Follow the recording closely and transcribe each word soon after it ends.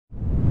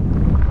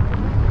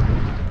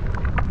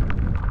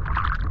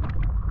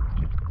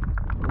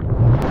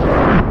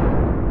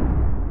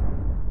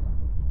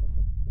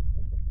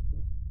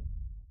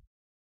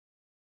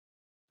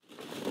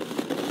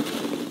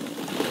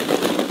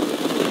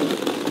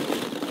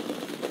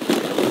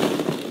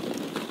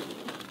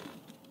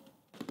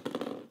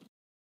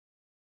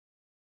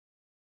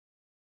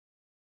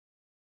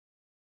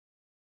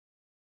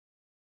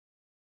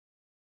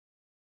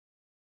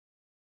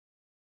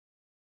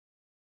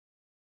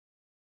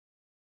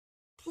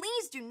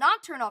Please do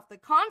not turn off the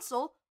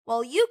console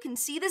while you can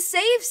see the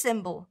save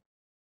symbol.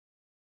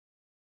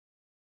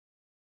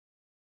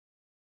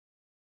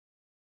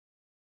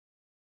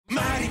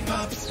 Mighty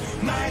pups,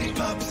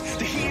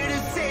 they're here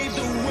to save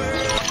the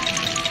world.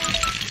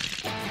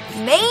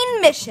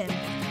 Main mission.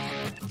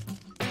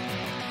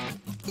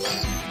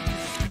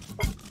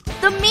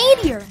 The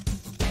meteor.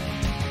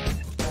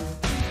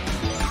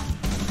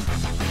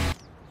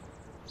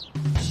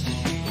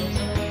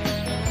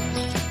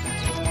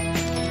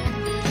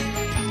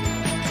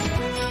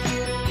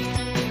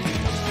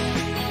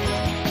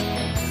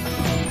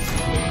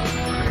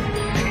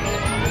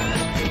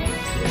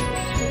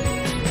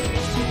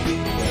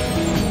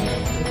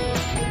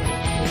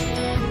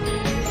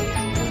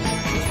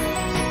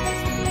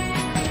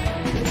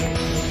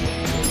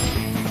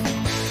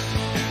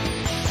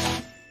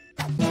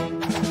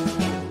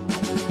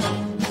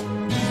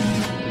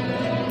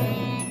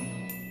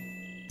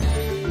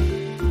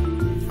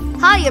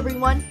 Hi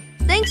everyone,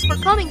 thanks for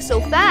coming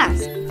so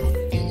fast.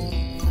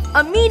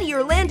 A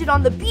meteor landed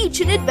on the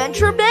beach in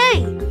Adventure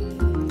Bay.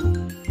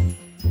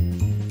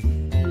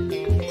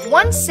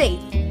 Once safe,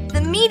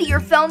 the meteor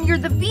fell near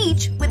the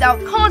beach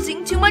without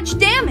causing too much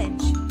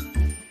damage.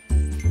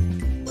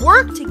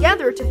 Work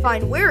together to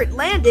find where it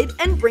landed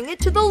and bring it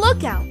to the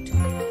lookout.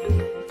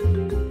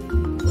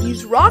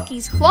 Use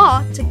Rocky's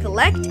claw to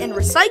collect and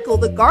recycle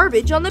the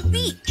garbage on the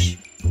beach.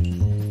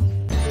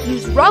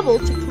 Use rubble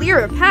to clear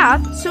a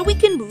path so we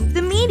can move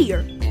the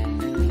meteor.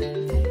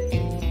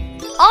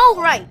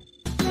 All right,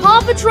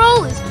 PAW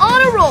Patrol is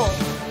on a roll.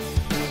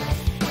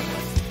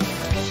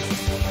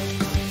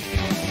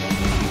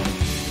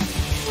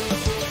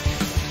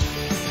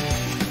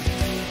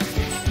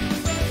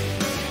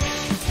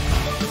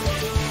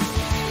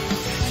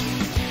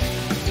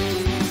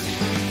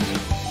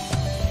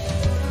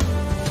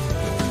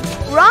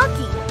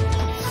 Rocky.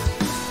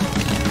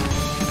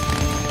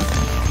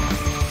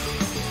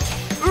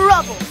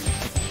 Rubble.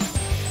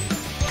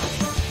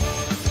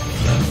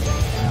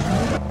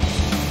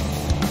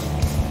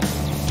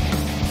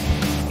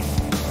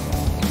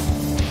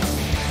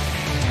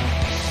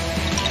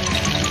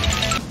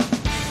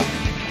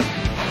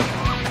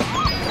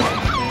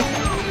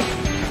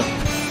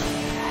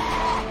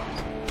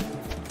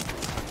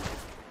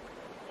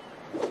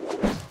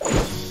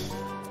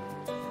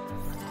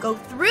 Go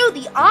through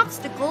the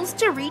obstacles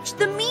to reach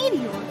the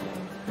meteor.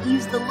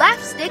 Use the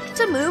left stick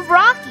to move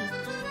Rocky.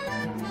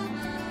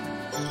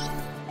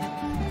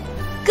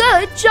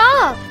 Good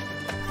job!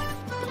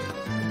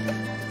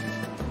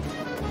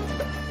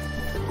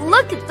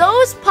 Look at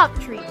those pup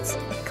treats.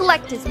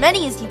 Collect as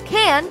many as you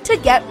can to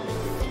get...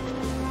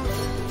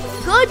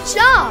 Good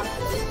job!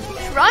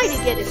 Try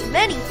to get as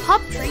many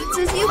pup treats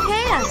as you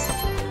can.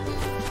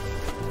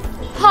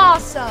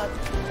 PAWsome,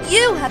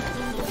 you have...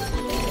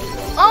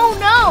 Oh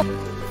no!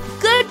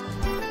 Good!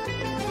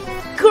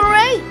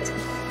 Great!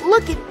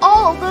 Look at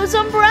all those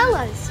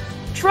umbrellas.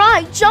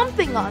 Try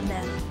jumping on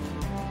them.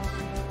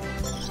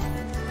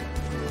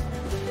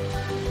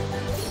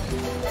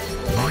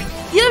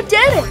 You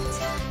did it!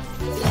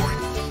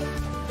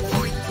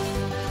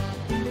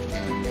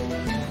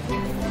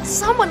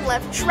 Someone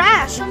left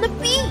trash on the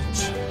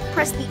beach.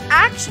 Press the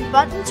action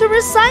button to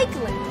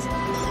recycle it.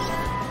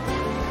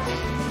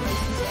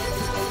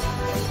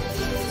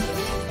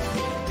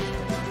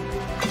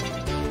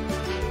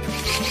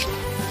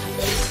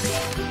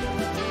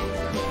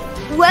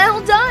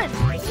 Well done!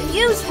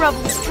 Use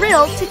Rubble's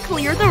drill to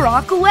clear the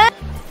rock away.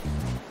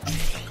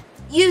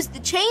 Use the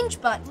change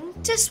button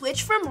to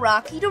switch from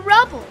Rocky to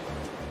Rubble.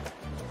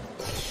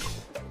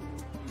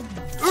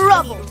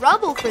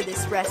 Rubble for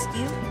this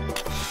rescue.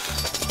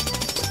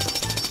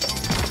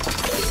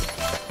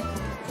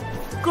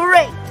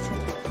 Great!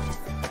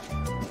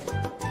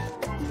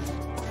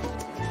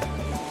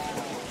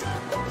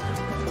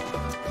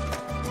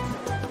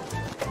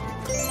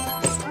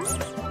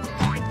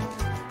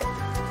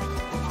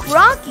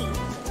 Rocky!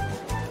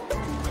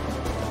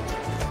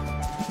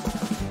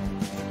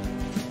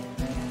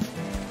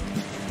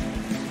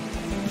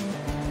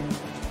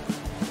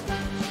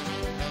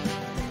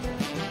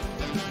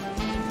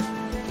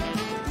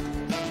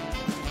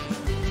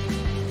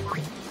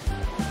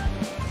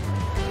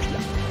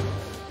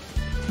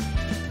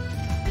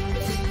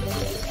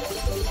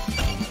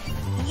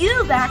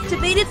 You've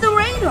activated the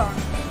radar.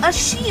 A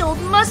shield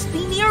must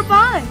be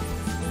nearby.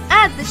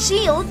 Add the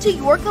shield to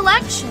your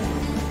collection.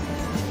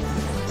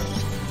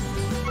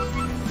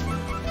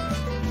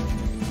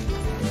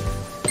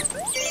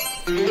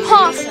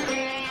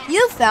 PAWsome,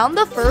 you found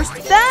the first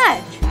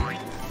badge.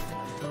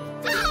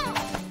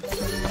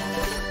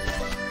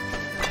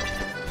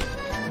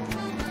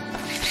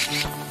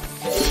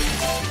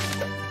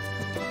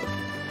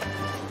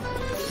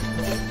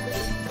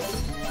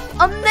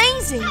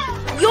 Amazing!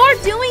 You're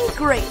doing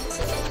great!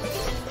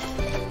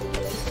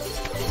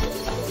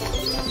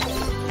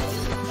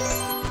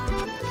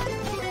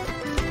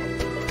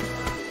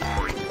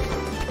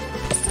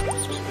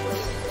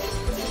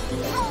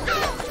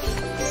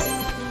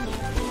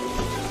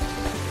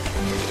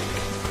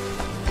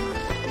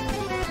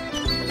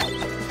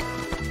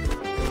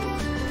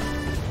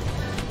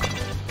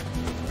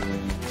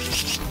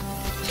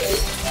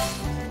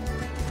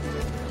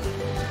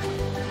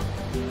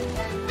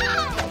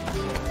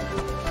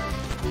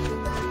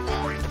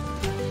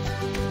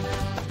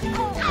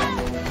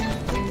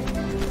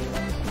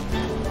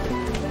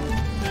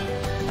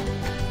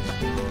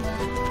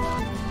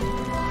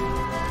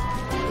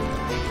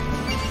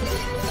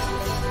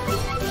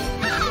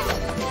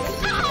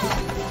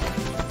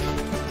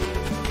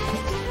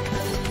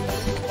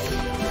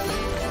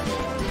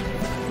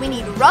 We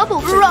need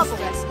rubble for this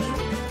rescue.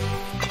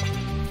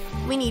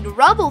 We need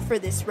rubble for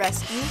this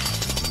rescue.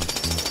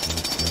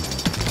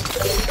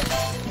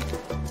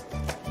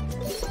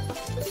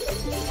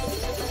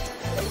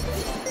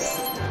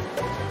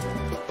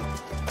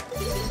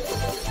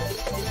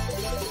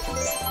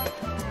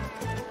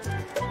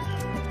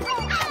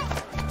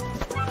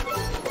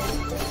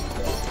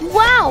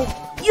 Wow!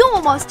 You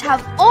almost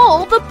have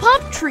all the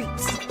pup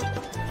treats!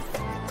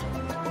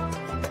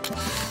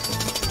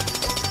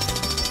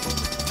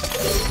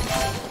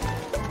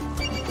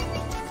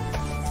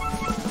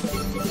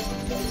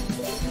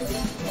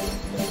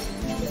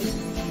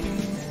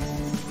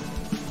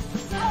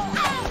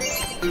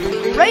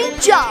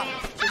 Great job!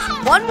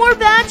 Just one more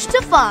badge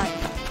to find.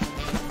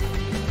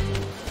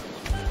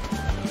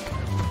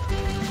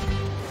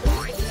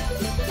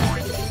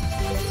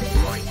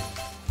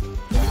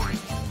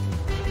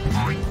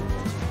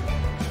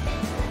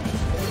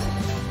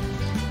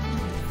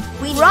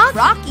 We need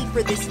Rocky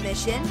for this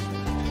mission.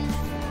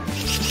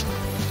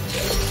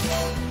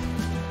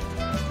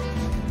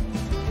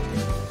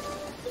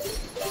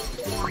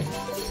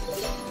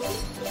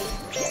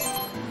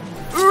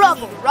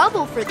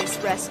 Rubble for this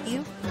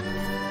rescue.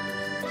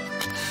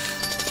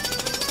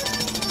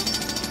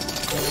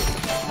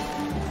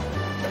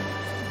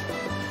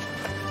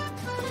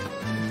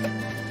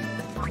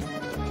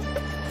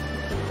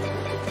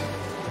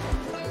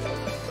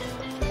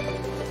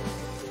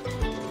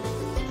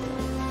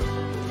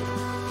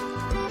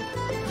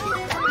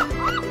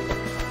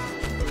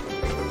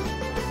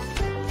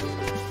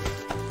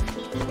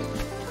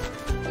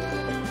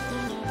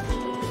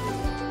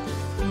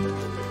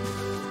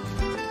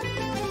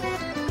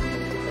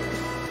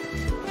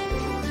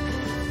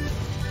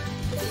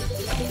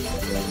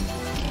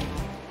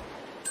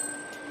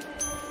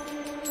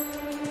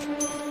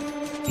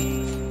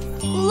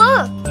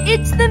 Look,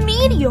 it's the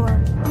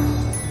meteor.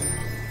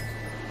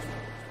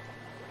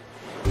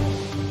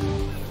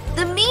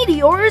 The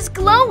meteor is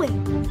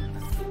glowing.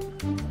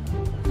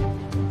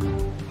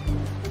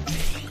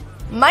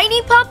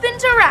 Mighty Pup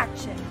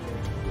Interaction.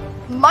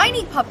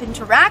 Mighty Pup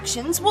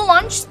Interactions will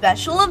launch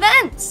special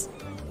events.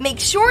 Make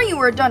sure you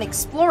are done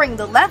exploring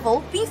the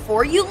level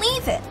before you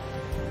leave it.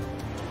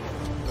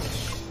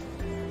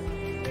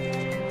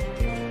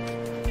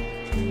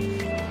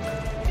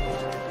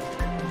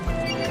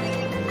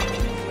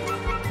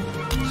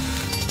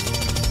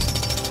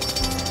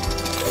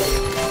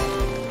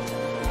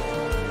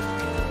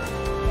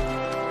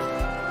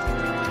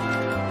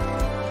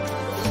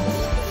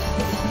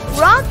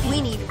 We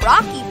need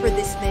Rocky for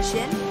this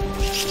mission.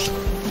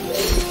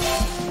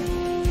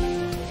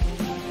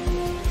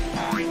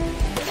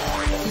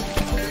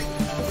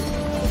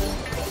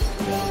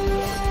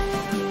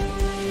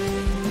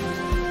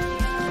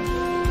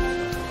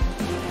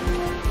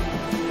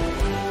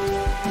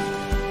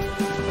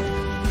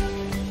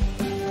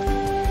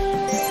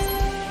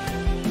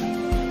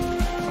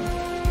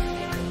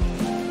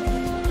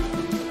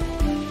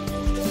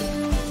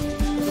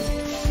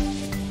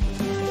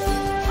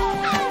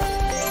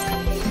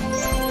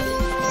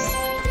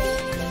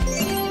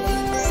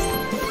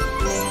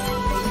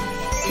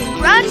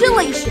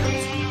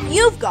 Congratulations!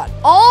 You've got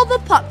all the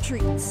pup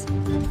treats.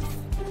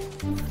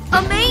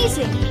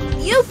 Amazing!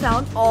 You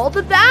found all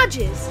the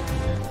badges.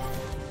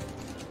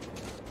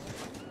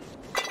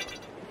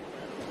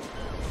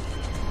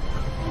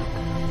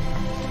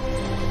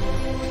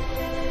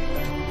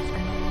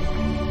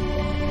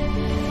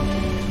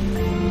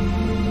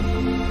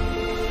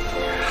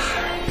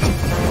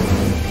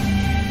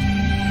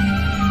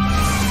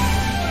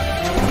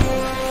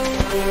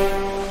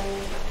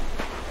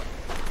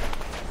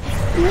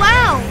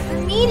 Wow!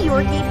 The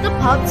meteor gave the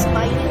pups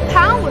mighty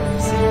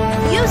powers.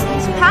 Use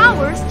these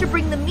powers to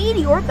bring the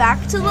meteor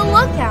back to the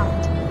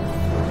lookout.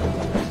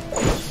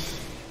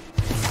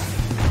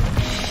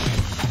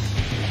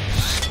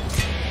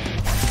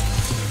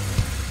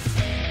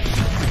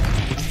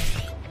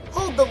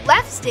 Hold the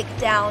left stick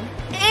down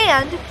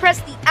and press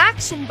the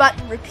action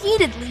button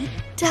repeatedly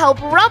to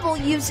help Rubble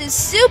use his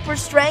super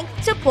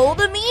strength to pull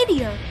the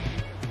meteor.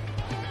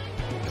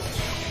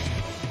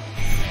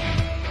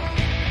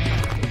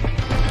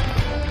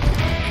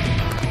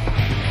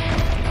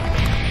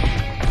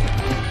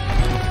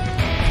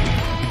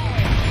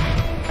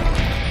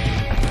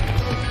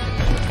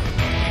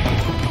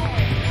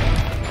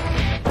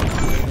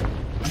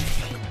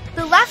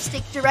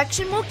 Stick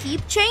direction will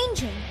keep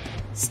changing.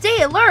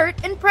 Stay alert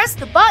and press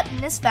the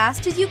button as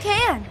fast as you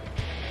can.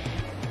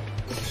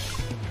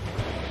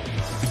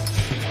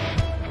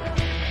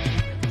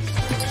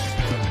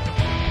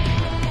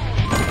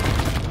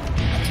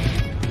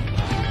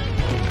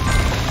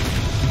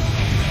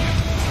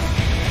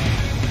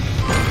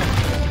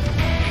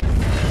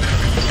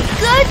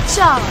 Good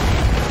job!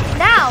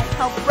 Now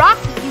help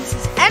Rocky use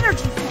his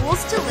energy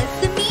pools to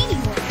lift the meteor.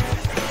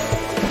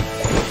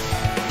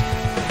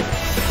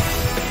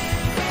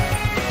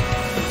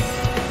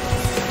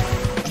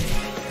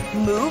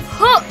 Move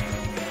hook.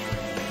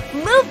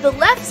 Move the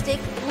left stick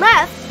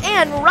left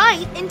and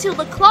right until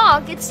the claw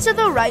gets to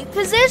the right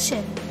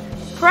position.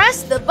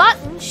 Press the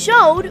button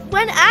showed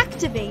when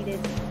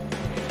activated.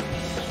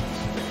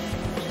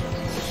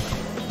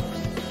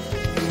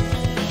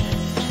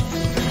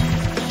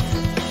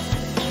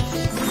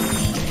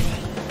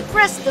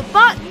 Press the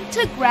button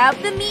to grab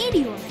the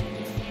meteor.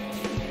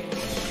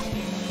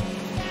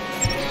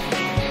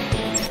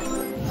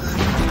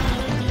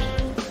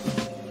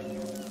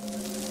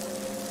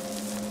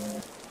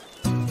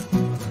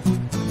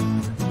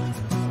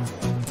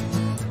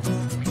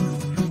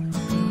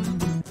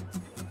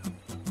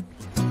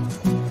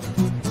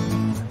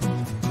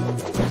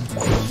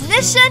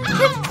 Mission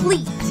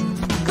complete!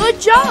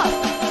 Good job!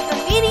 The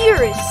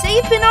meteor is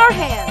safe in our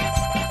hands.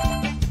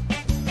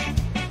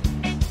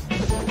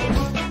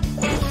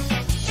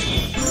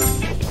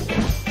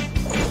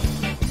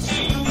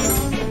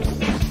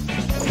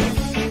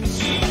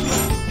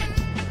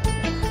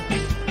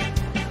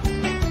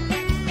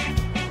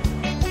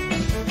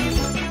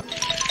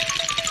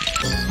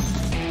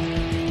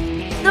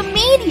 The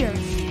meteor!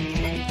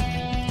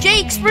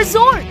 Jake's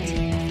resort!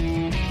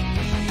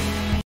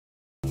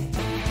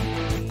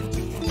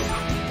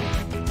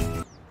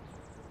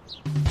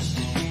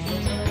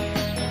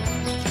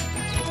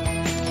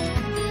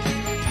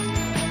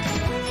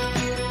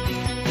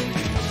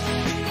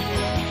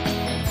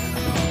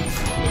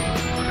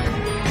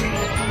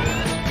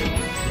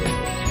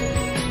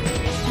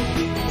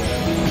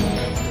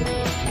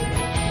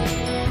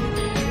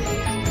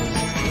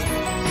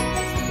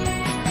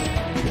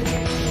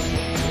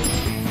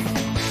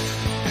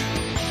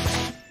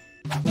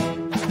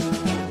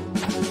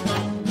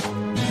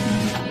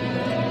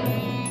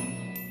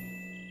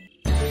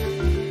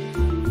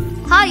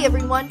 Hi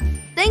everyone,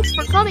 thanks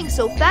for coming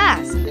so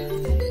fast.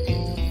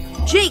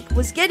 Jake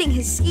was getting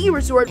his ski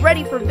resort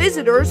ready for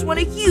visitors when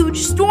a huge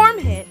storm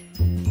hit.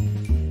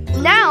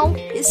 Now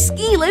his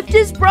ski lift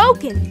is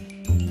broken.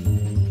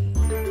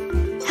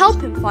 Help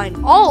him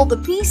find all the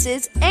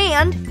pieces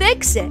and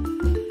fix it.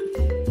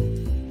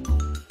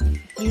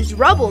 Use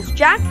Rubble's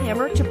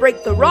jackhammer to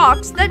break the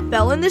rocks that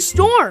fell in the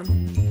storm.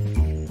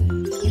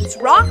 Use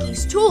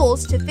Rocky's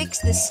tools to fix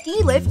the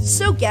ski lift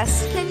so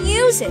guests can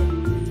use it.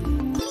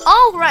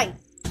 All right,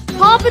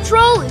 PAW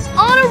Patrol is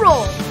on a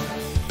roll.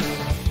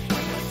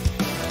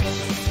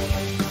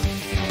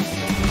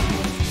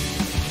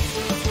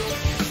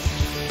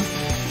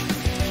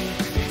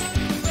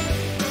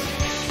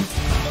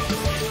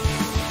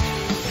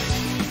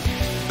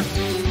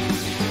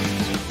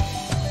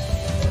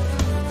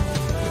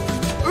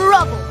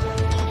 Rubble.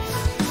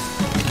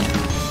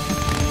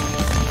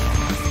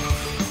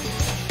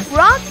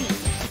 Rocky.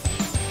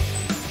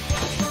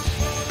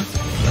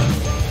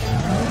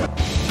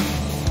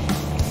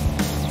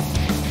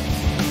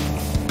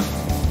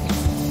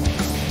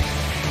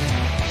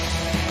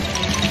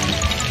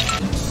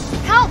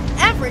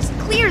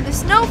 Clear the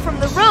snow from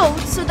the road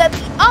so that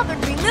the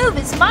oven remove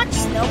as much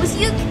snow as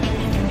you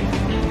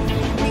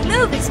can.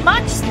 Remove as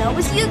much snow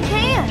as you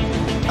can.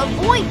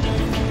 Avoid it.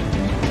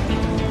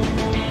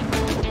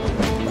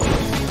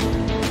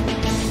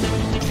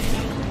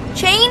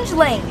 Change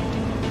lane.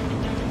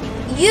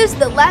 Use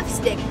the left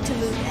stick to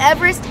move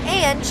Everest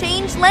and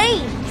change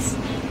lanes.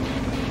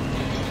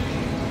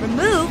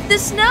 Remove the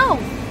snow.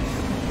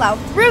 Plow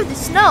through the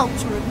snow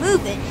to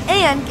remove it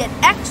and get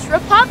extra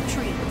pup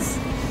treats.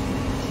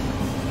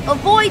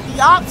 Avoid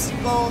the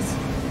obstacles.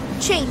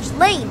 Change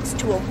lanes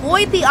to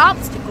avoid the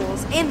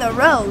obstacles in the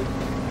road.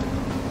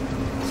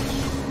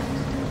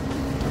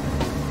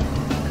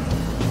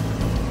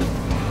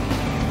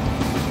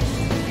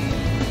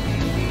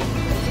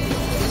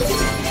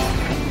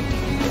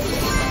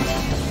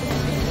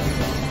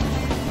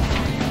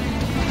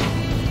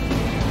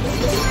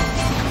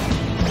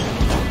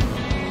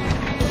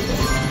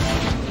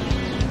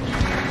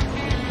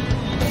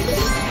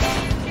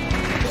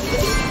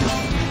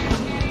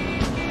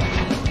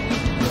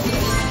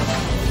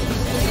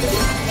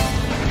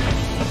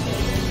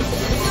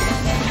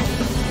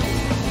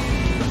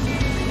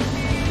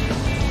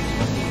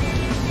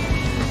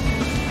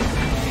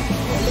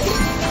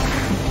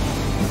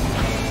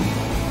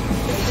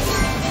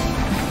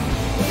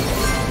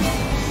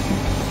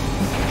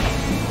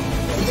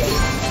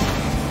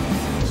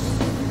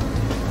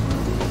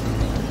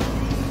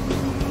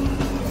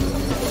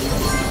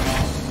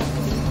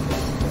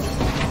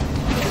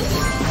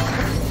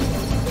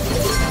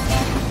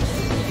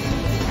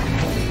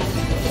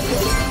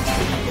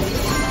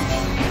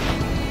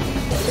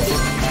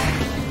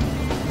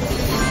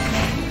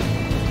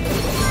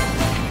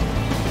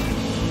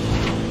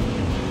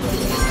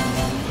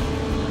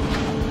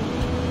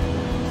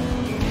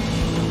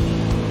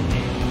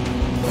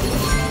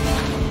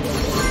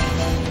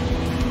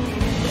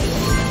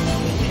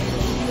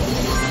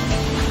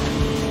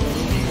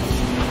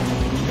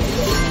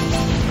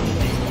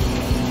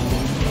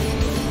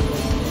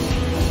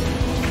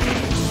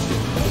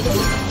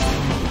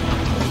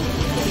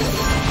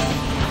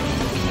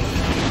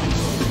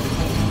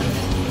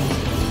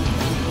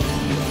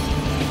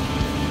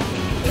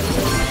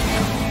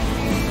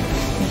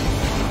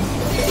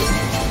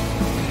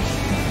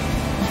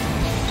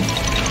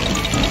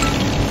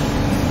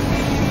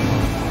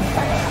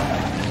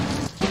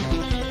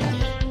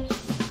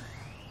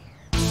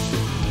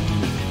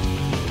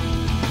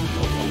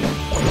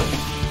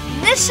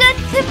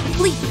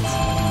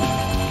 complete.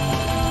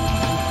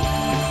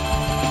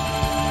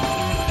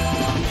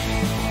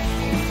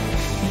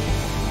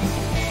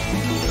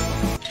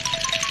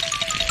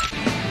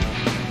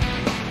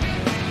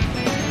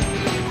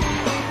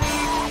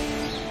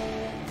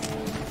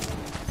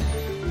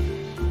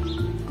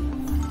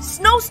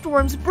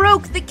 Snowstorms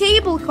broke the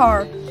cable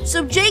car,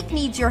 so Jake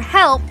needs your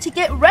help to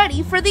get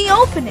ready for the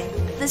opening.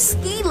 The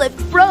ski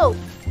lift broke.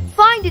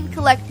 Find and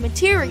collect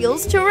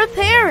materials to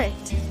repair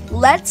it.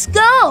 Let's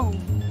go!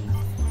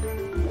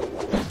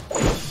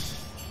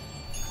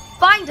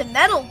 Find a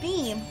metal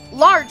beam,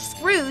 large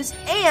screws,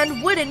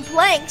 and wooden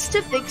planks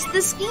to fix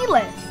the ski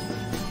lift.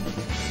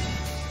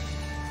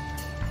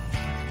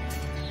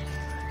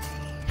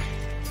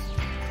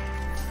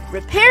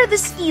 Repair the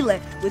ski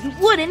lift with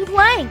wooden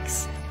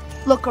planks.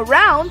 Look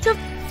around to...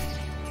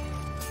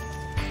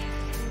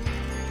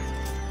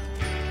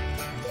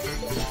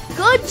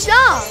 Good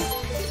job!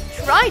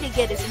 Try to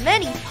get as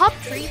many pup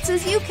treats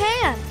as you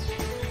can.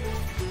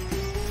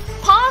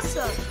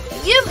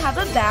 PAWsome, you have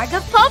a bag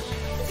of pup.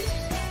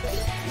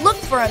 Look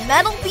for a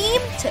metal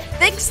beam to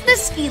fix the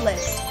ski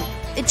lift.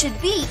 It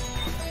should be...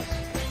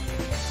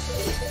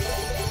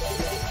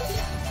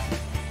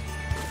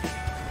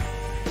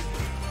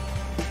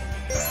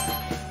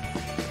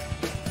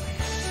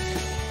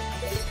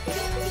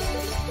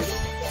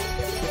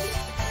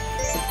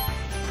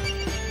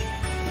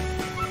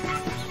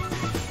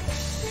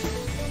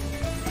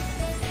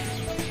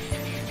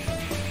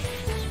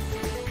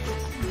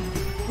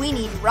 We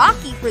need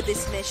Rocky for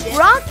this mission.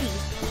 Rocky!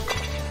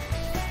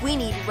 We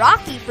need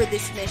Rocky for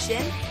this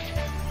mission.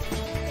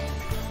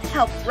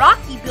 Help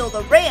Rocky build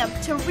a ramp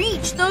to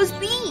reach those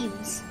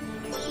beams.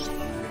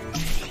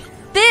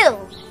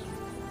 Build!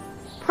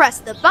 Press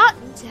the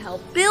button to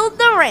help build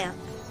the ramp.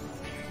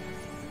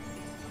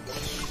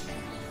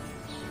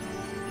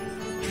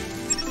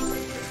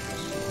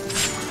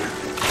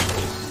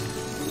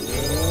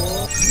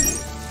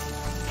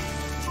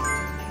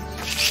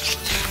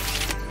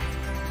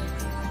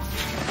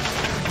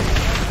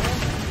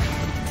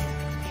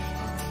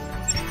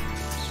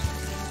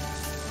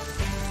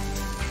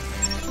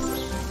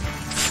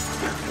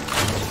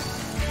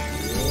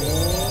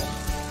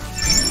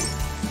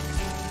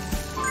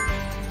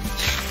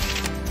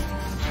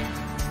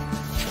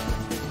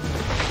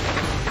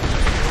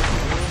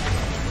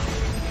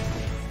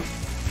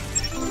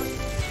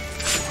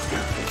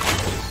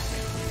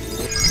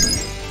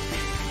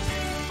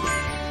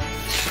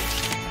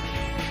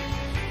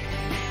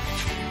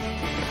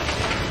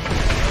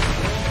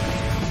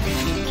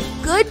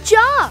 Good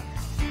job!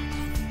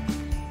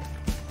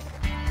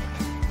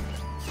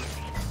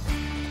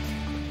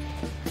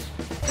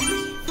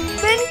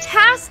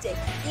 Fantastic!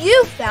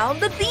 You found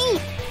the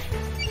beam!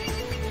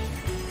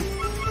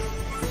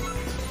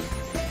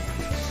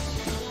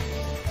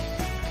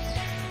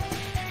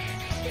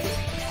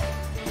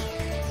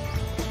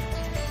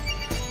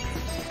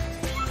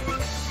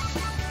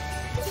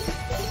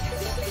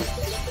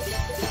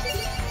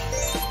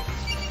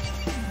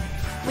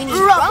 We need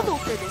rubble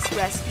for this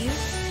rescue.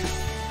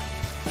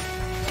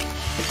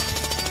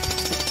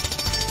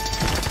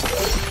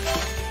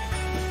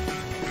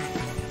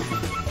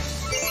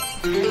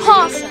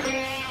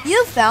 PAWsome,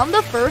 you found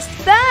the first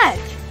badge.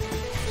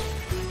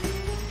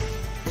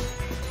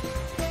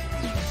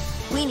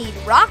 We need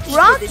Rocky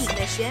for this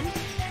mission.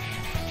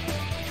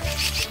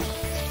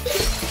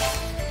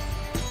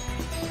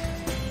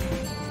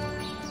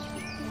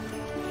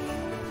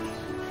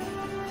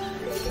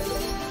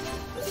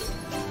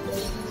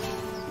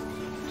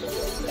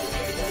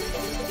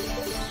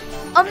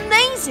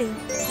 Amazing!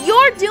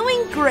 You're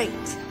doing great!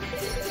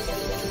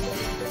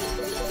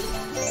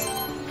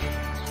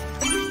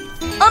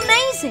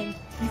 Amazing!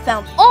 You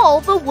found all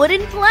the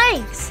wooden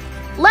planks.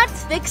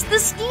 Let's fix the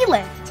ski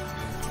lift.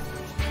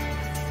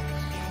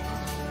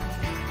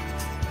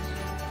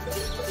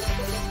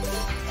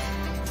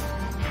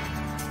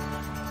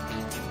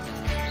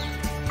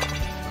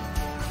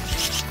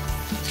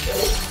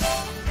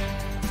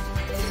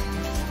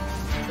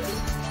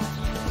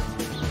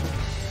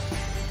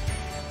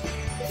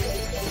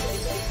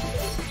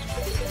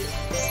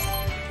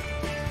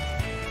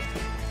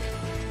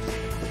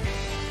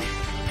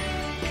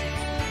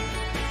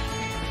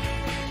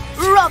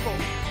 Rubble.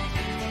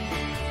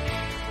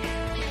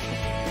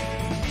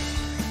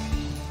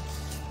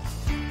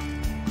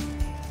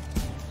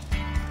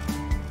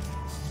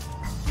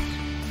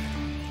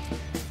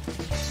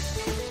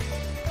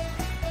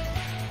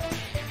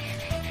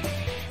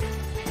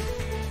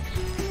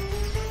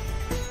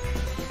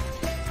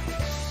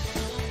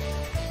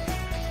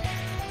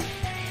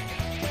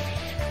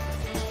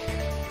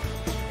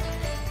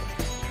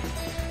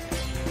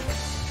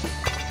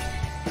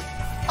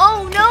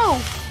 Oh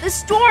no! The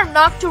storm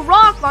knocked a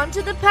rock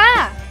onto the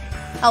path.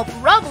 Help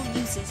Rubble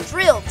use his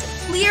drill to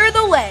clear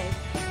the way.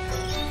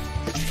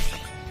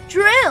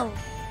 Drill.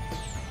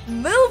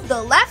 Move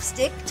the left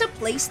stick to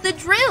place the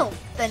drill,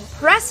 then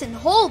press and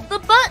hold the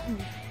button.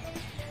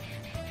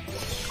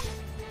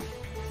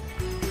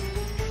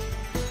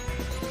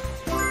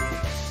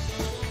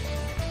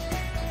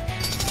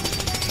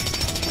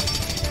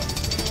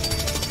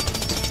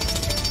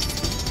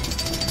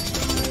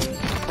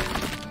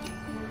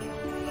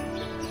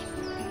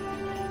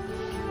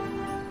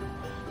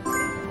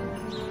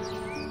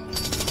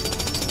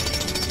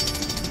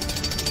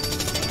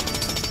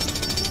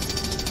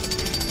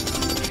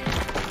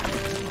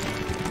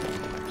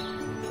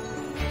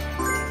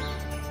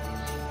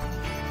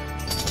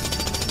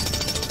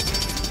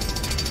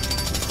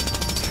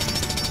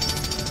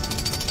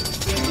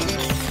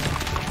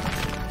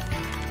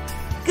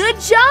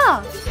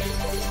 job!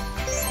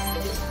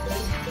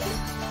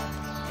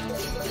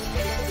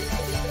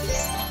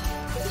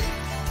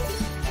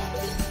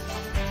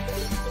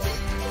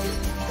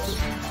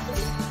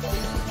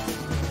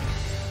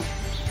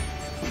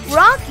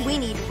 We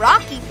need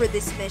Rocky for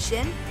this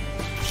mission.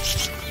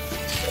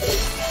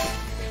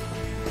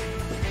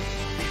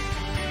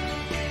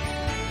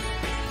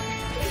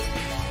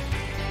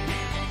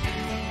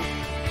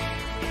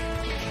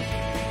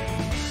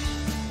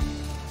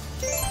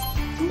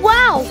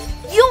 Wow!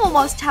 You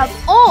almost have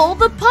all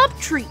the pup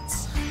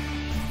treats.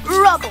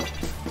 Rubble,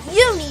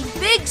 you need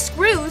big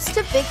screws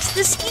to fix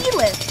the ski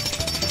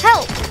lift.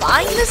 Help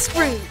find the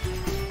screws.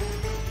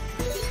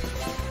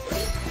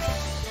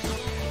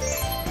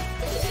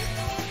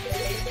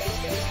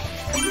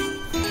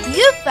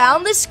 You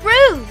found the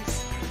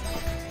screws!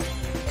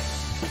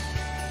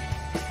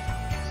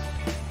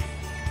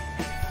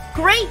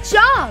 Great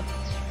job!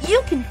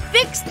 You can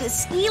fix the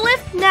ski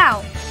lift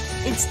now.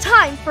 It's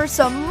time for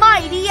some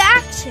mighty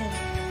action.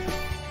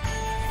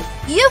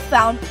 You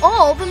found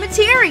all the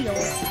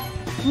materials.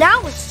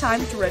 Now it's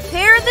time to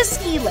repair the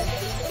ski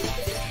lift.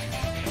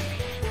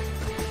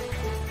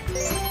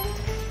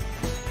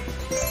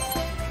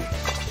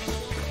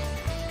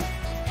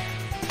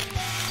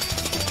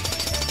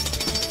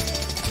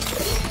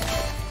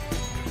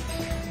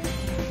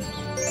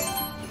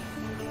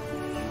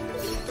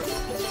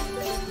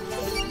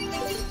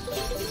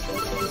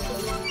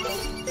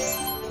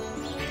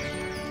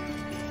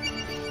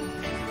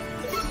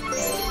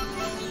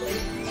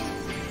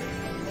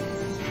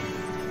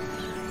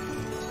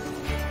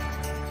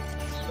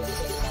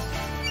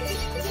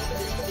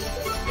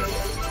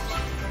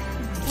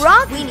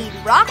 We need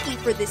Rocky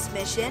for this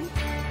mission.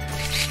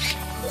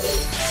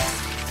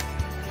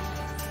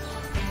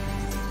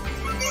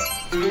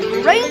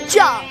 Great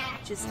job!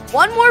 Just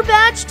one more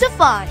badge to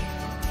find.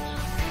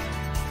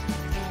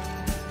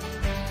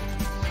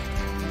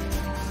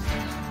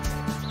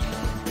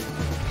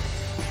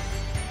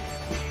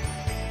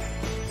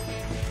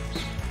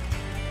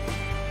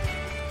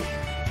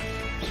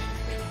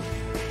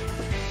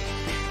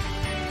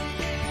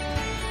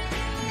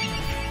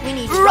 We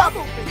need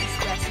Rubble for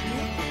this rescue.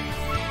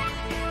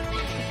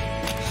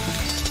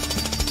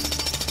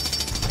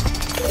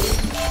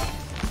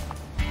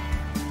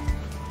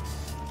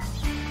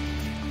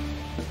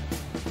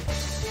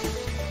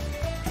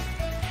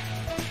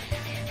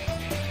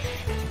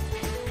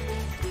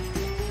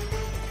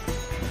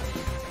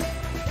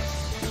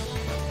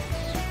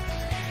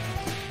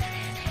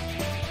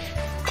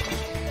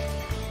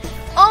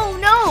 Oh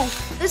no!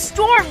 The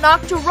storm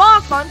knocked a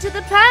rock onto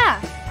the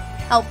path.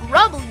 Help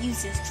Rubble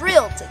use his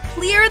drill to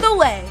clear the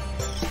way.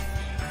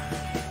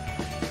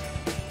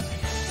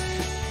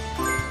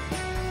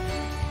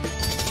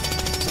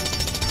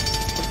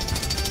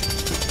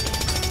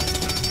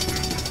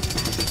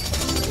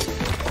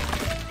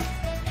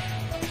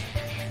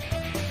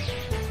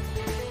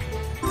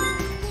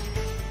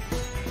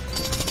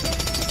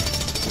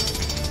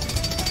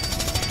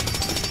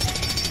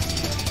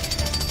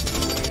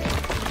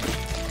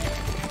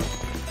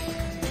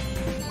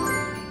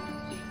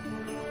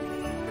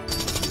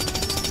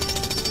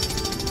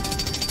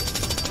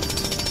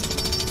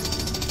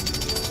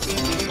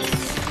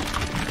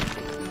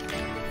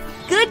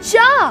 Good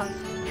job!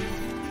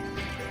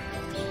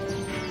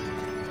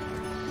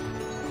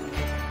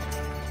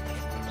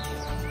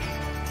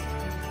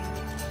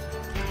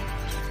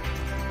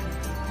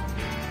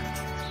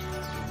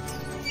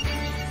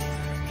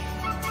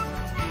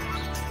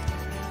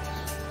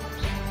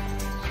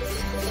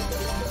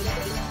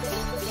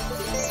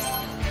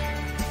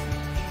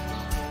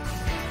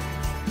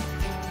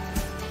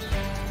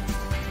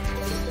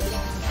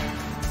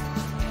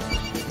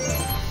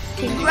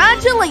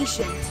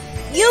 Congratulations!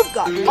 You've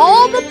got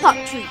all the pup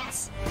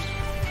treats.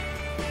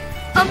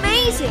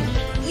 Amazing!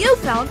 You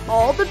found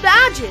all the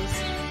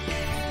badges.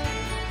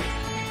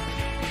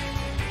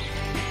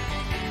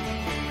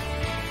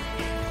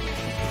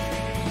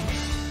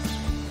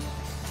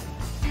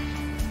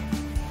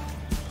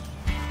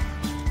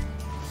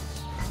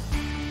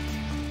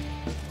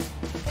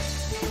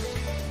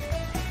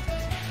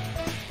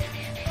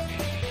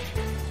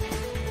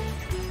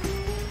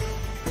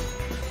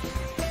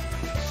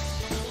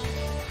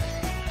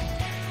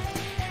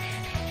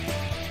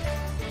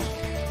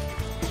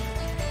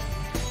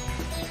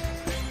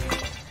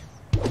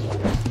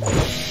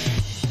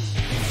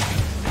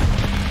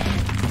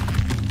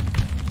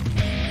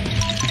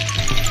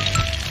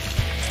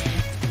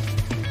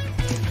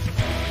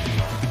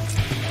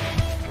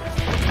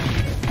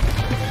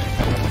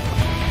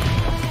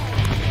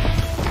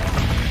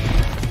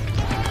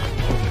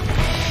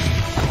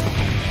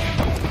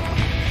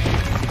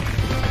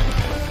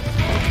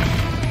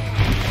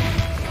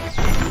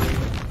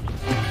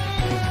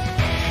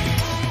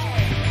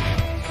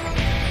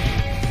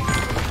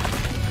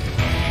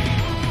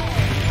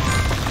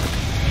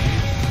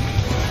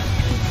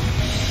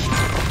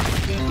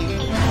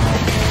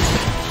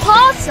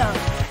 PAWsome!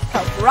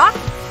 Help Rocky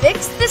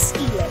fix the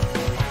ski lift.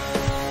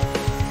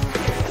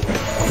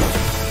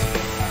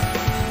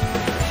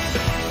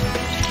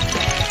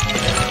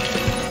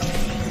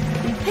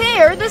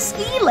 repair the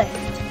ski lift.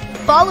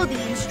 Follow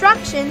the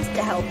instructions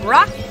to help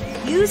Rocky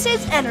use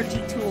his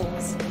energy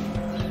tools.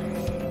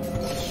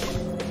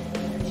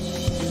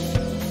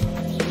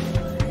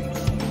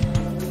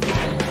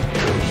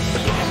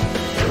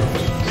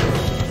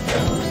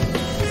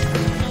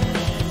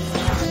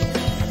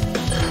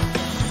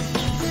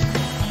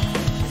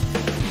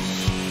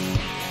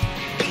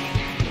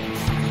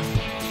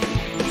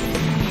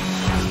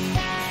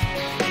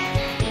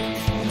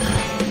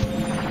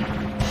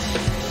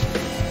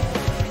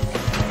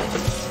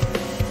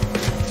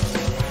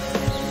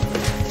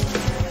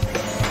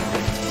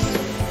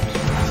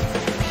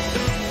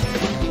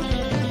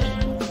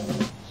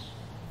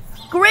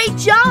 Great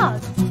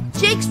job!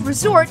 Jake's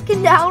resort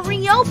can now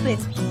reopen.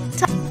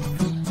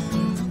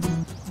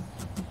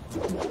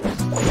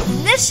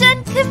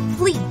 Mission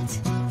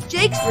complete!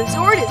 Jake's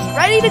resort is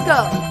ready to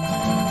go.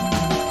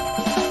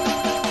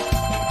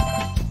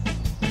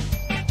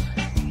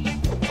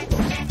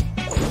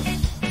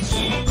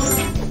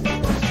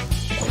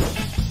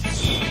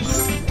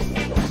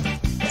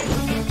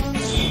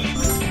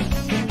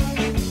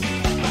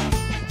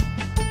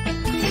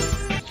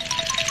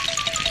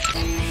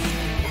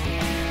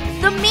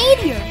 The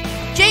meteor!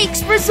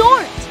 Jake's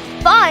resort!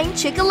 Find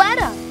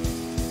Chickaletta!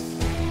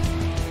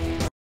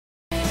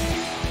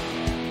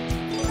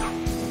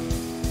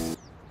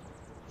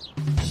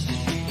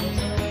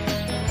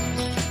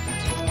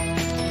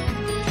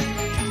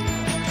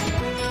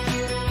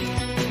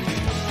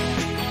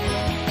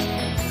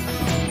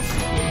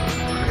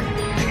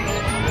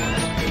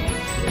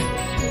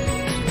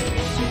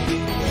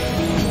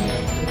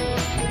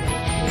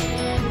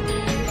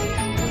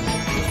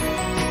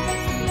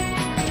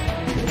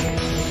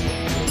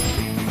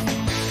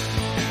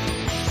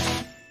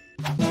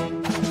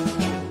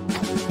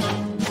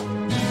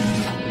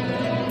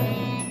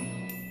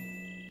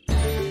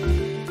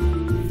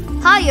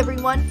 Hi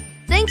everyone!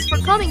 Thanks for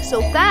coming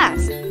so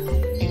fast!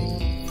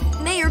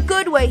 Mayor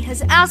Goodway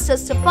has asked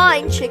us to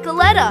find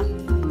Chickaletta.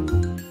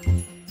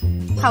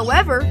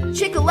 However,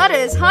 Chickaletta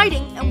is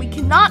hiding and we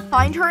cannot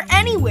find her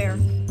anywhere.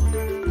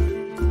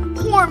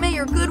 Poor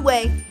Mayor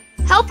Goodway!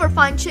 Help her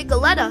find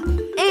Chickaletta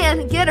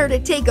and get her to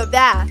take a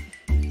bath.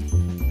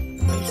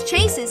 Use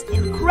Chase's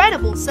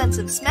incredible sense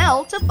of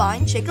smell to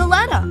find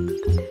Chickaletta.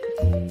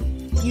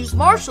 Use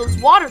Marshall's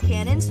water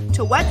cannons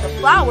to wet the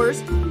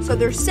flowers so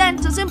their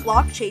scent doesn't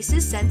block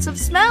Chase's sense of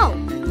smell.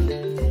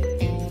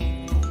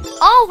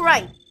 All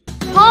right,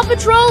 PAW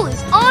Patrol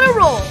is on a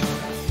roll.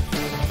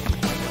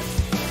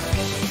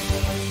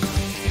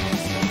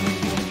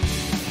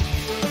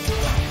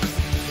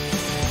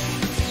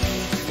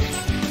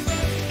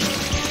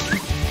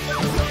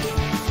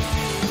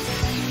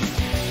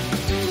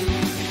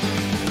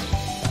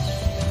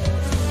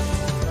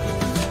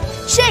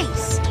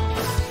 Chase!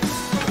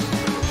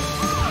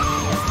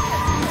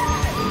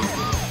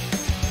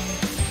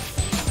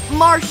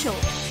 Marshall.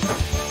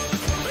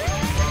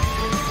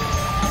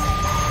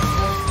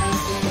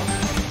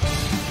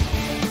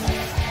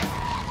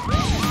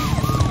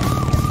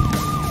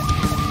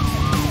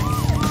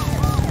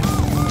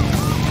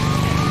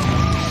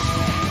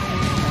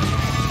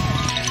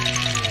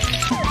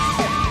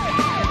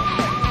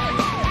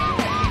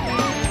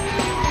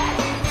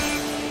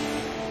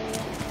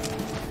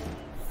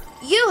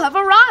 You have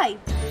arrived.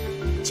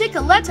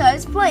 Chickaletta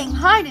is playing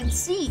hide and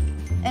seek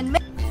and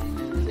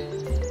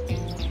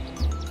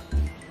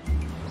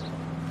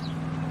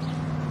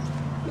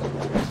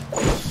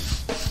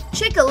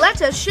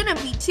Chickaletta shouldn't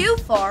be too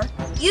far.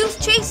 Use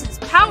Chase's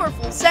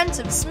powerful sense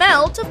of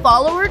smell to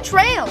follow her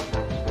trail.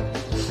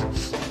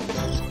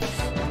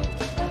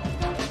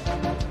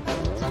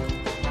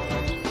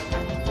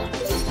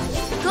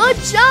 Good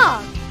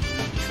job!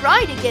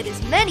 Try to get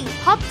as many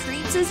pup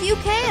treats as you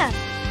can.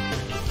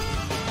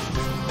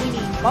 We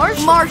need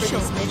Marshall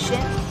for this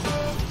mission.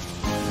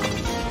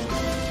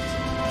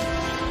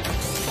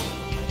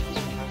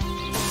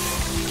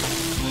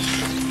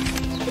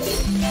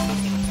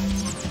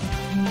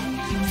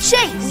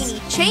 Chase! We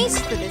need Chase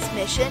for this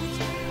mission.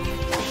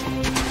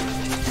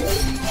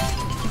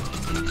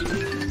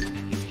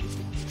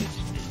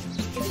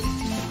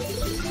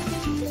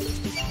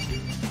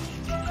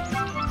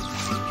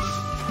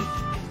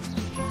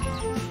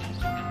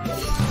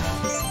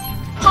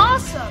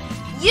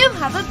 PAWsome! You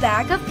have a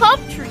bag of pup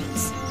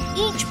treats.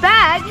 Each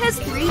bag has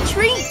 3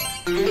 treats.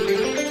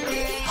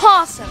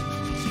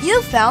 PAWsome!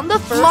 You found the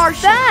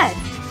first bag.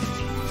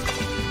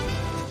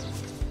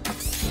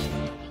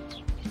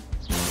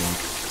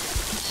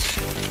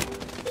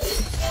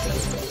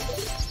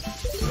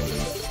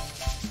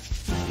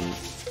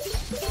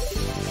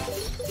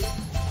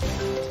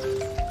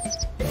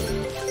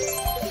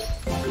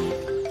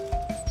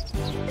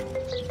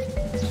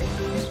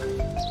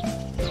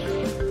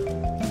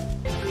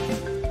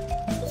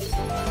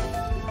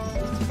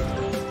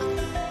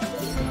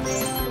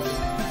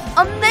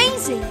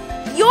 Amazing!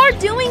 You're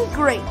doing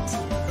great!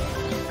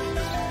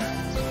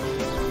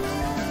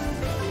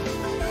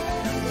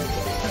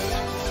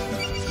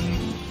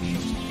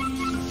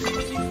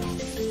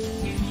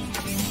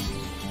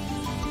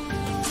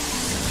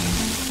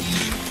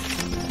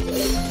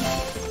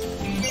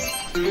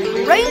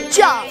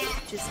 job!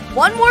 Just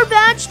one more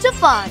badge to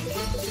find.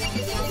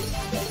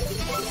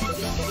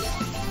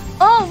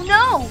 Oh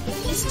no!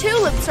 These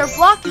tulips are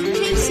blocking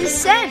Chase's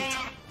scent.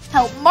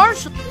 Help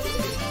Marshall.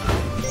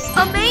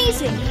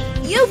 Amazing!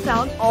 You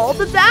found all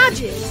the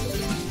badges.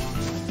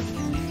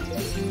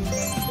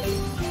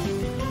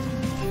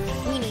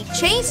 We need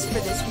Chase for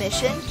this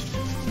mission.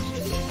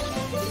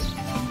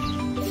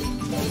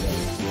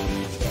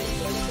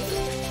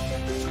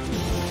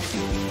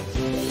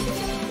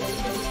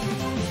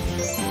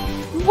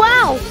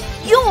 Wow!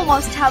 You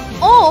almost have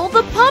all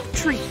the pup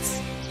treats.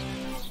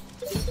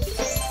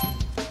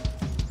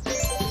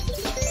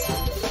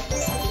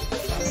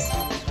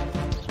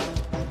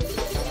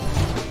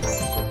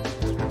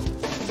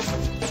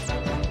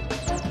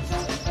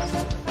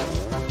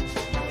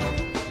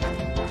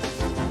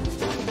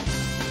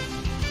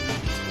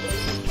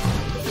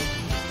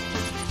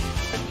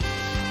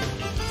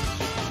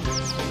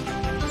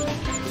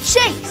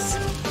 Chase!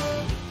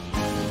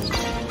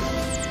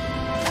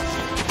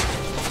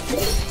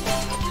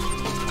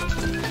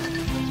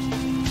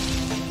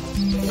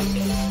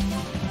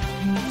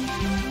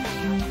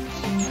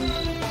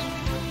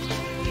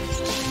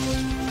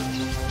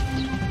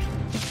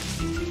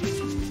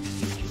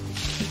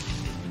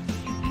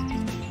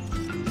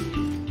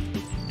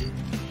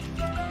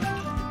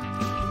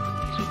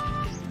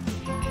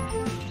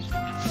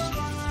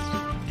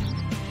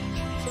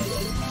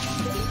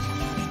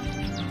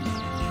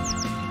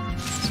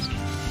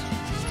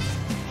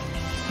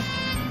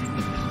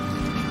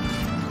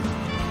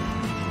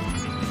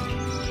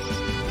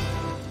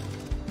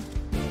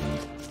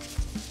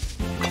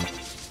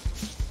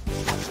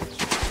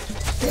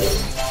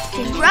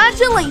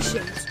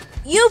 Congratulations!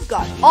 You've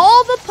got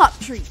all the pup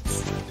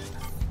treats.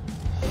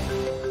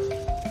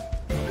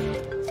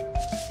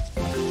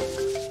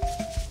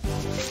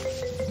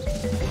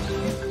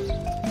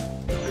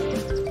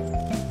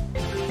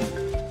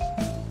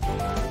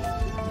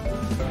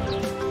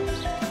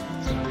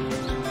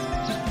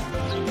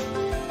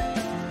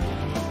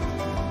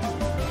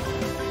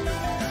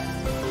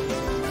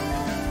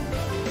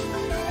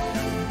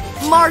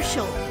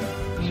 Marshall.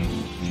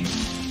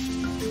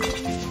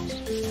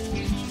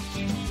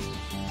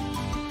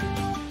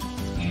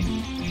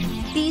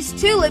 These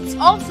tulips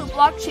also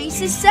block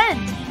Chase's scent.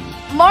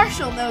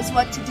 Marshall knows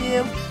what to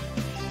do.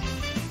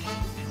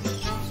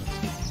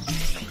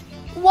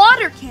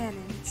 Water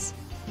cannons.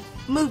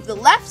 Move the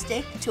left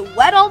stick to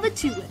wet all the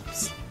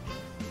tulips.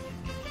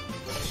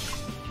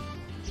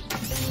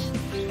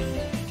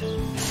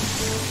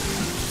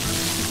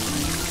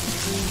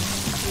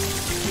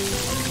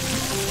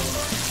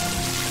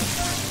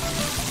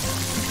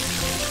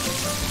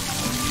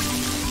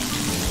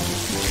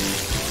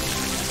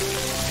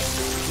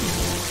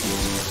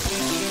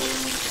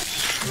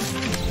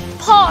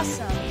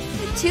 PAWsome!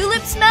 The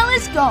tulip smell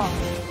is gone.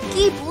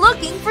 Keep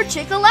looking for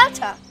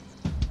Chickaletta.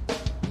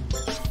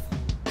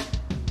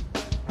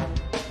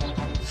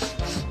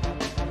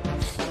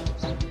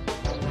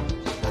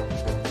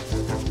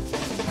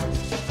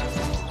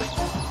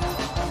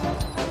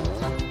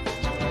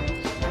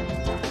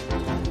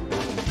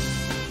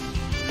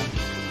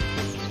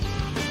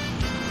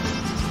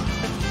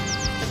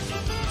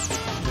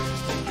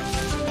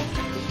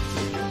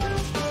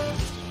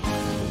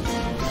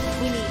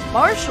 We need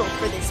Marshall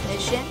for this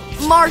mission.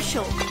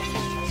 Marshall.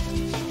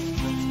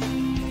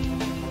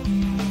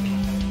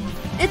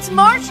 It's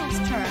Marshall's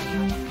turn.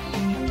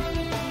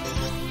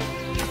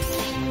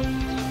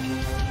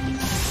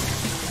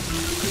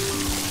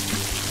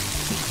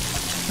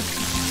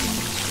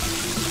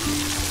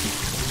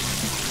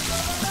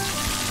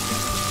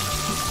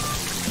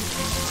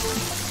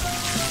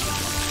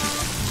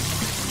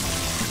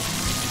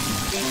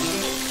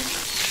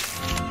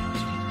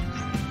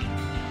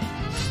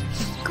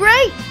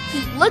 Great!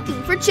 Keep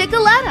looking for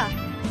Chickaletta.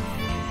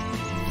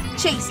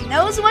 Chase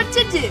knows what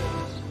to do.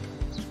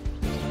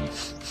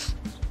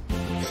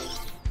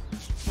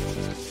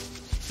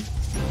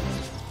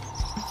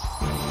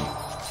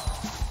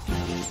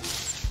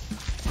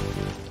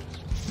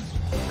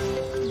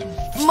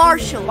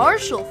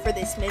 Marshall for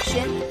this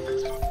mission.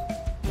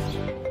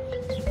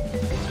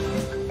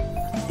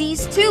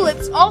 These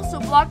tulips also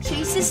block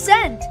Chase's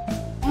scent.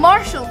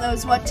 Marshall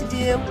knows what to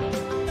do.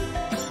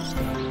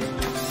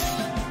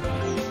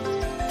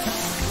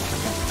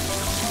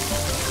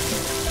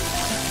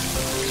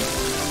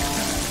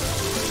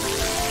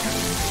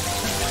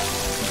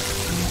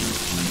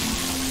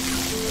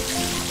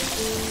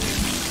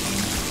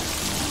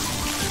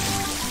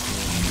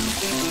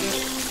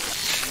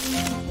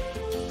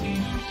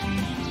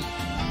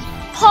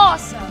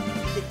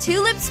 PAWsome! The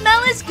tulip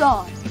smell is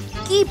gone.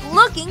 Keep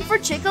looking for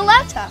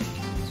Chickaletta.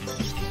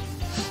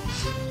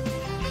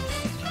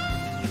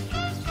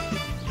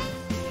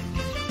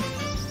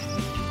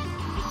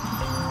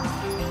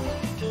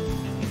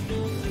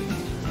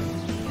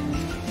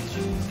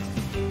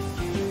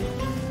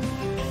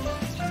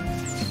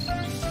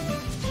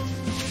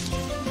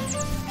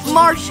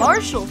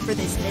 Marshall for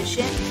this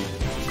mission.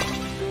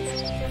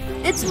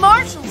 It's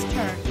Marshall's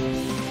turn.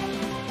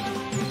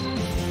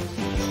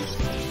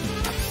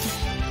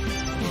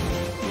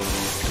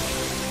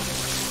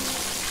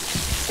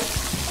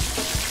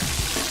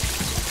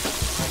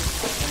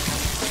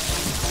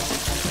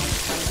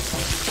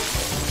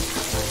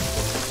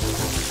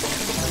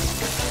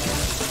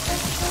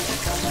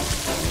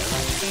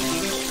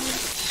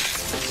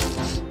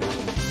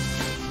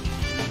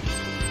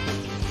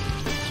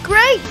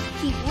 Great!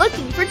 Keep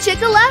looking for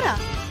Chickaletta.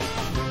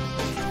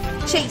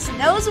 Chase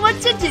knows what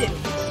to do.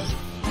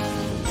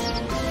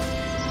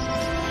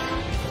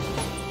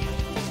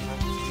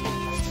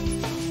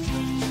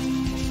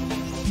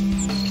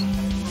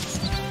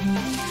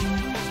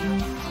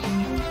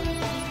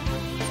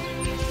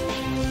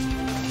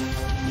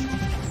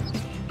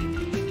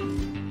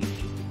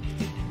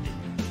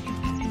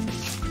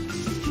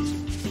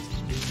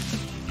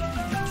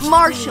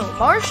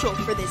 Marshall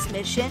for this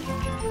mission.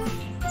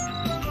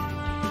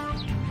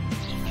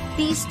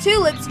 These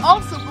tulips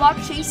also block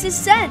Chase's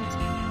scent.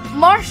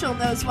 Marshall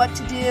knows what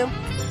to do.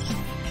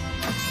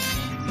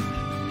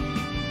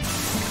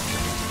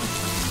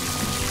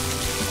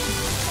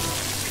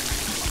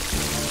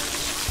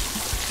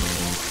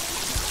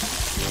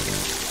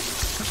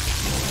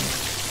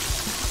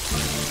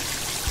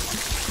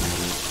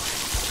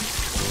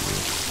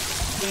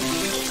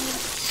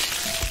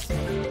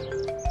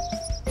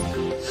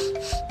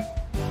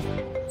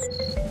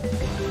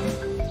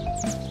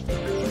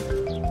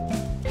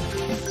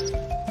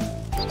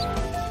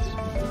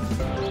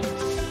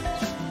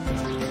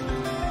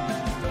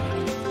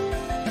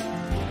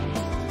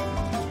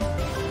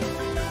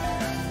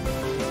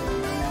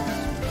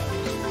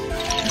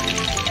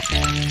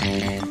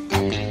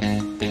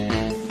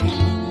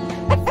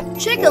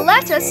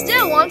 Chickaletta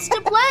still wants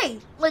to play.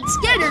 Let's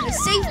get her to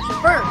safety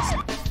first.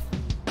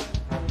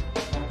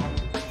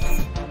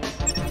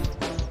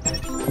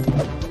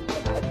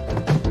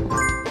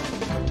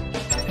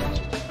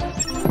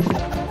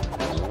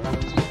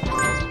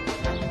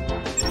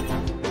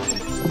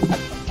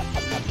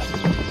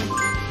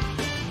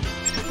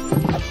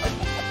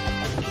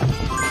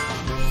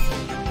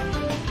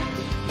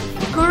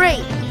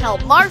 Great,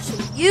 help Marshall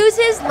use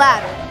his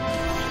ladder.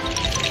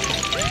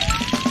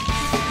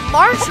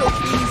 Marshall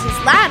can use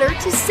his ladder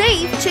to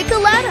save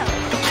Chickaletta.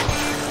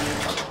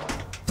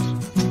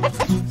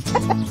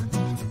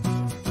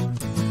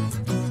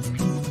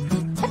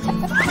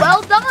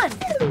 Well done!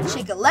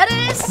 Chickaletta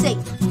is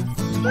safe.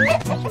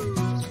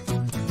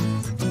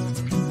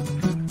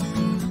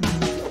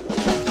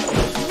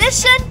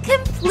 Mission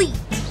complete!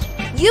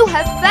 You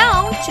have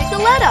found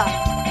Chickaletta.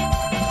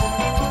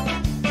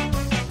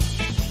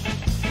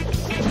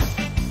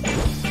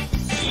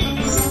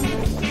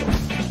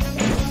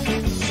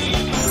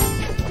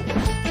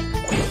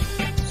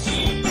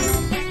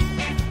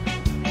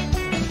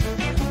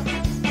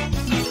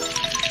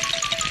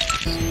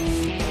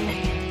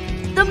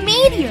 The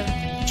meteor!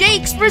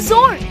 Jake's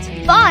resort!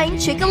 Find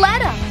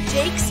Chickaletta!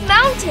 Jake's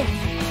mountain!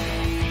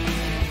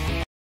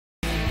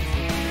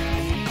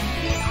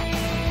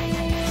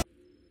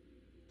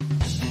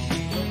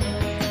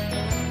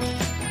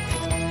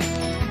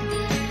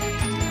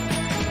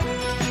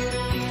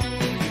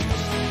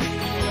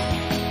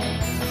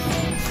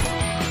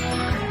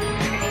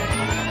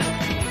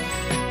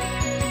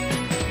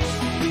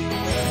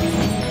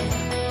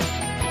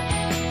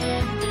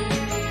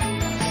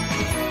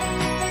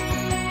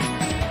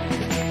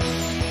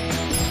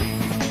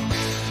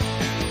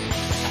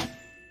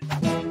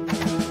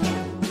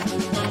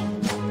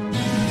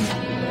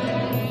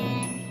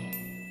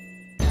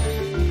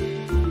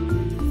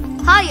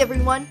 Hi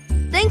everyone!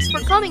 Thanks for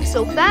coming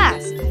so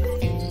fast!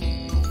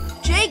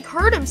 Jake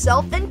hurt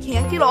himself and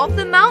can't get off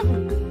the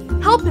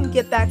mountain. Help him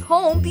get back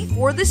home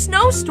before the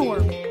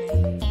snowstorm.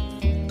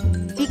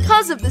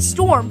 Because of the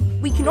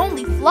storm, we can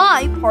only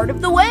fly part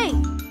of the way.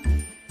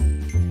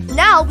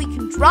 Now we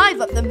can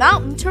drive up the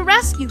mountain to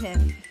rescue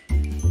him.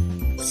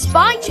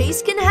 Spy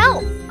Chase can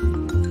help.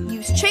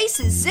 Use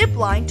Chase's zip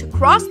line to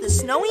cross the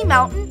snowy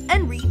mountain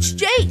and reach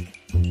Jake.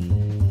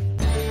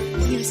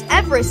 Use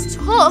Everest's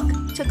hook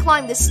to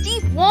climb the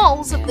steep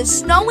walls of the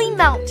snowy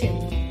mountain.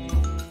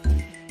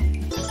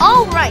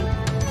 All right,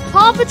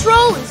 PAW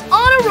Patrol is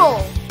on a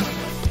roll.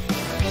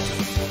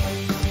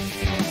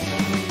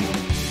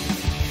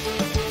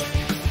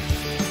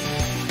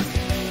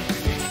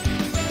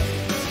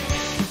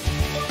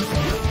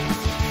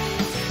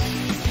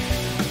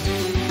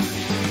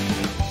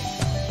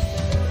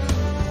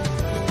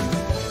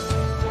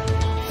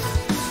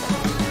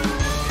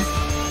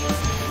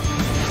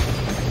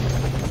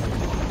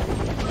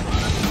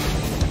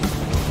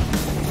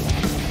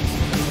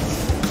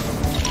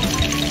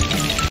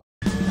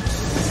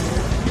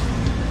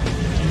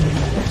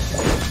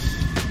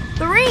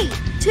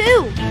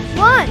 Two,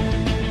 one,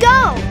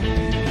 go!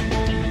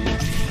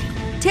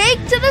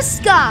 Take to the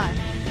sky.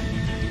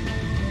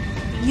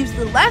 Use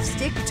the left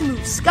stick to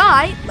move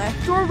Skye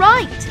left or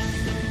right.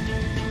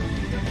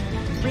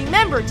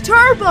 Remember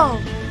turbo!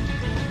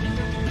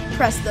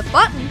 Press the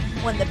button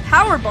when the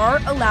power bar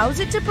allows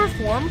it to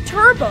perform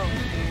turbo.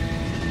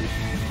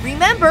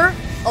 Remember,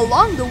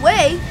 along the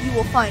way you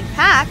will find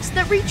packs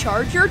that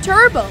recharge your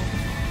turbo.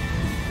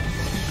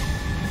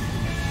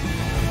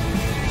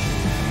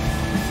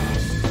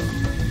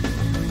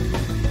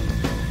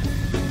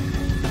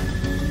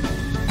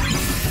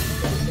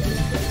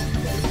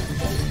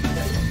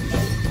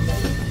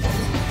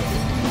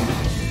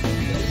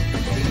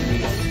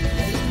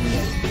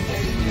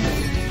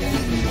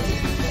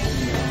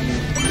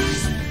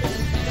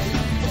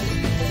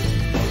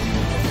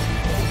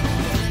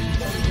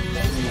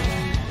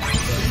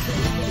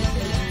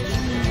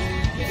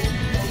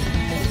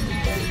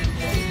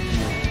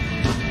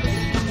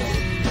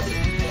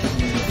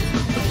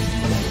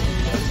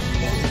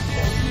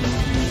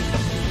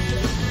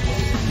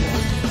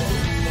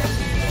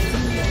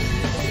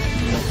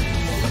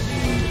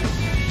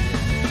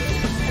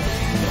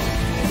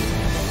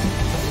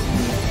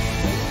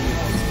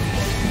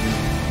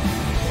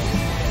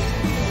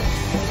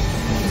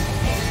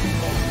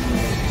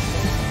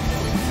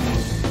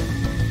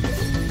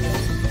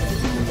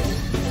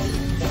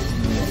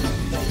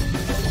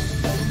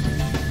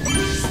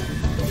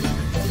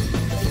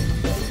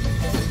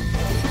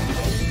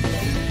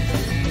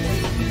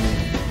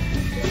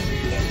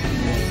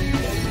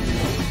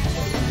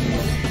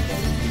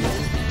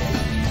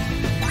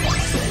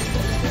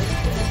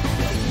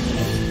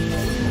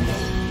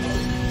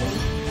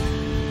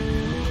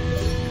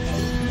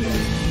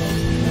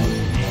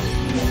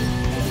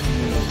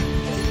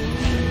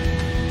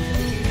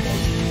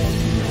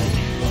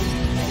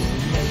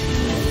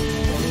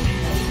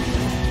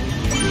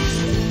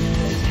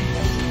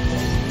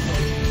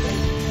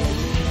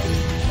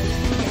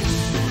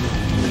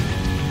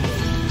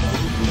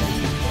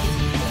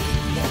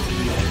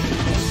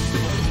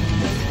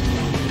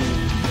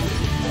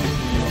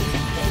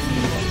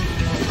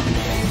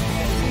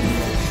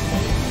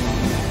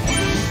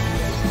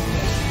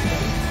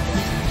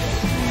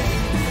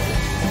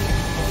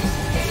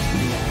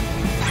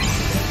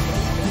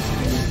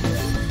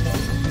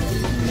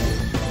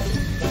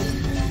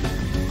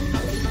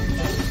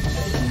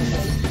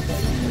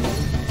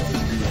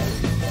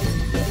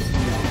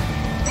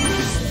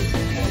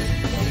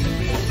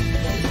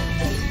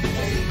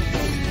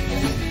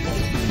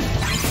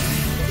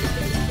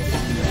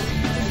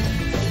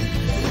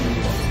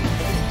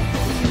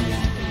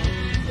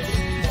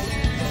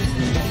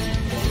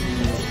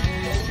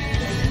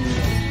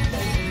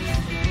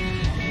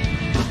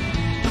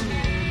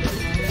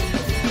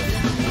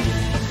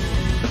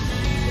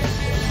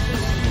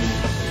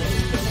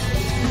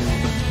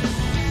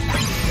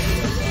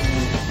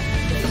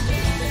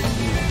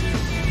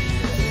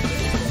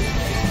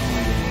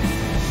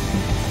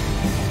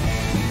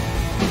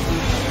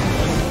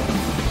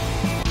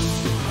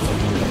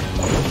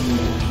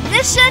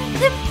 Mission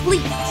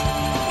complete!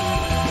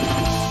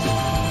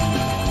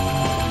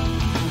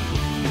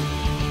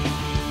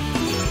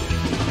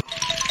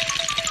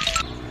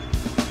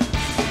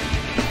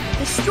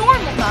 The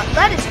storm will not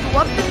let us go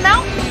up the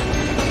mountain.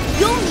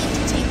 You'll need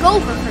to take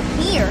over from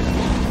here.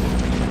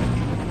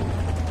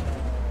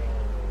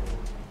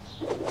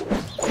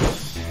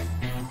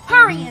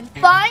 Hurry and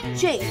find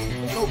Jake.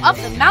 Go up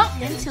the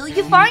mountain until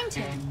you find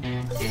him.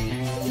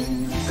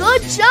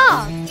 Good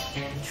job!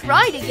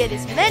 Try to get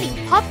as many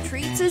pup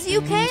treats as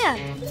you can.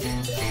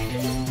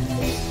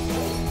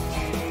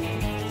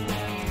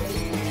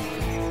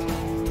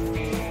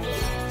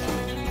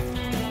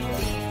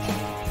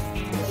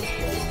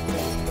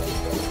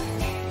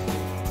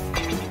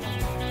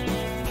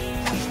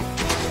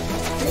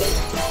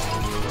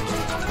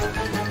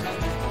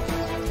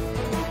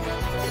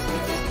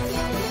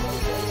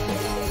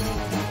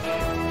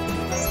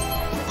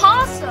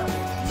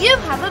 PAWsome, you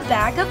have a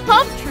bag of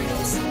pup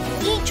treats.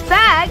 Each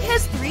bag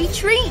has 3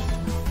 treats.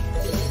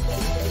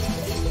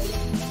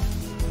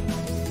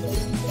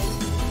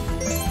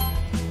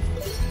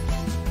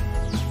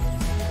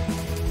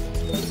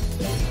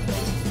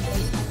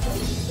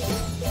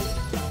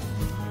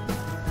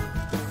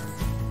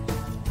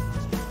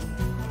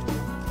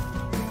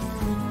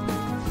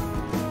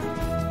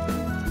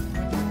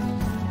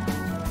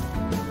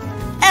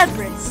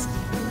 Everest.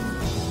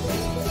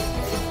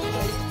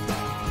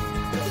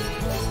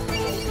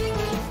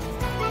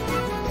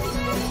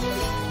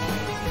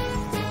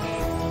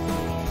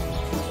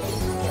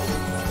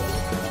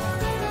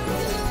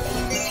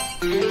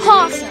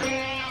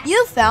 PAWsome,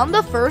 you found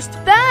the first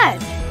bag.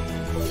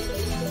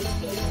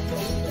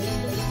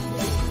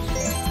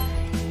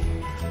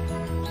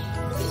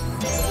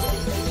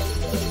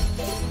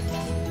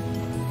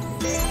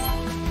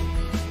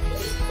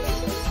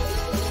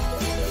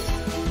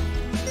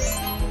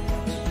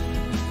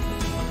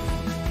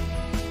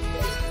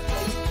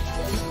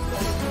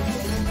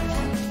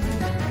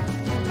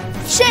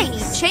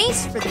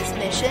 Chase for this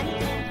mission.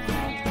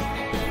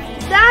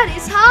 That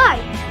is high.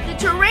 The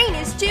terrain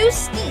is too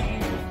steep.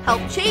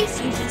 Help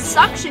Chase use his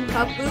suction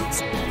cup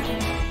boots.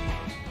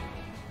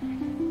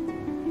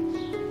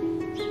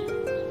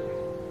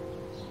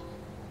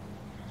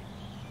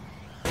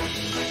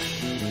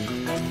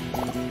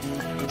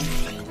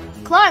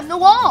 Climb the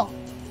wall.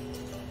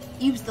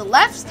 Use the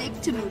left stick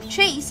to move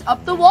Chase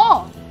up the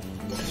wall.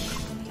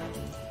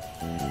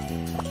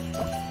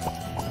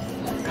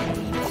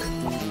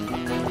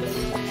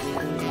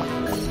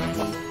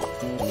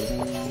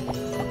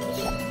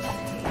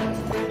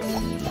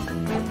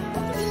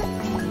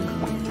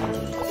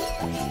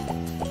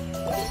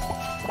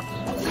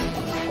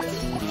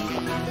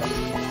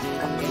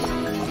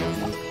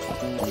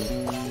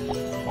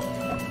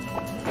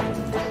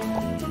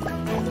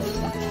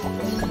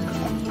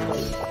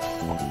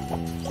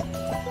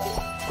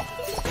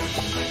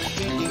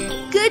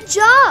 Good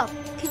job!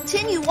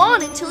 Continue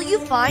on until you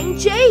find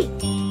Jake.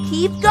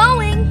 Keep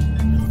going.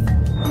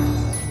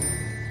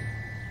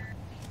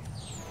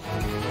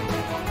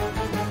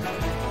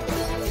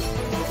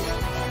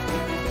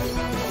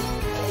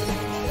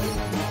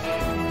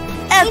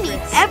 We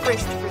need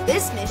Everest for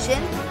this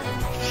mission.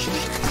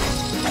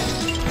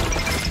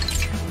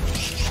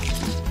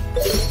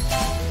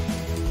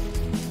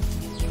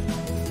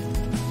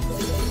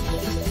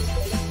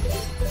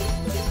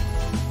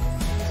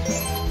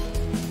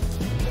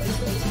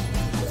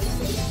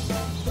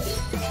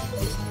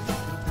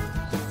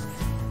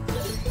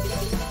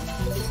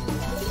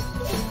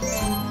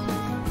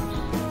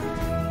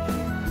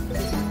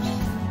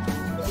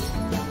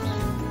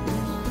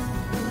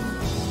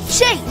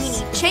 Chase! We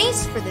need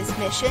Chase for this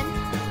mission.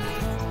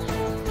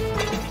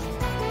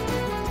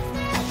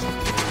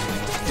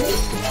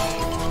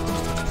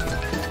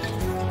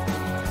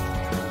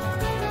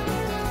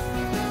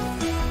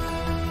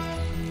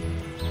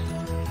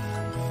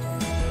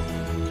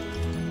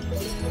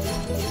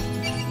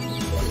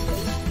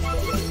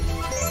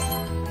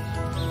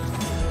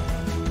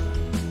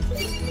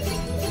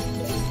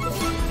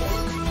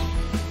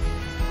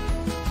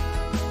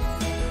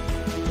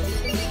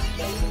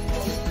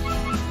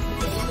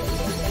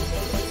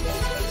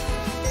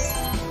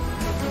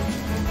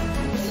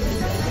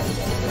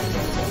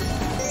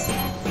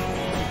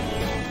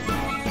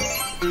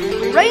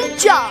 Great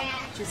job!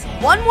 Just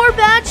one more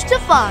badge to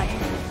find.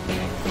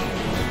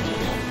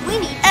 We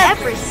need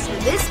Everest for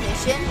this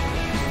mission.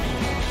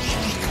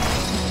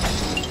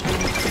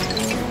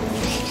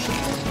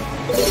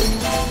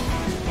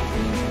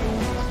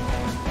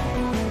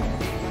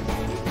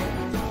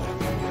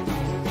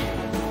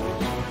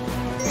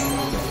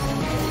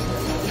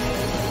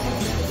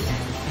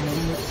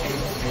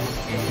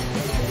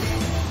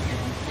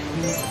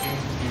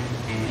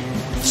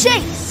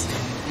 Chase!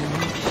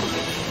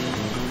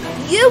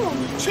 You will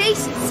need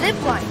Chase and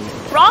zipline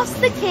to cross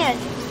the canyon.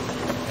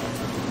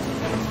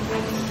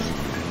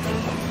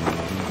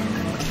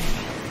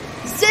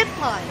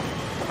 Zipline.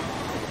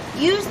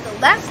 Use the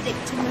left stick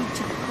to move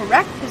to the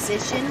correct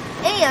position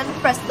and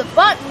press the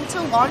button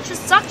to launch a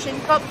suction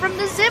cup from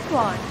the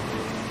zipline.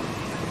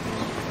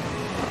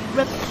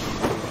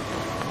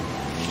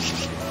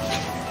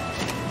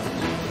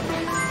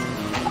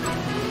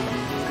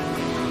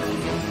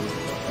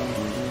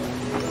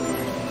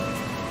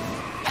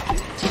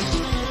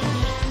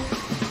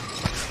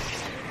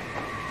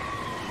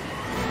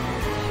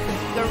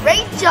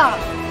 Great job!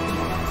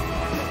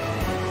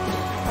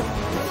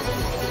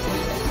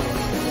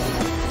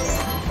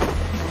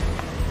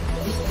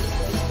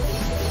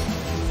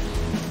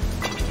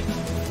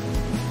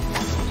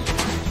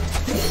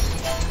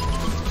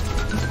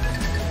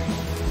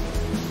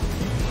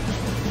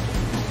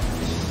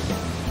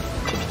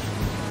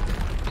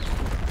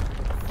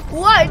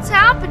 What's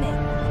happening?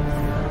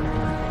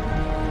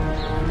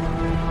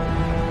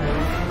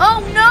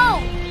 Oh no!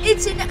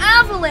 It's an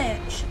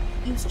avalanche!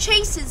 Use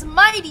Chase's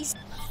mighty...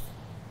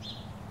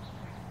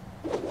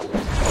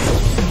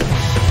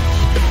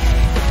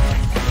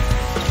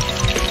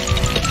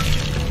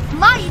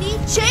 Mighty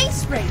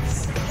Chase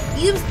Race!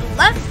 Use the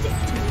left stick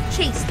to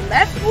chase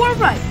left or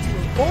right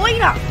to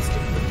avoid obstacles.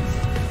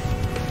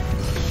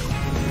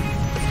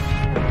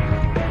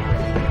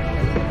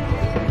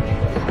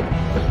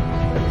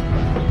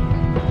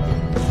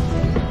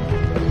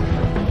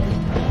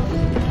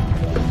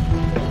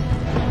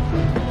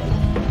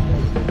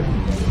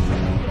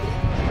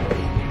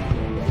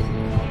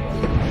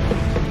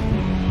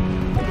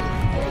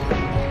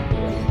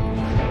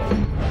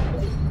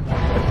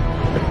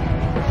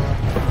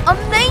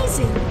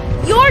 Amazing!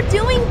 You're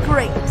doing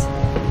great!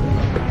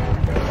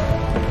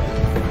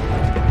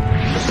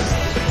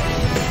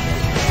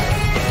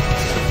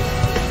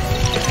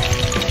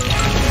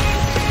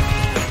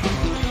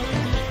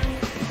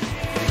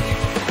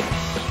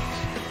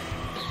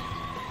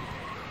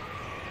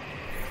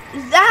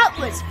 That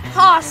was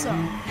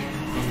PAWsome!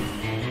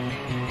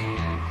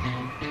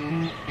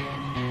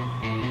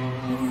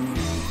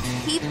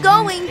 Keep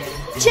going!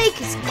 Jake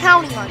is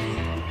counting on you.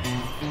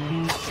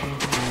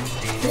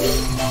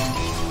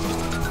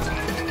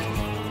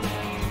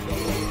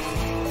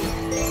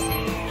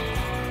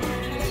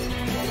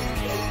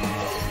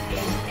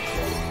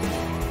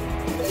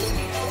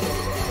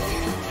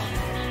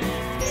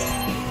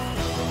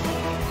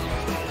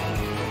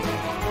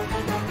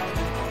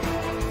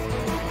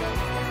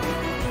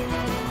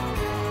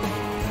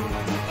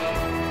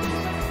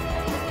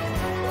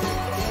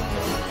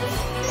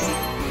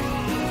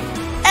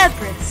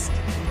 Everest.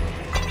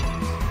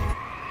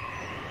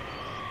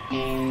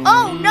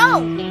 Oh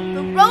no!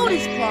 The road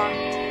is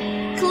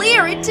blocked.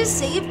 Clear it to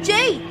save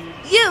Jake.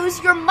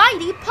 Use your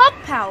mighty pup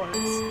powers.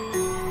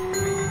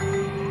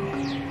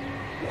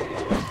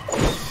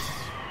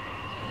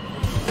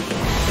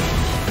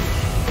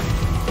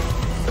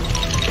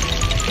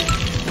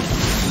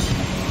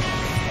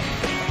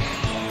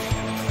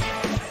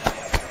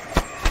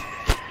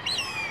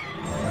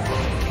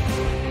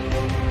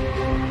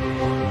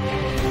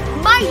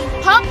 Mighty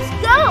pups,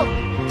 go!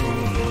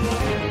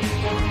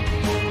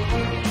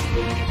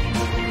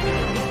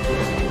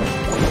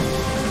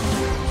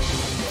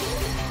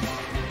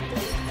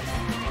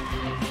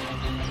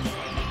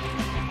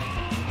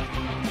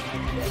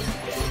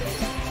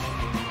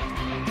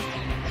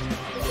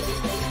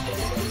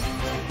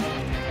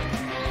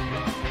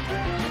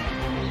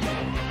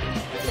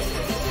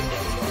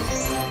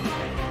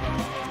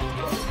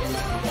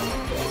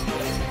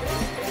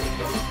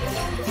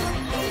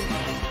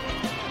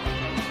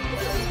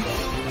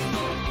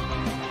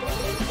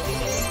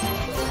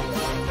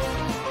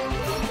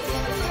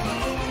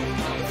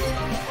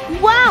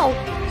 Wow!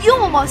 You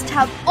almost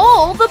have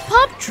all the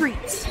pup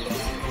treats!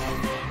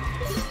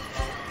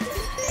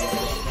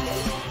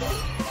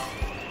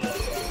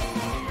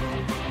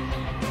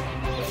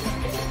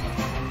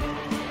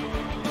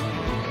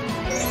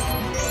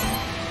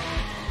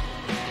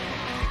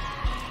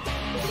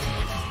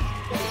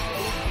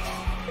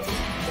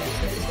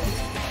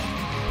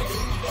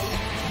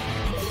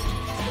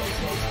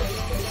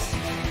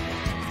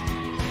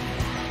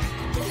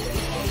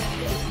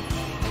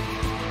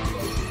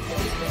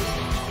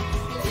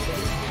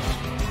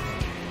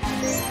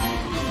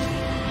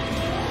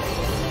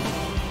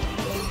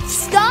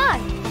 Skye!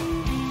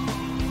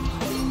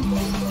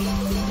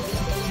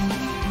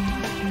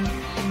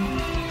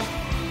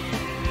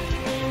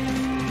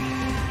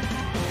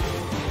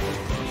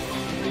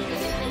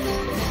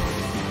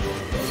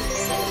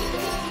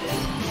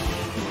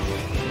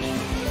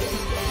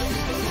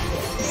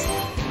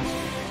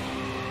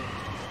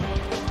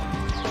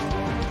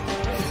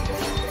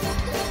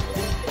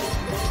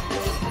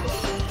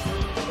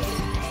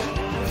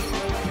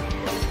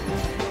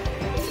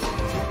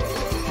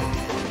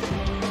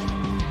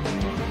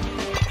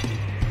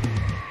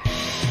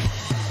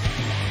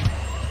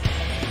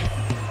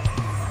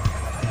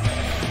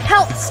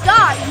 Help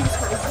Skye use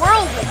her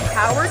Whirlwind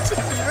power to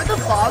clear the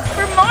fog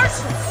for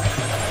Marshall.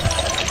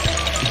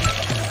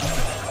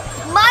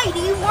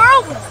 Mighty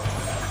Whirlwind!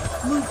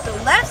 Move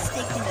the left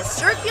stick in a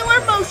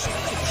circular motion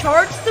to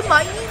charge the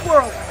mighty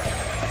Whirlwind.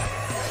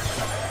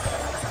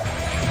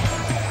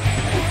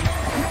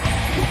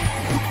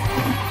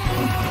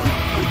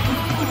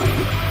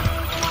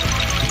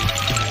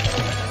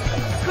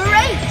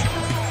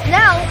 Great!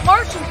 Now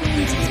Marshall can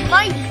use his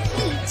mighty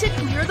heat to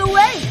clear the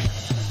way.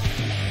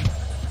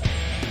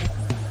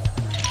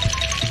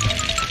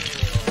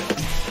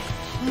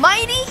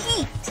 Mighty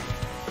heat.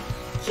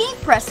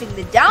 Keep pressing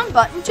the down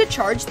button to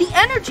charge the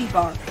energy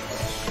bar.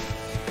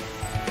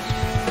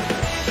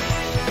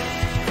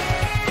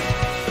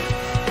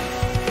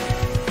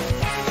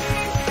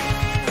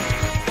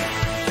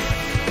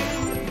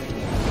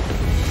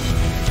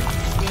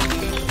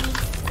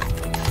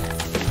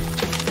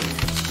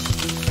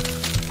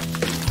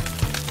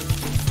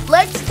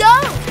 Let's go!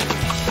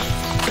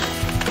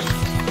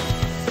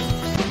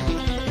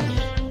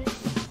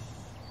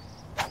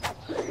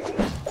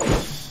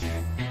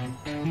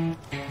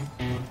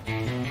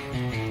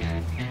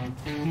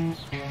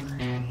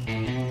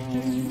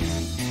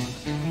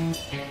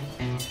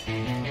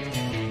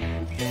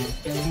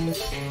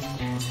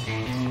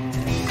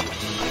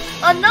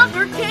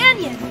 Another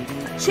canyon!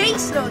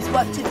 Chase knows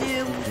what to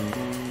do.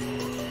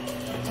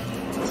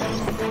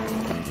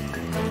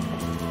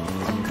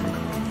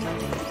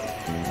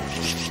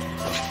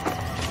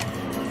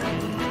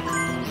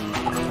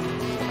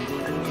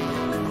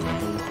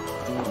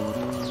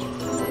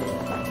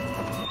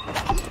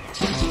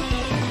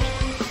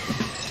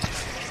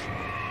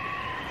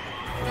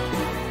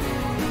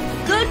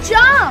 Good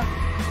job!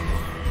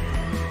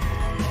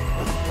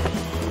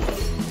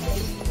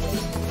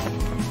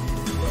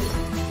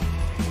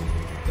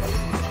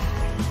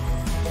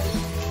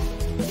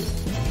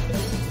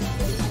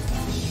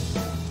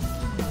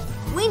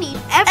 We need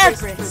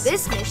Everest for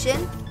this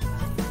mission.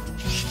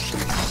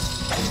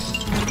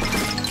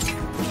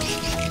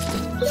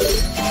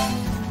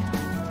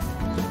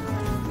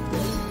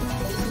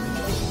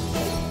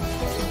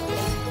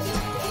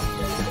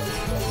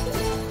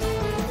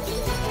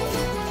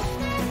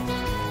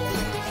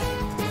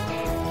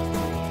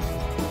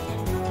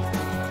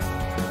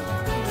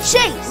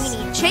 Chase!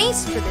 We need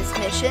Chase for this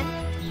mission.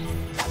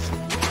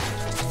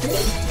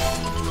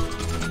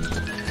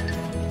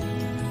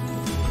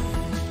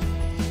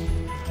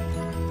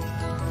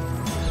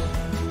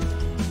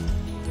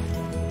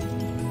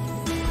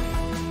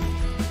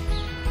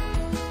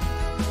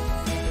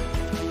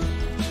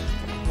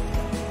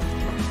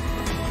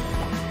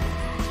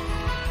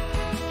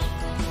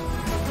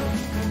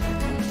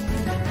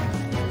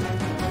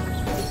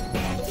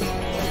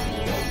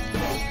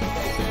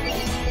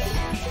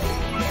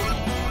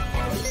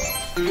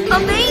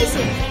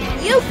 Amazing!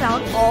 You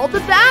found all the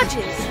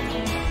badges!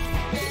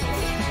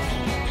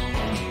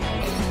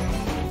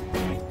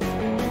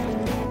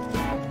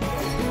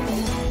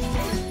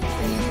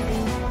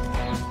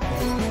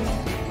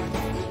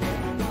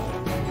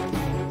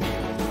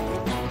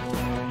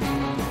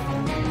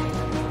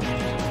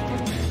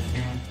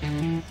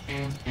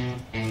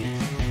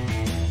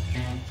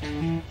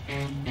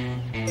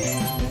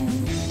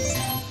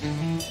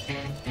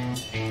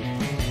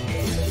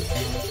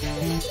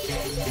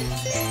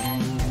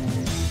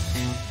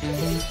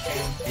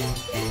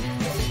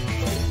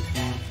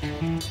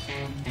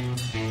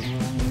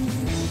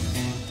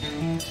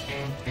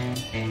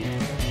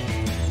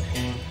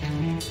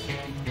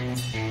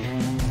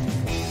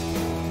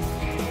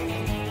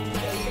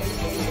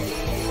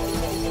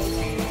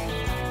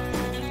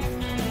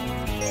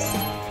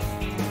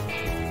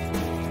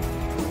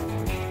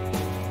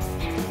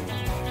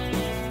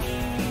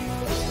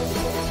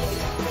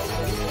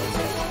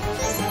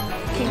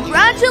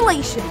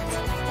 Congratulations!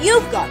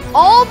 You've got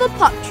all the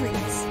pup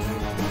treats.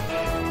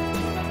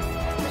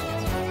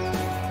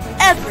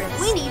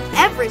 Everest. We need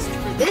Everest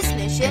for this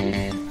mission.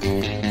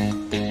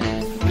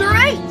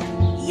 Great!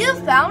 You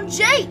found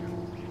Jake.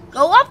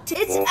 Go up to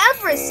it's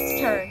Everest's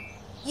turn.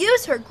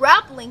 Use her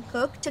grappling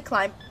hook to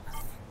climb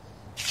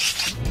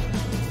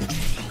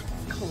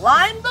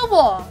the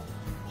wall.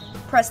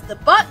 Press the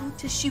button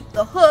to shoot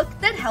the hook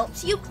that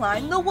helps you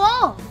climb the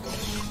wall.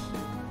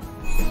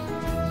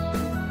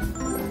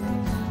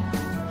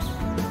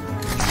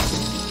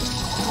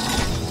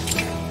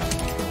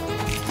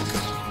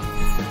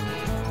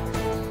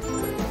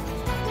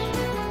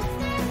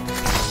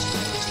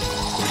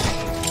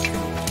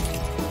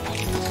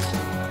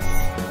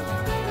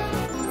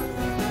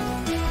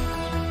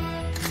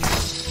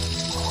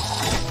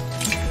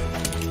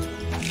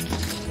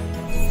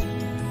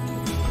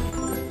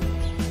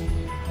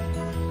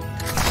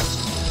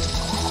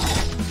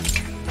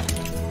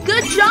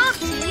 Good job,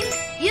 team!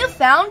 You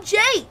found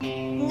Jake!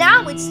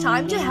 Now it's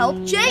time to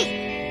help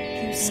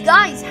Jake. Use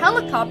Skye's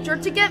helicopter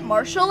to get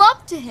Marshall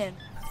up to him.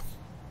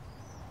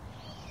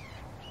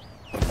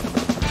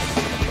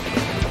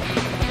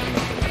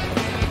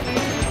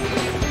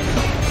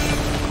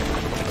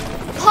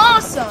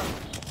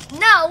 PAWsome!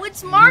 Now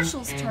it's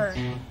Marshall's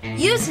turn.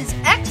 Use his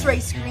X-ray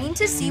screen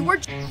to see where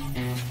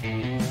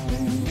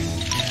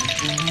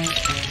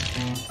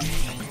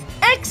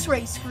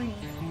X-ray screen.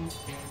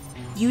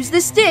 Use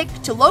the stick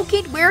to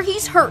locate where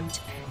he's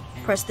hurt.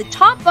 Press the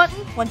top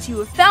button once you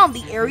have found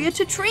the area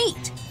to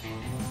treat.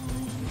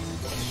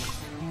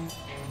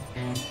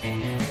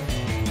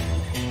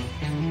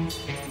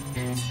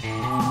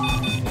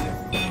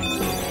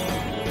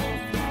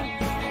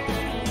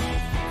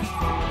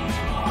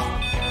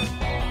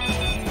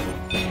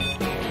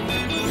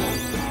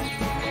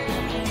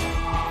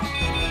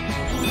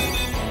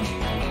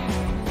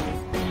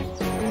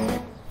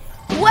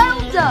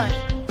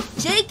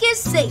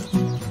 safe.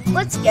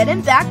 Let's get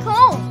him back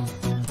home.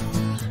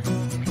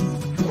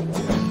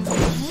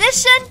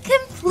 Mission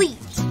complete.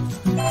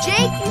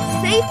 Jake is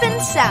safe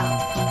and sound.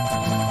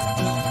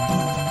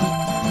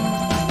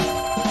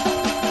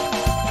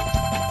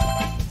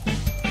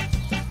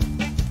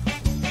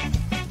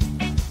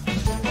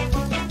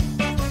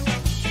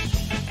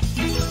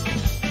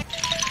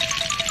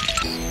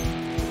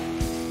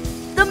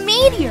 The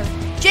meteor.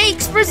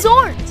 Jake's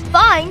resort.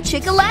 Find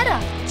Chickaletta.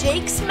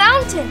 Jake's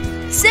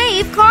mountain.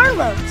 Save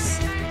Carlos.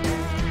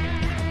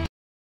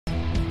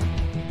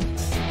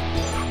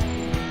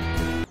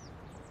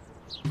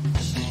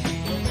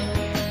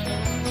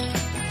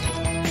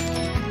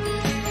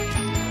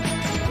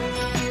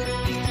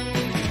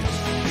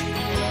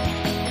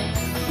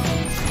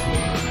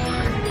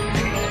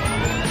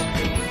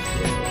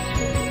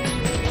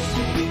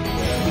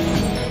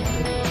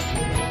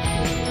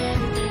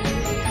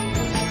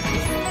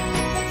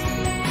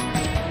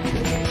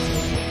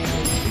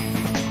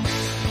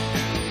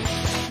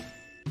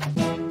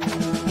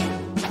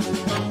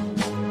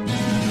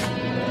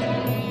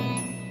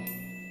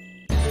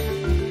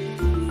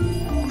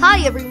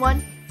 Hi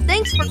everyone,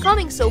 thanks for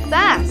coming so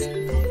fast.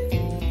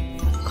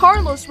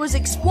 Carlos was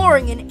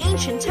exploring an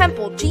ancient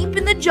temple deep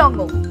in the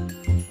jungle.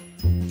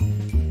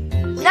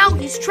 Now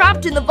he's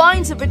trapped in the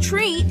vines of a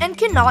tree and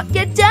cannot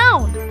get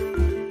down.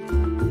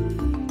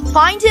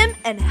 Find him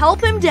and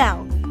help him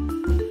down.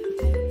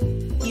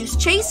 Use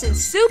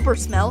Chase's super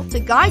smell to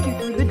guide you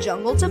through the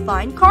jungle to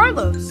find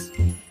Carlos.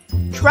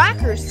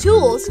 Tracker's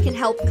tools can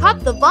help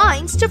cut the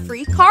vines to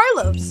free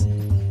Carlos.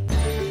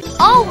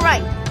 All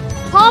right.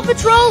 PAW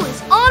Patrol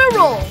is on a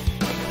roll!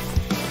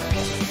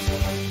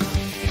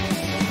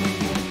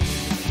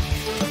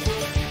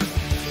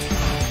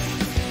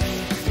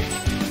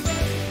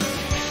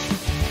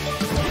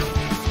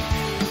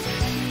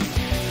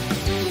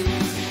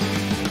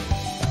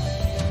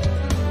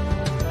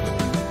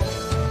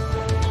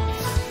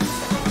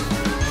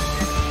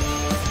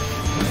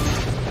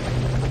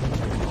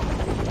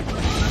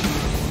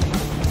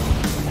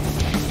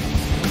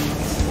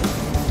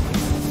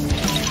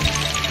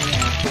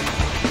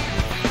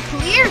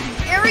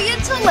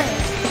 To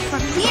land.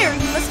 From here,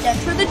 you must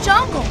enter the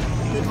jungle.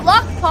 Good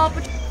luck, PAW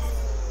Patrol.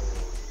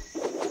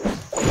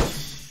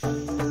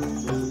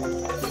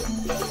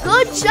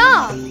 Good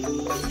job!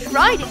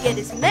 Try to get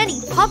as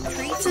many pup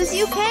treats as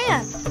you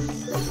can.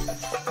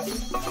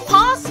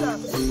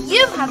 PAWsome,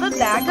 you have a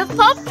bag of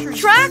pup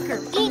treats.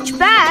 Tracker, each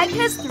bag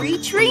has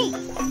 3 treats.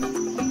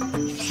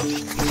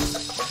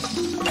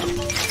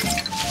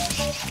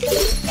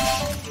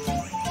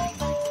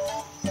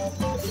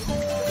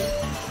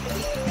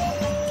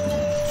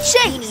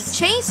 Chase!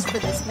 Chase for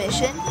this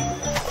mission.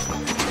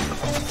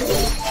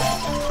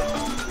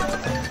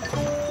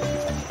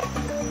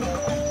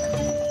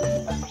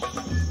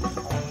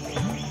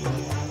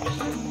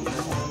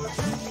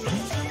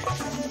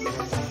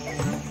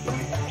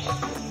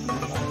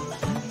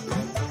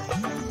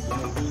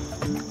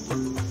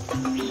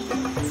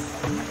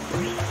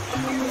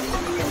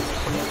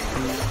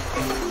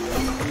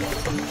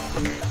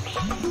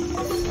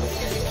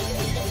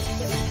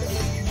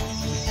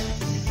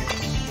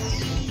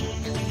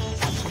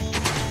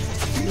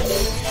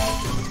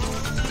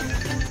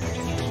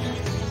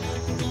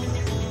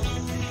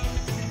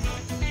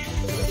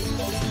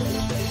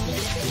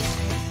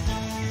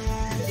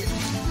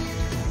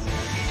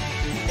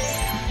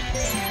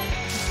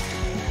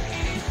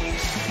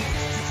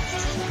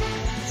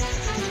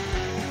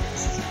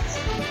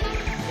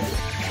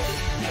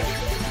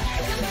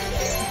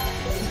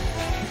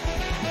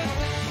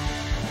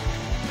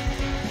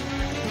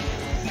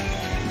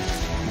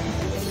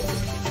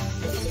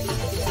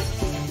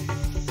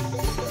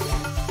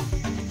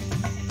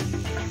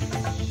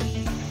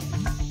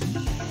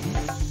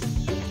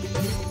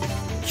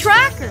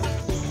 Tracker!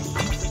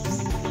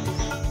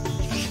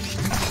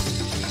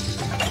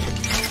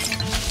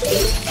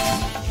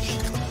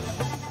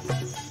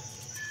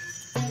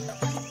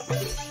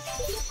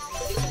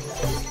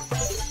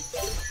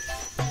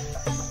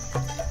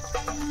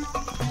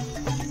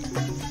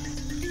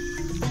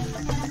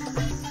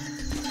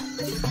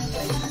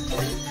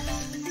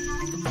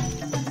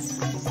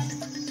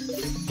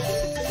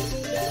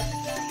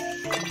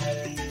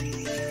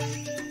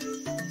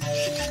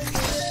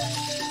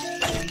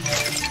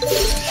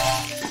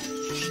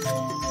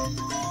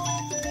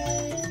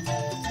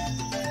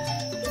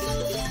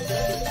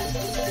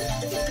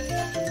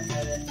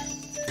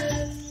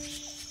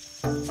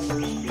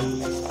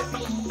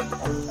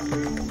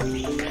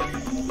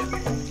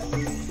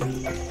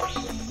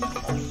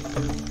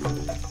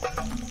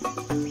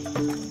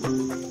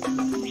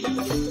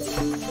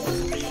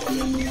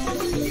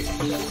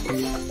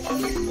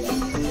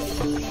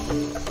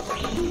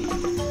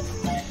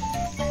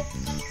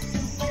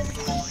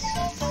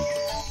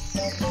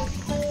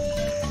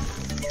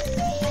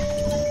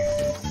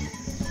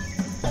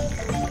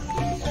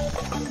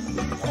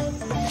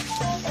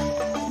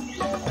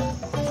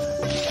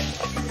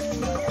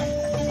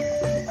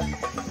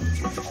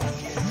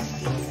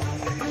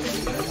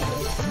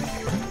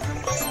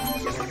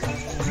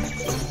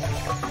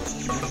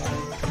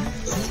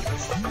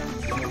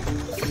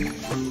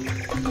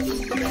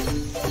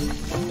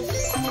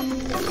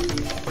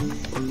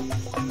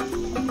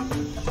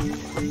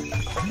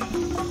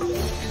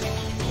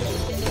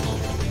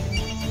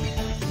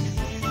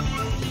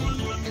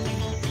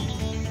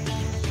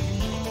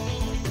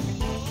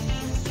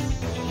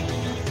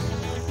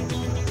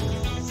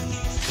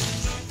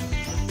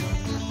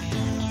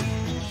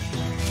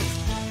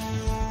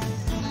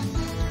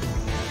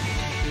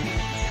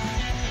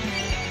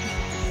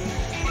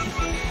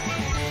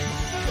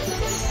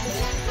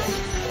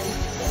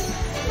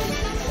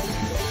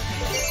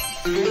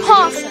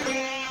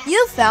 PAWsome,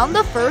 you found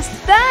the first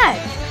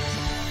bag.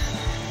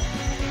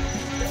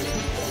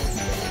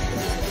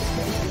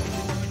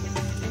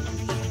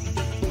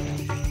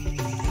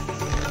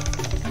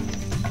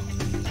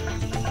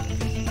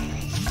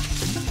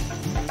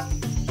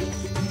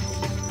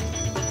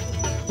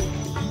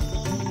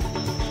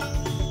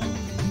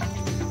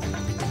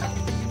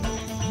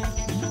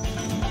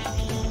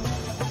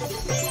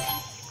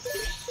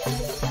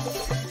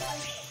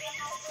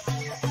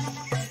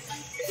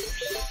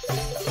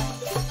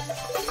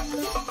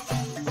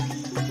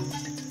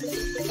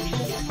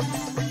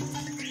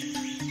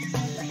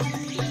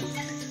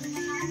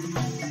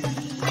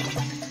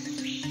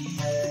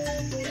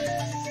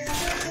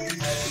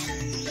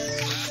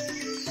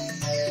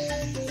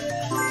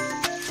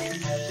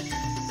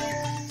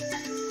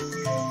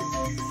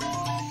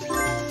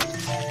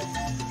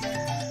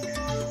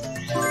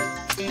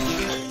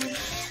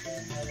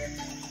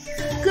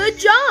 Good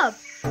job!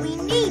 We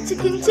need to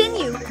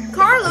continue.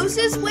 Carlos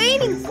is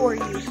waiting for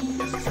you.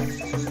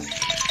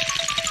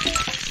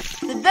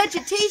 The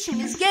vegetation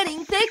is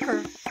getting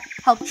thicker.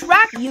 Help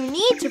track. You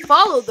need to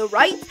follow the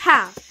right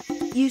path.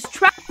 Use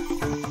track.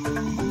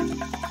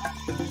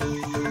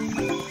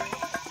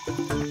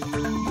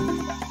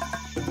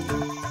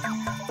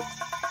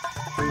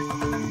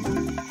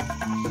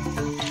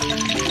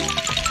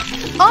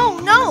 Oh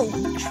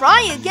no!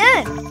 Try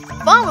again.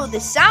 Follow the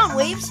sound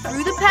waves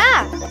through the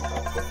path.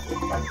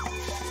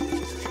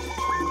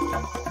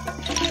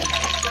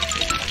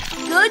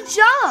 Good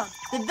job!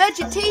 The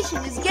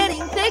vegetation is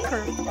getting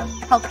thicker.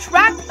 Help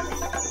track.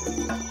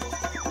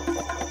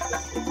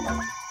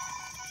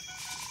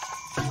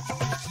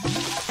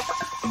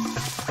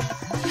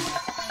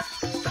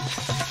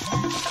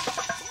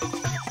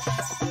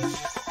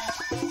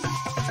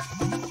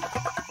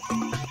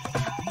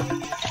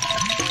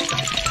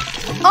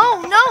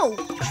 Oh no!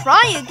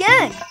 Try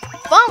again.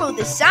 Follow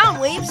the sound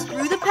waves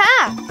through the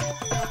path.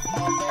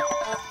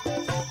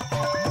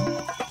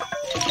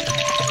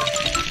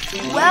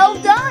 Well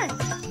done!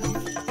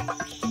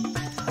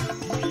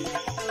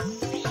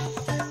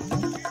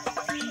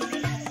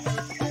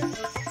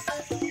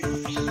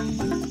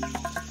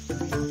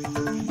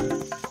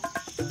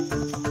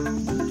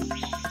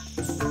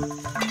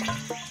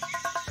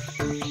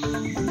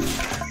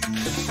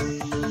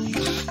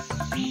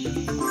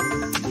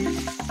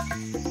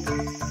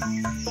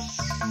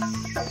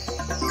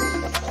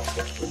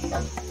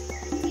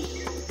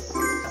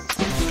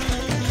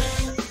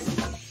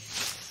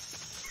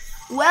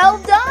 Well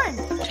done!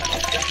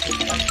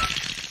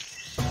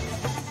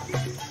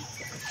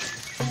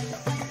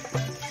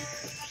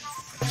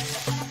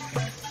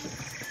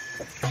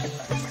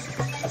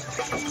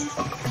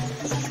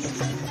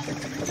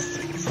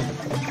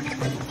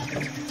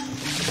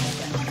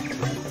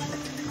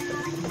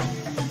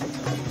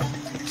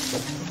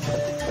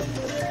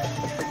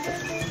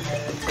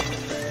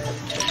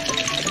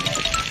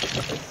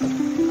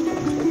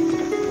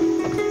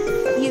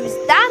 Use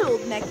that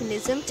old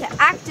mechanism to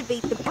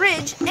activate the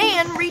bridge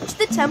and reach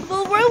the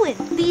temple Whirlwind.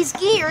 These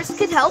gears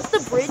could help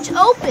the bridge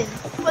open,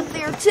 but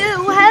they're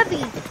too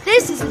heavy.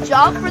 This is a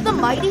job for the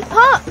mighty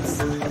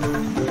pups.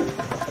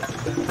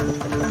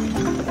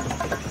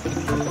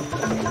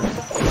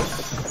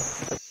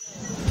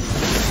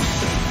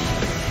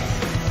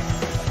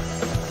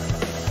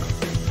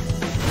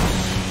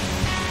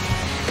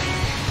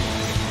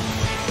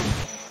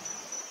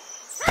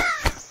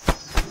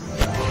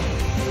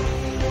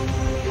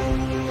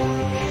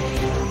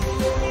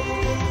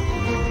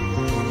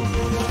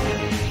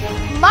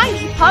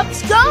 Mighty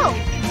pups go!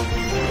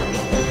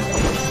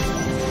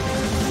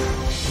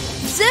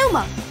 Zoom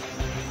up!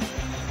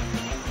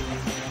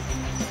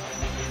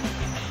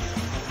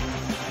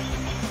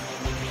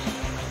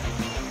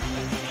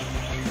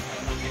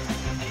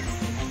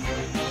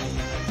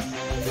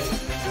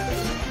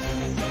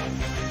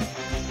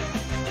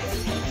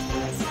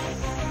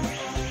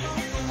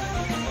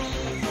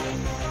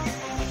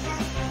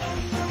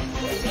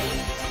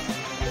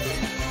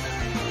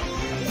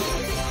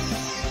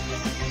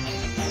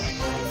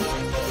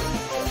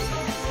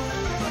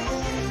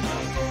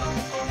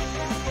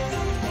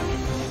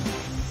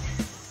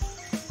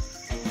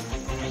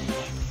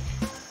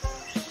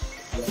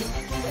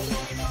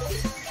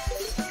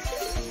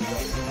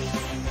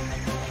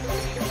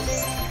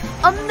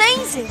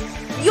 Amazing!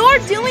 You're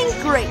doing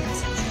great!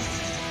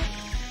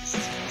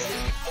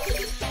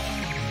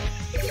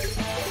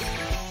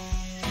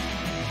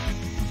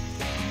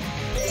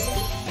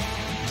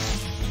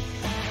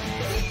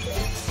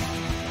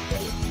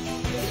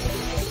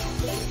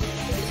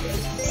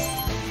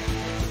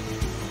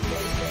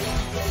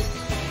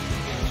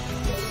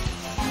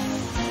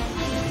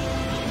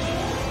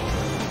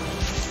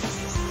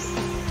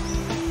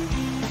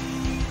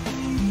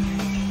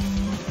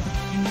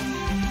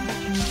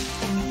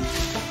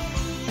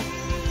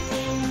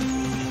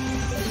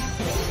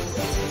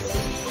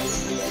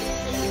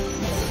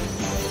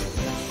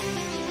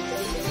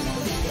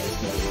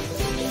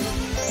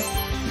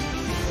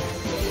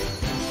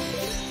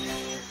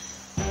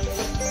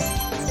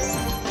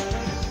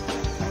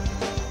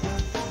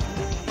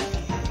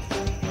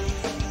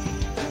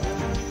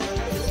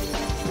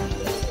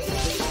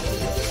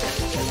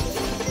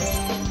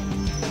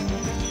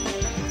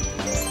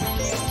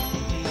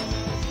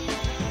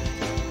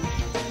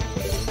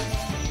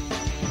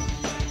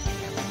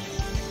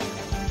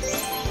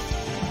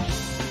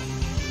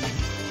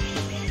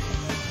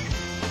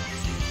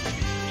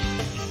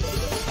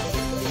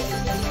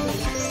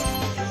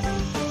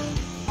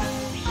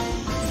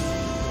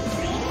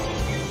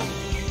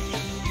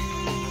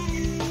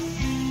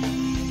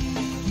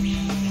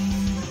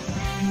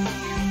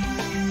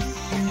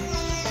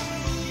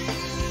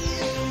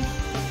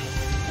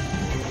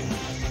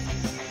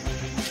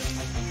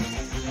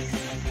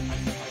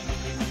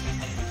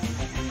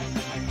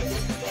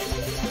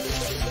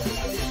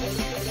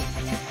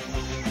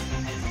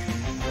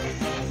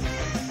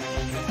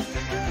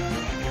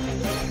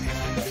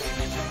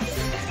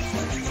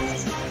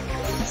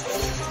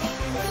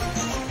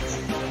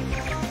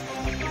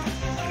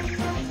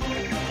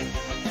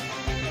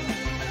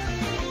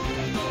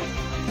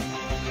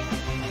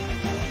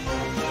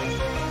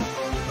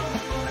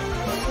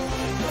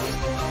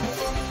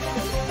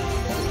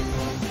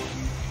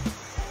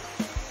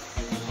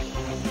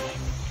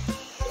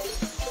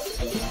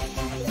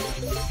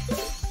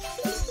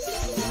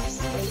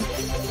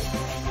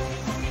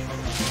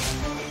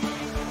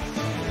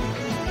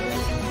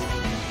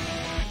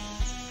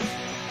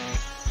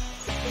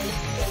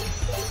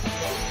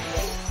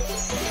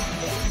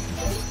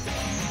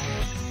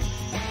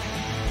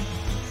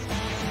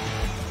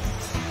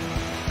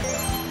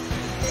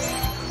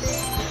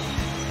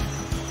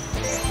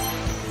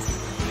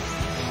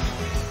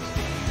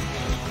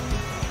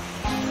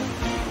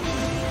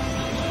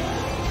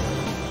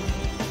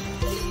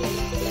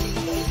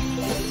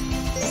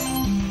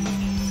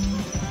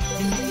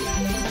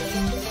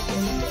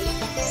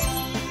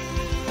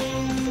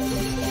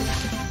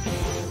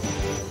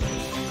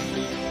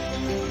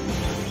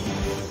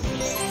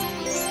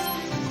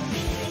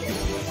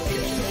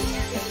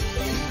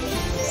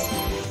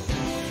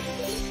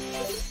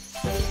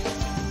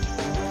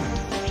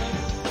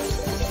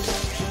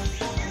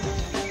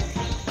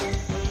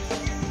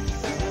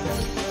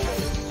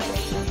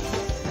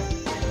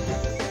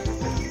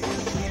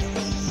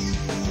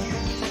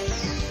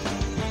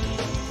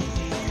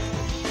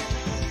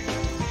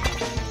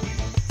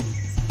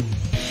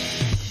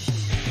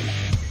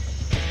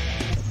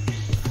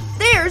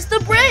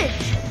 the bridge.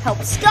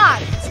 Help Skye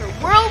use her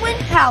whirlwind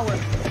power.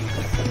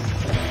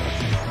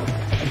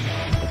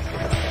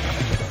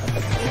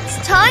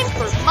 It's time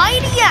for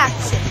mighty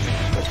action.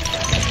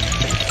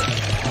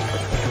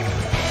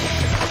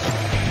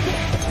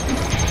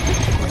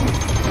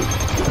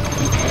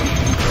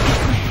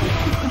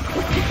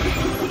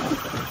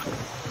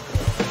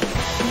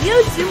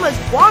 Use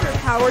Zuma's water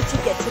power to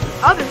get to the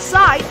other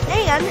side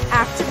and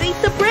activate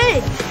the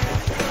bridge.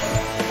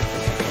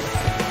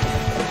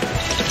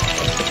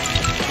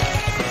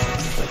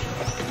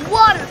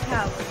 Water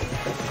power.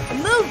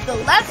 Move the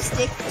left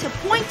stick to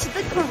point to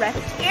the correct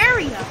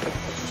area.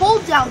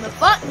 Hold down the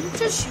button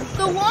to shoot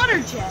the water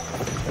jet.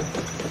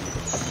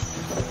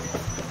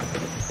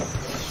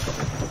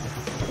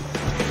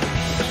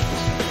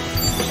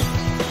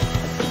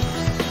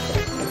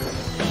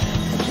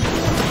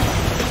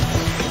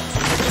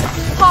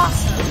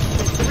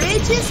 PAWsome. The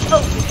bridge is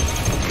open.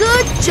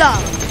 Good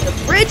job.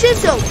 The bridge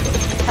is open.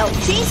 Help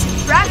Chase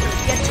and Tracker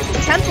get to the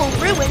temple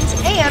ruins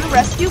and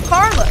rescue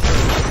Carlos.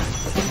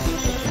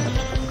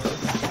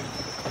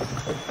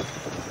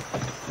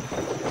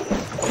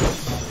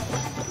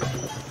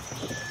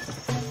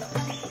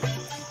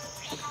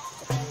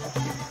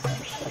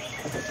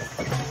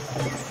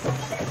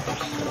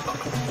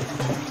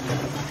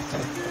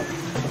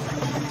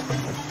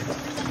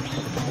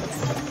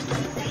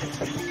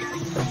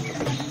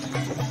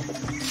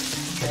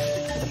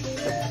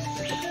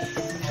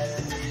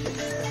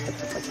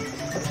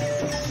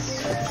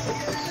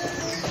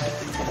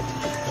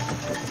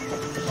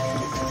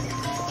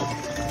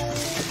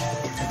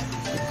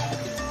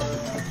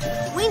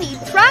 We need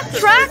Tracker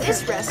for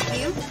this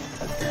rescue.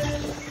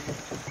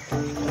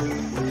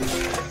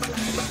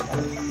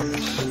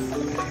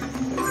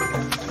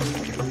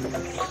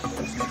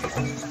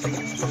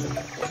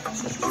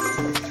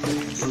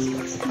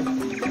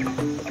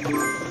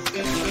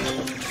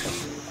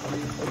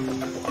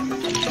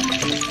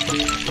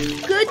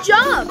 Good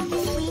job!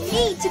 We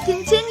need to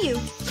continue.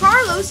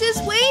 Carlos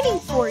is waiting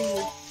for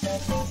you.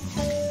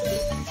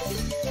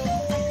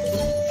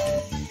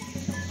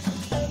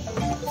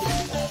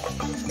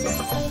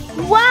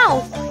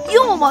 Wow!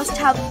 You almost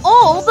have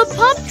all the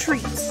pup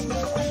treats!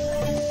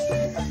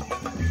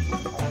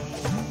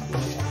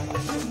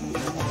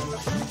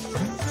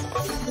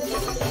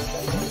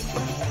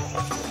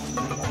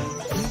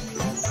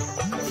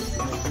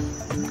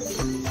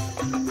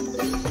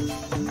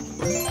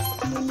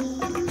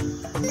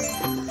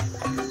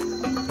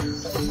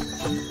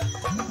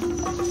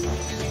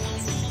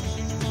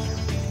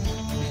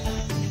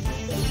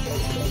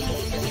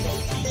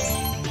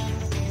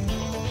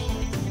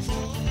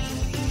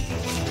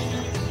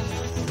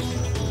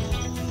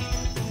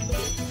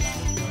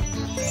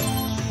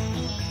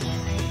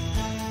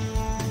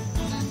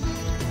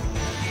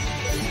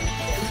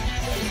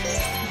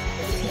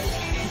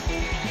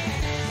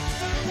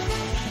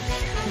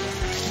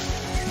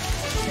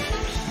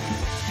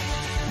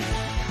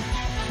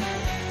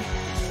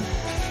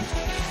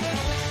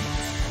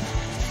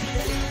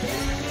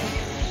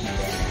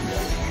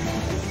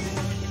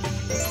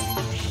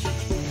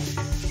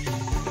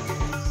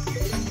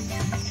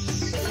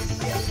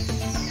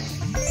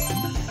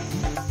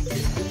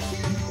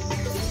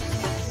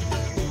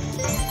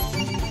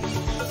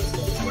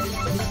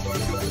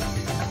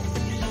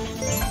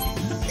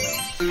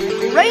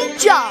 Great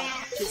job!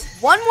 Just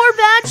one more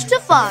badge to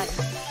find.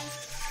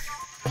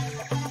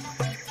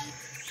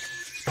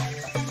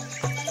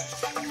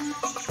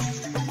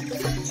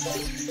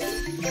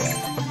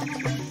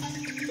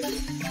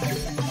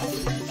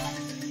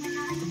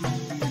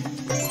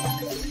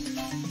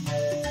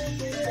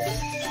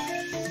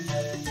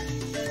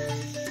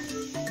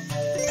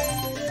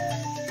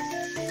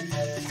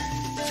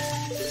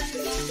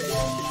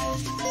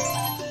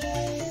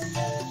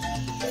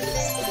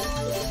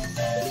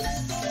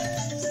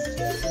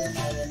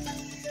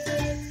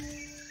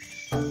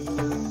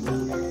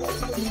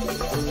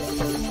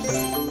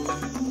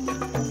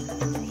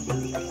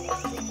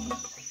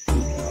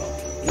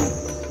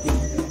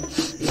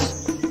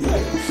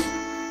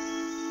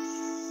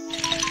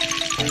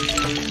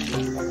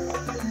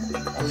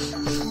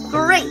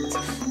 Great!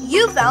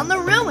 You found the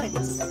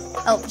ruins.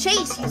 Help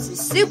Chase use his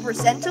super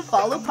scent to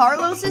follow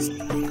Carlos's.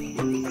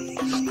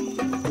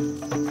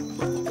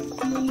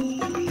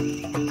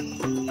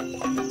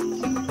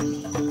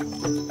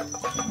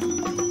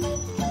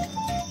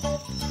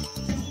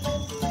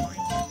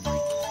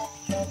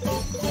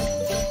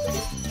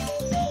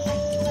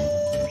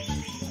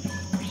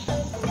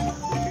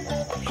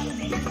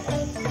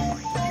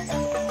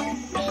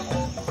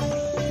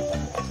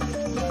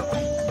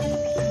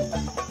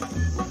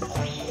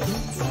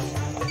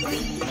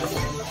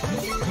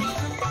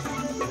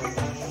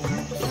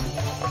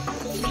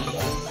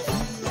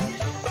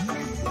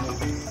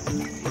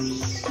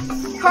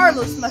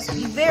 Carlos must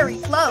be very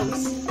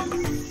close.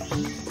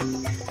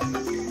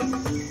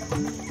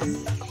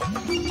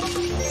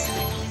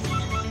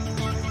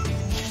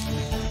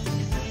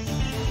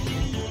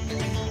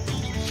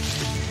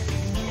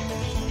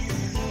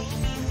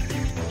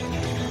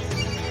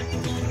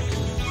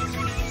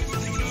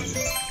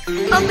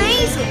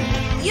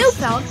 Amazing! You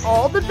found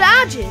all the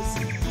badges.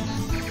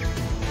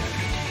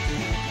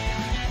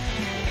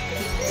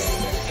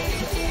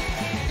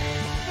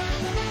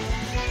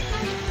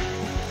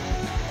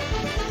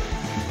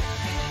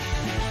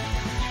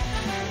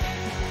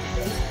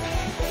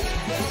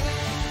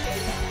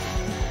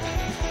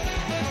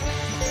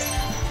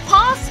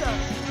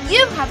 PAWsome!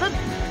 You have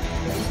a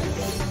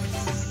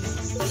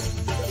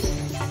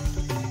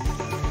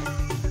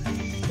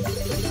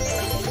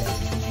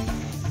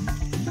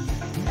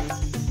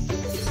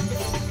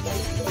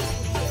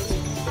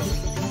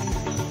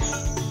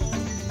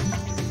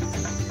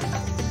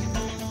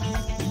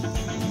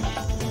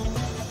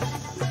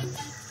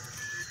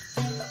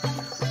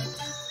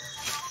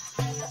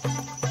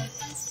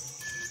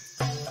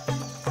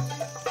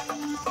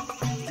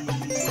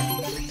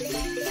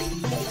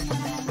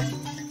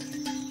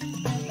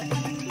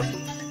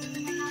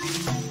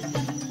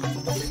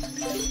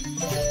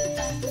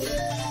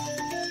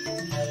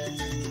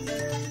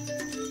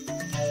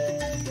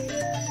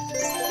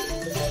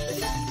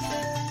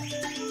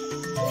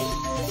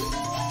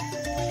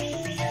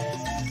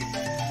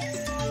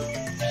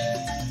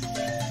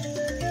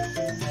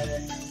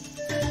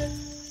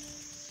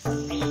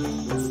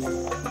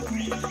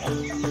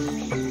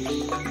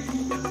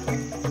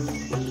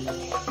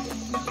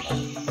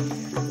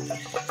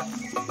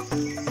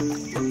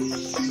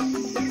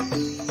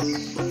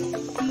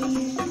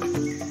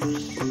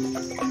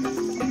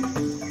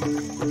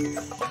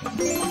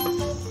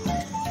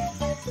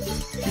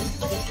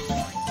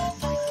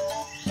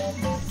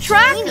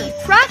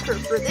tracker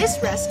for this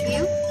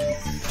rescue.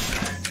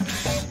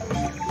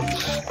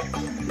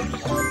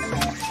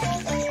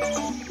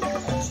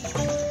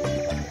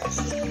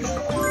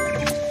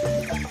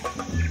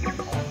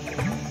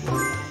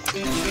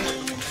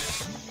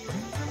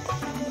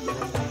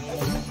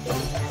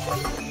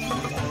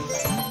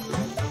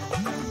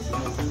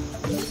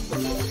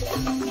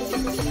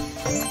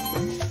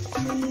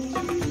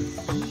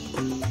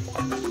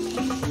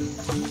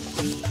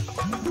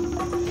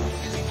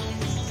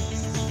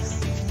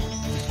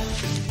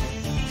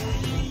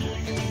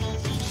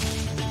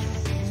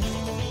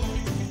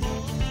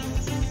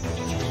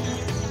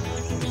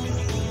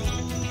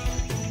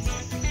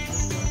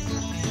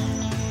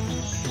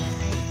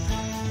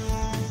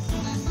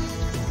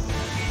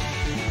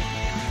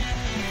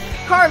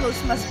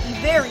 Carlos must be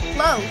very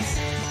close.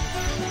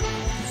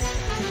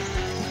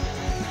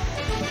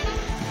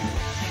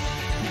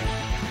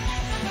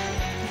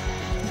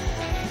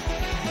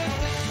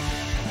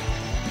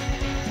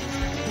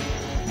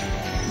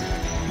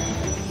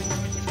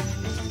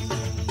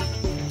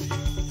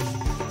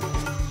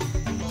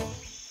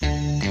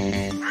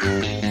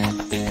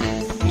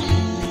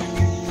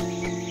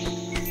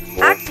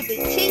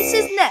 Activate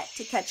Chase's net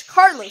to catch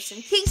Carlos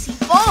and Casey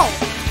fall.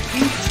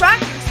 Use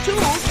Tracker's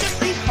tools to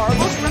free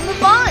Carlos from the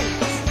vines.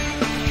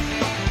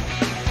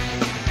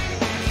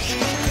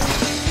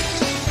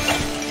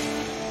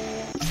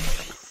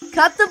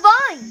 Cut the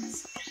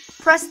vines.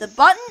 Press the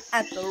button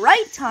at the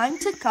right time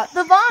to cut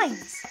the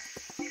vines.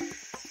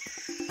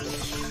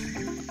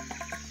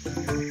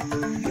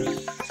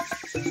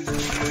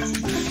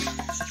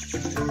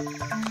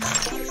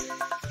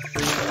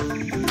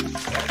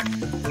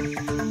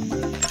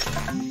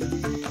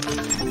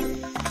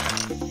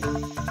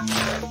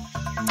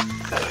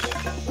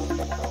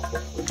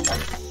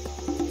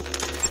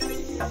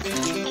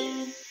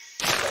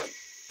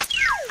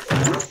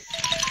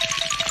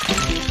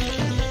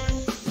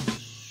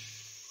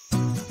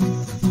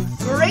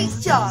 Great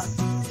job!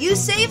 You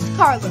saved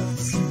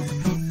Carlos.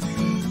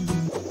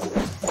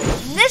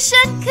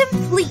 Mission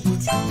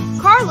complete!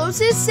 Carlos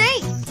is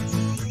safe.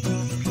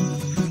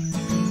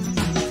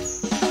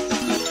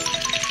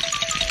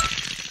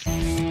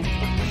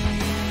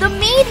 The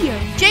meteor,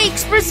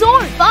 Jake's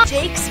resort,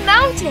 Jake's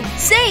mountain.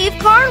 Save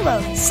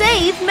Carlos.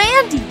 Save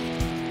Mandy.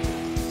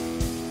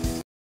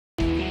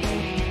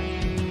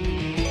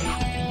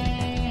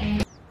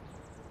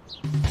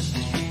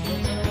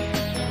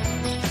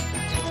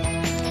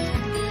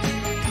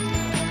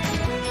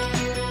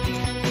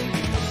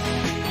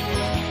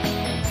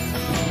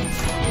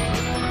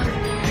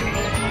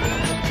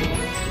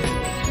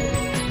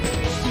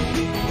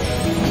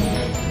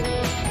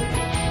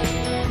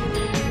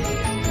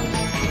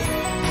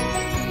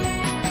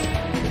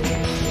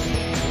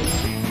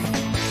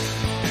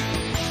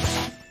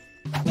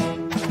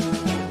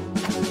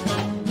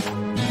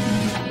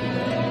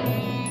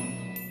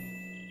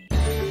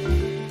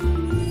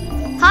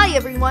 Hi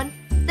everyone,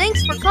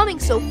 thanks for coming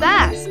so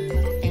fast.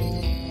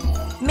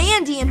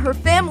 Mandy and her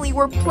family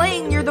were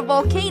playing near the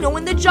volcano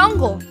in the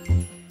jungle.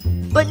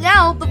 But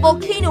now the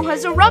volcano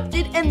has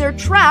erupted and they're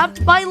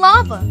trapped by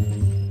lava.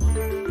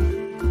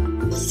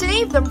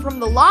 Save them from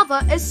the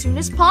lava as soon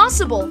as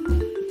possible.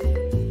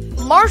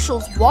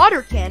 Marshall's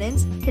water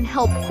cannons can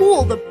help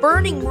cool the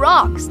burning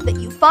rocks that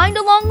you find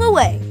along the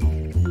way.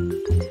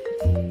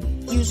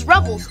 Use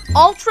Rebel's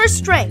Ultra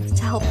Strength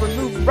to help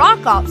remove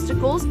rock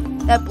obstacles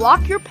that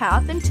block your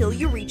path until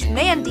you reach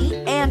Mandy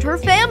and her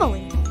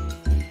family.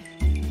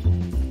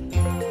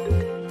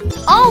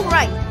 All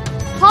right,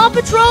 Paw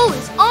Patrol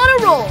is on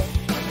a roll!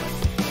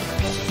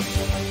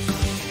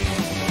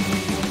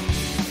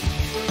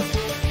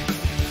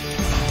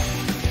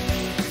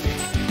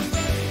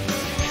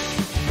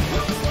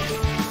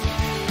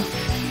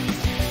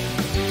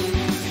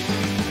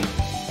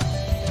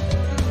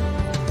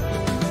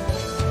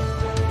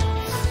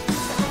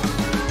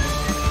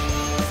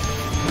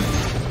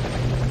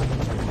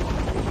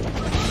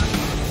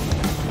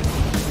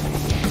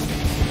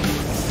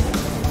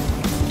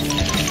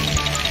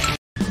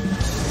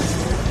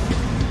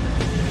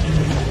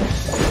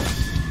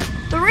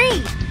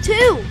 Three,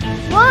 two,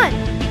 one,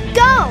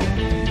 go!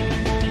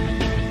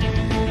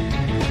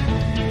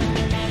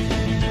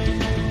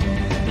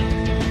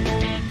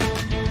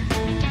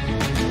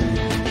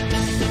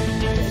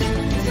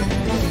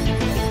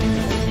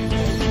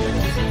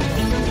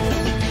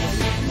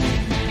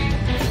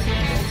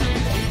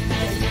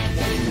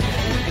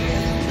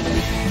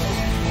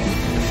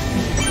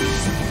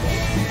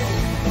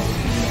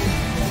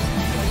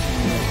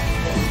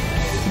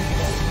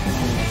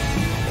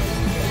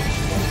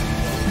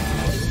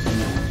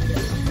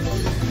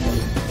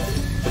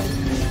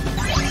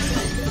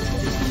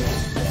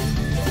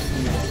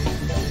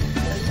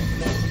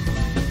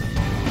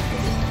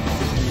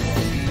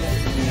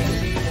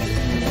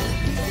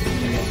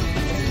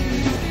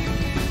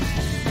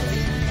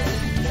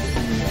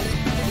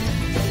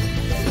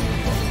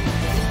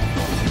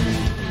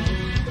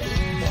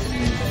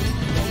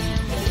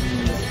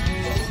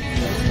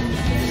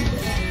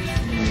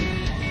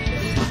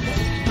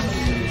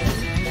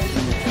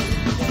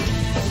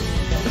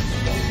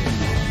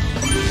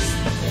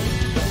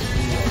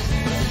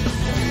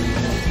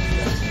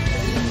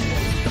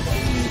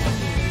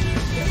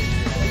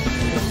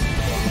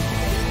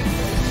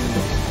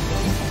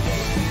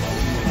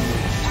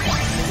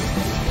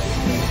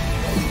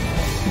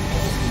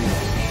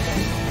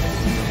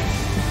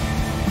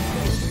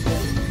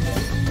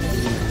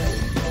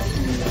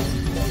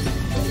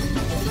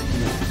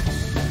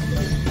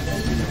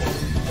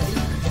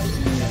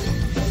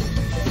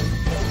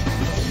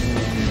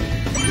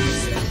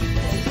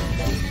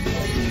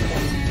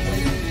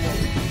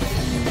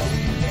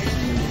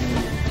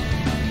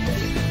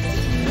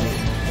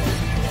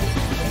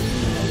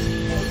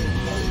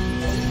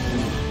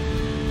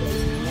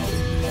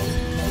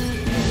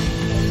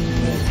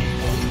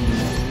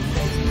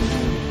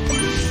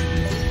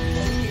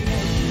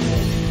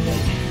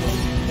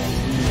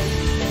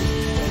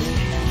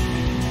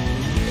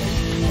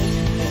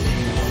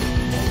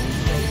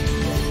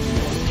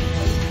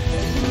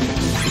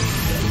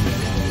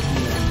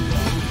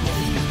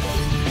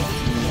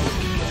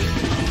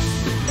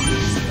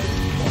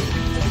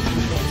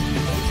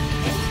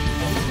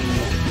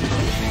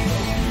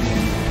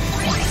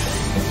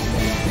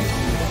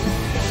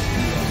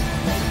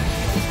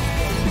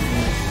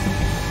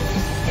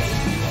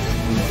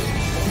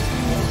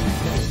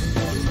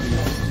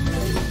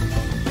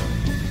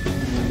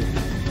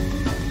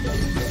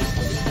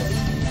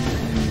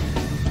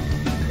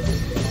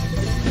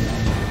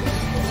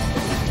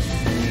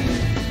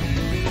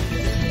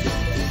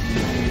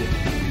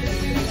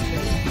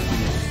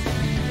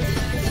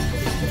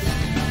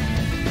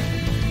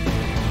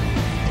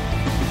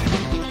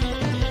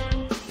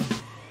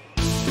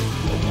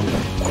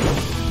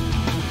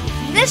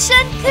 Mission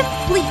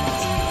complete!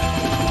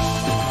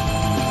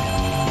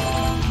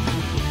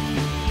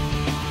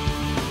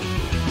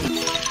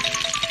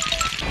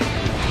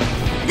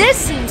 This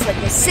seems like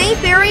a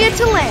safe area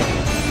to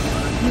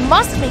land. You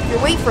must make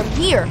your way from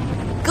here.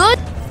 Good.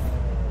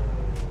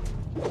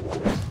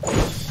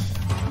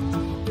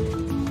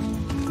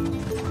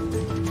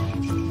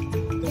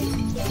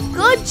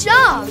 Good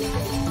job!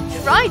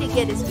 Try to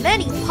get as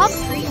many pup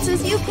treats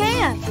as you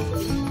can.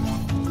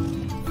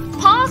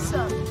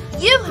 PAWsome!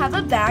 You have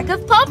a bag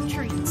of pup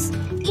treats.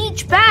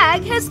 Each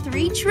bag has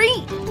 3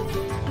 treats.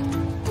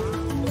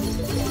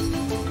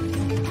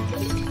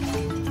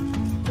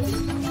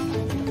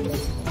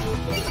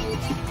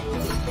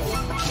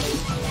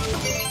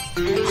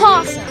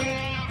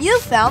 PAWsome! You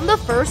found the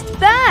first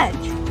badge.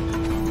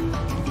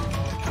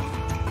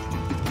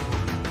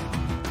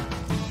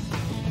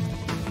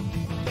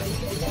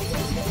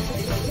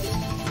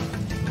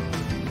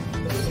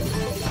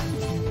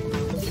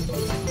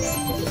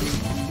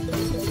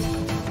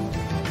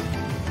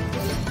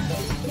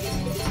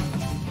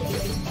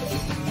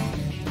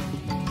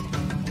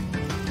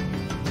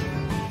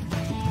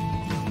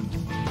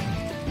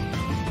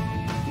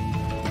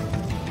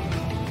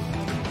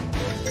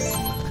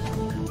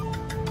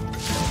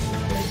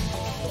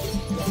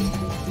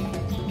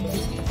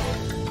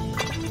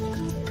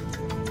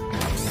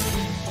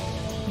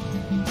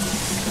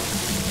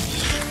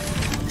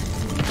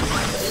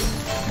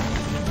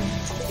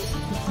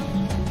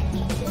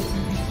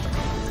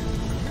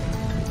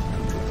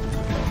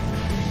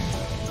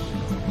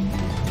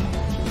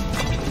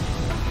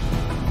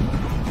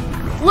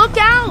 Look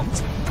out!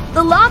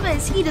 The lava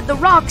has heated the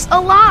rocks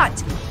a lot.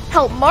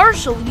 Help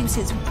Marshall use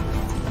his...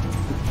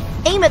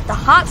 Aim at the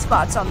hot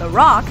spots on the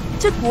rock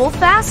to cool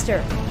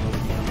faster.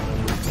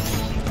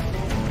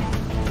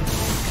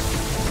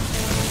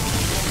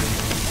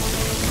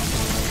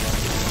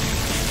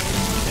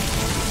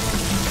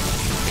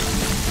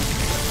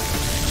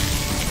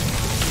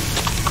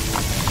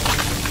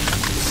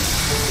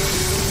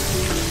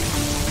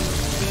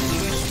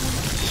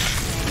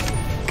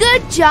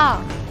 Good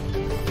job!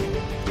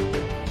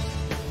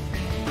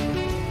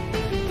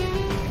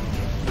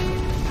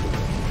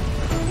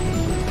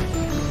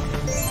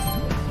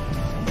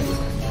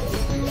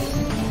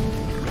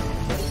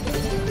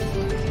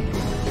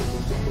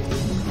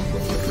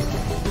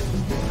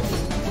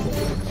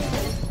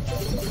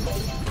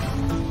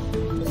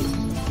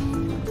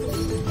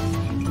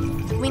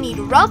 We need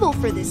rubble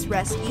for this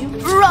rescue.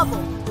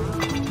 Rubble!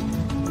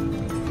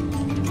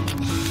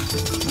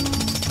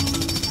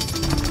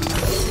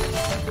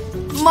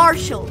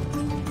 Marshall.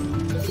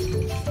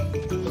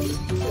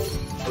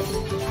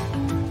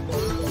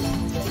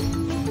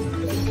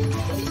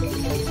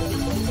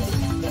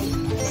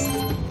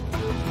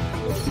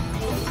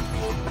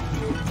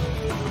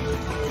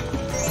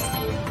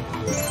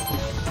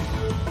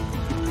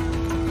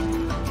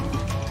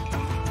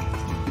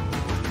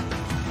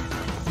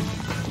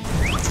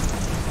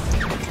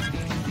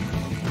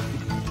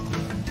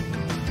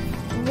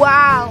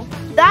 Wow,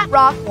 that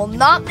rock will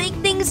not make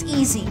things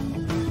easy.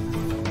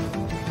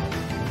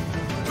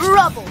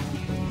 Rubble.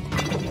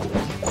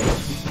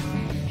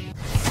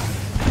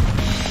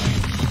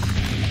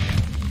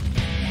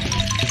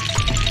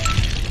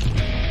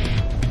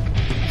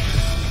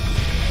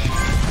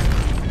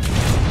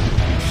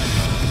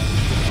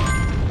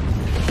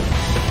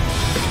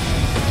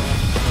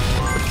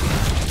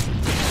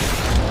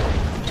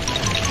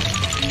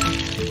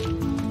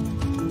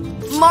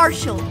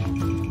 Marshall.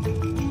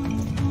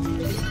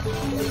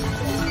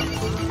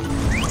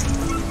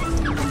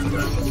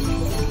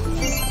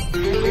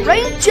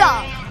 Great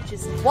job!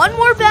 Just one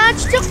more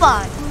badge to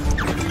find.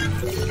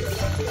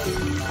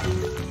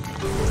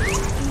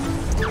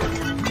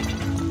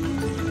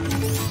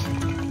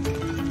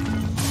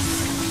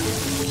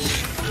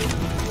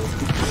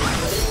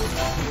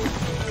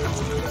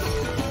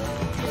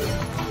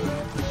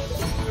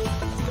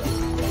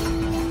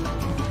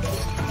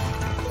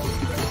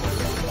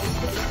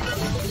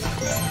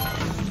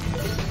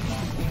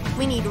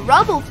 We need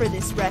rubble for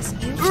this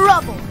rescue.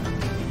 Rubble!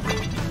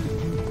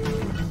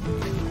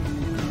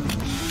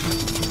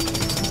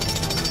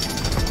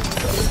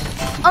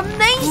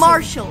 Amazing!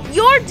 Marshall,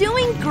 you're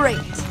doing great!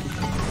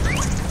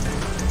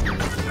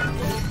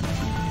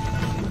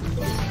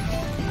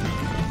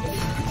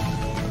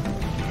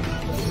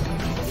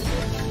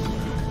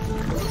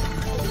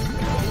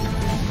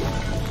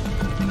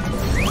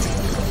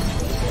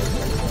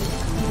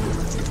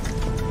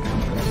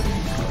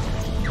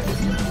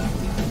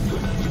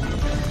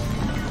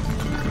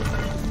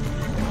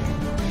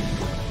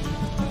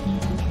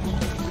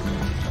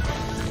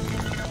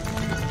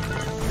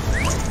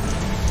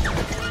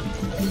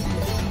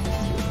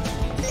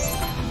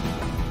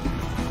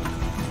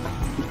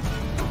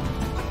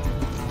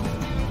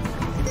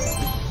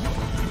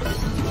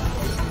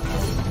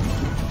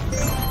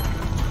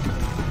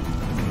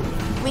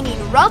 We need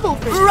rubble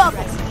for this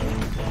rescue.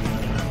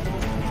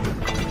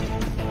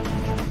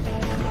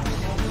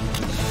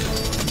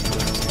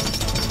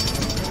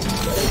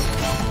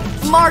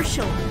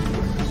 Marshall.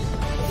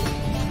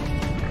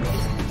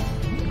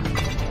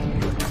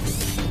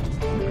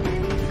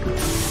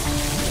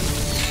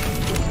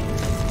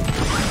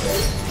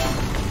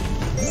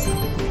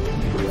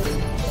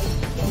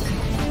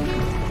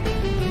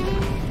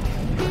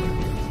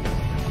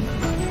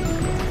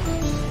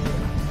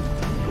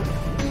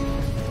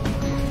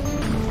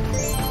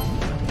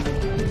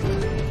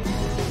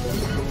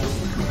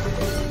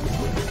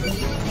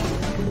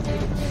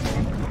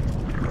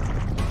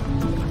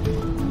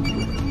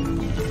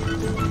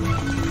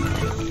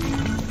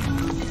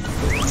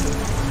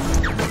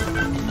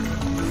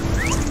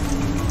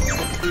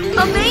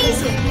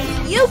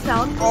 Amazing! You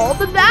found all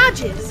the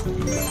badges!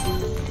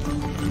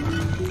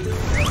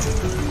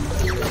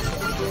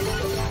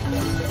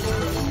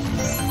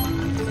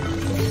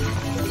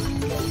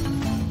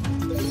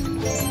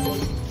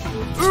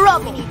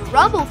 Rubble! We need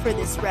rubble for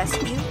this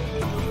rescue.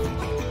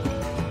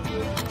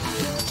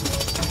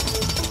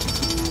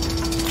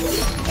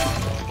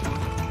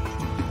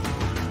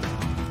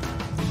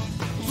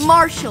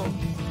 Marshall.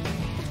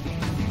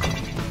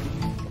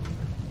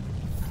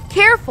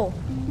 Careful!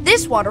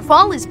 This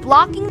waterfall is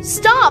blocking.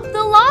 Stop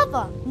the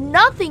lava!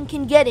 Nothing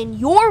can get in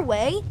your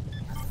way.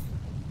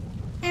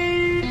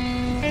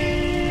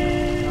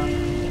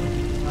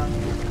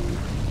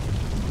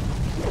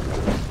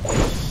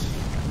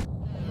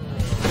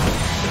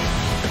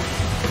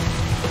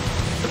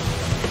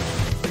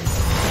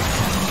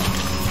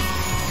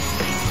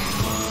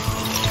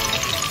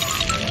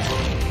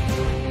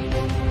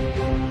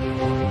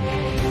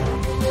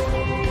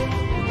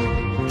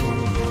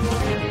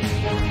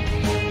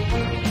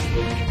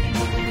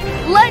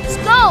 Let's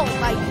go,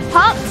 my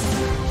pups!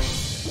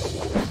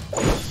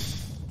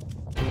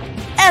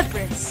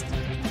 Everest.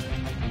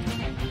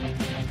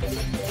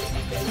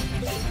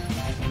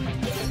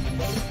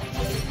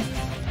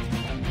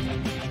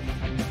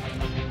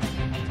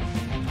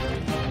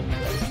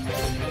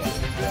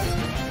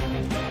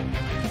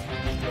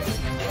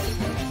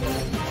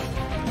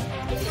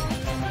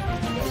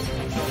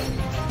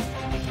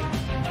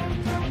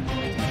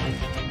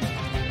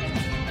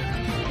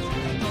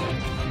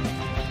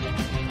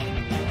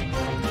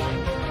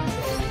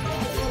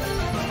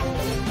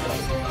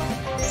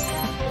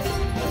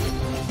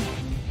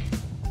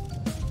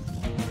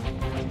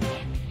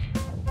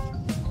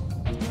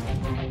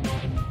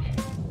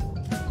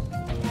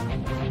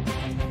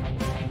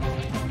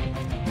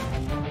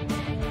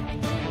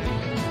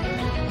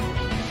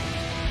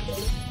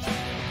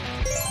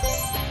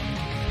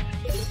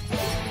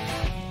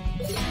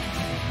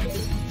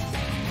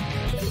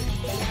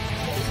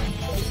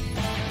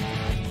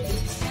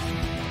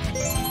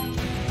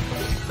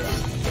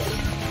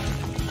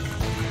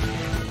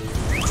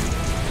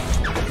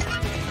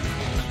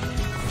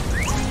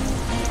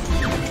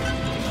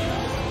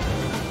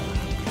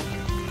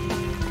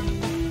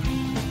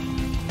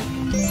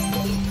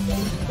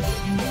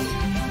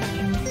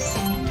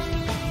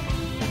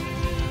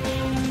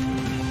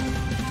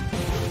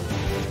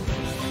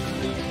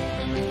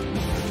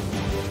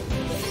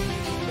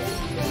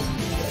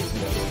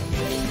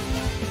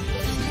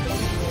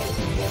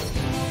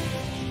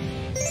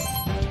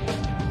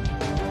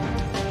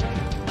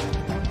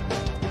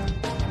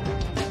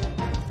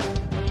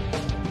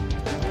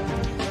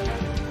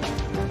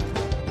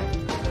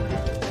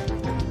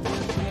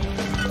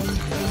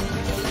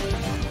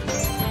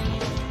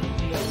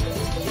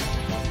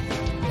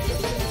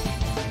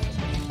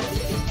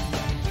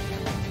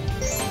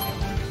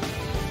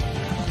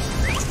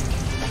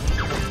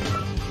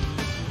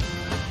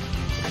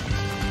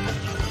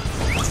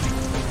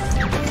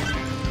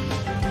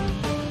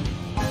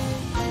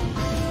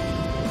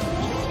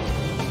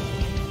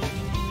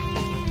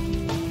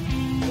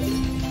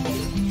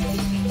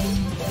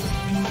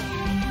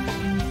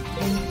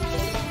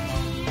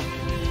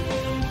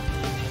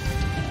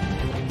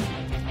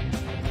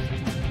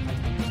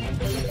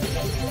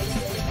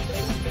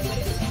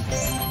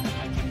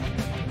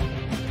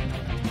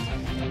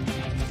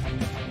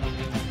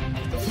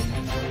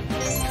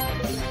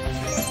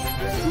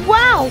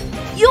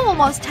 Wow! You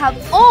almost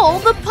have all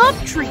the pup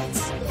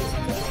treats!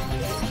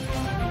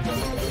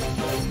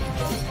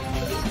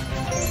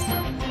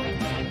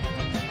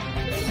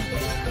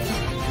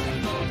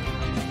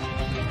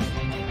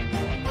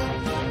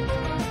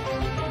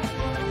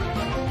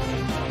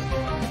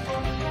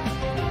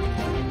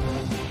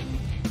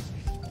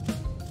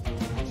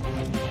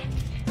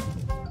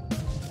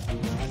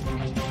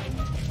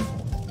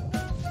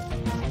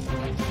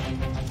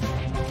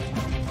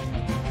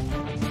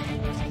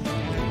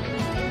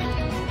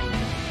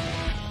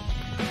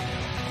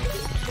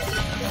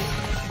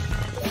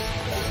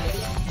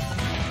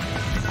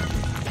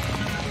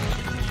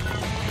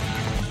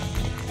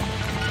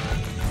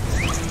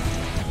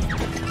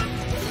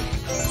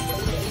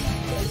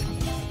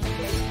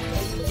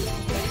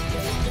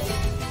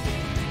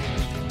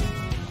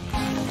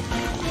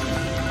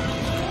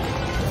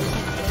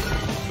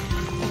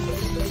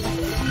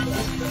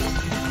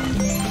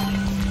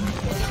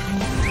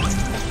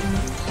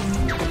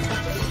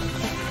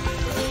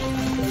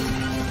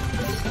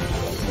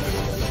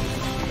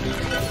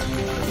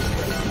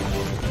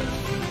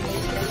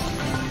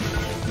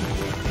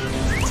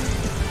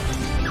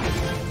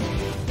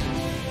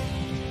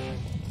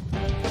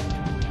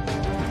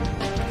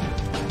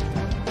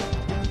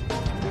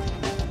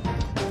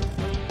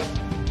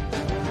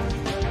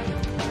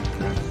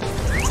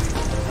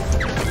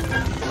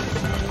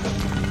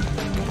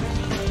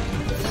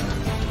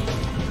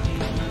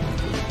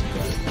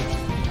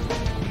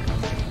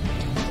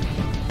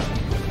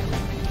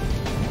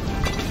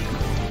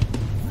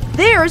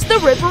 There's the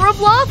river of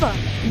lava.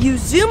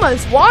 Use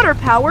Zumo's water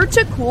power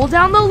to cool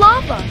down the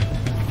lava.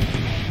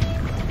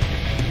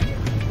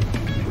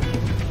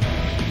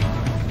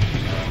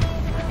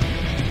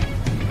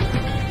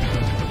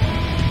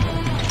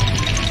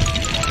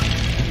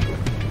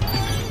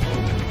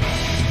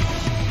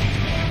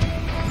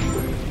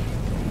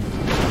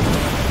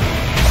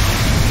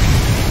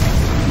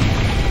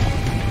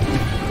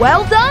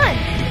 Well done!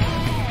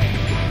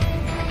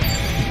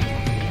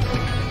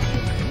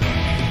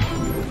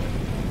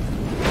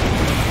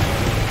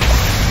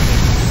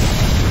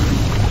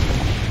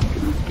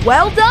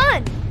 Well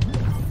done!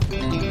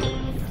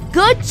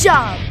 Good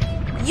job!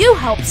 You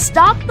helped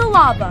stop the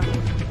lava.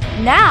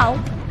 Now,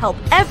 help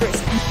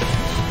Everest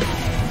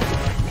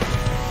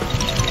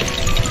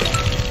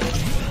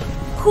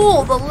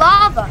cool the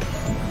lava.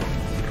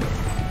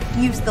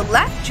 Use the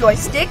left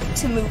joystick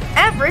to move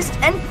Everest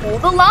and cool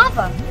the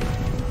lava.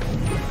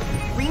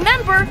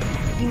 Remember,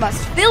 you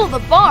must fill the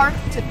bar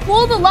to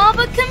cool the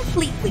lava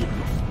completely.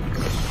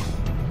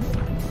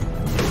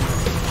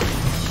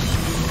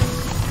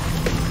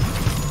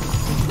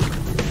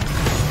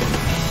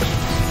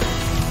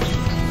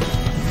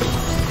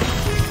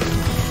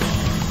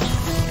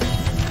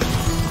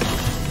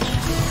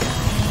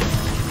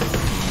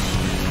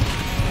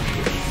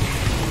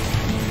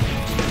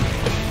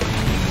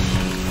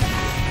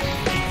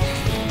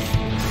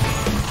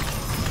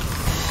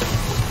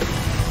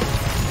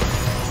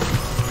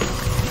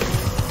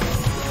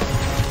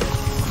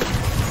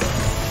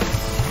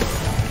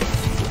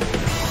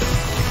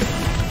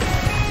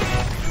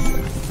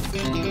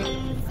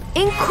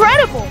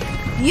 Incredible!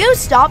 You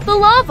stopped the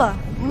lava.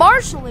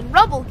 Marshall and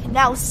Rubble can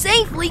now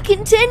safely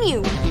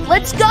continue.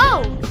 Let's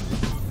go!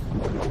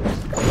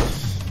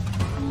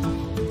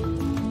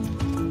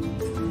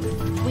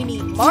 We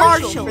need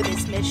Marshall for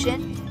this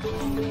mission.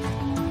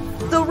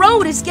 The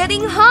road is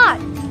getting hot.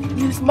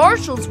 Use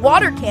Marshall's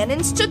water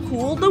cannons to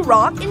cool the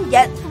rock and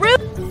get through.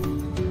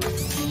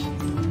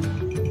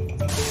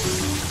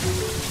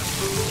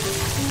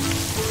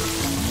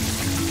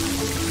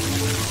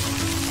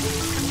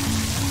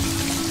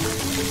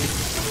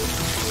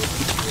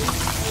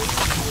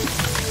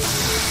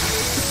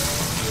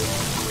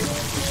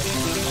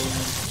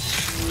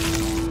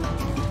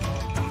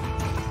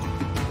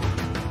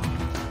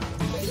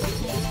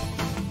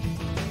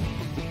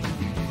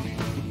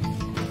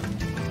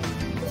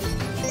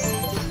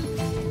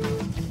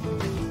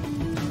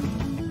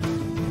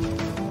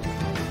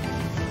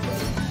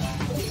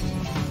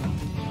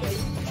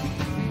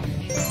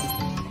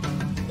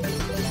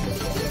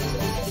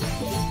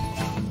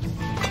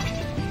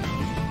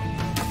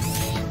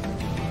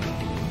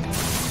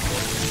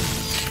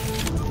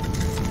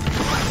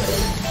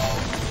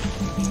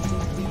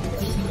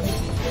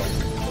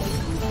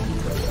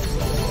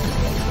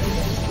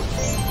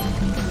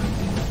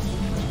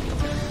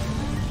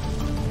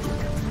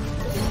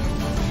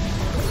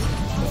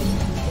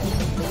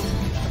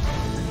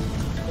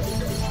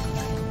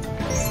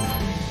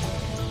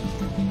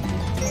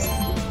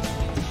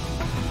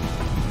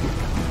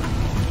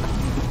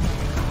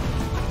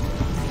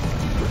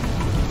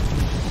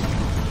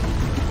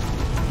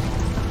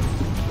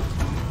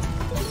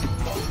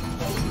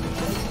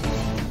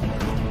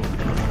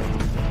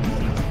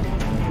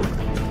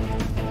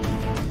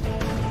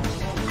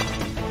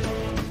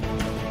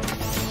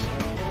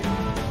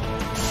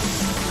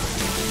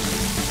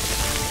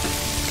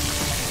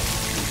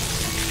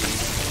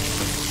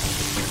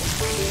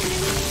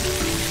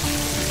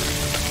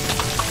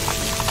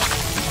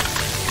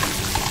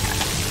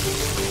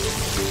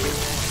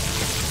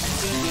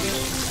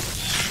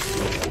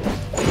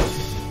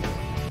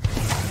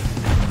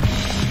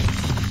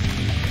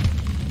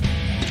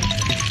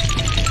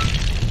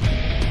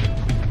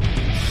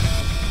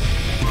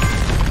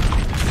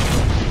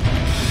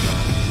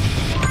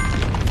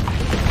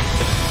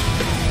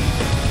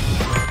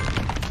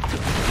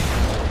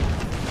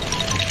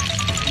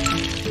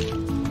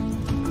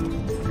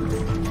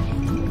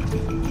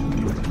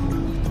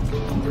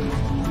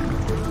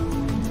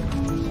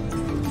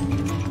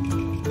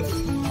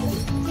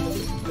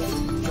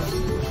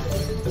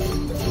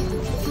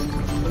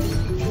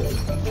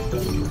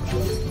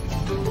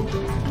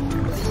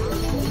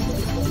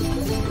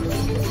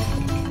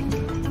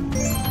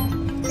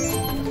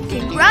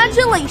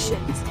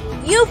 Congratulations!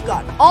 You've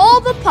got all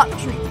the pup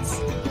treats.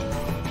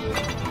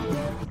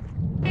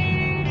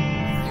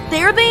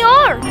 There they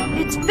are!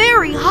 It's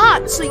very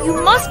hot, so you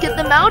must get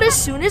them out as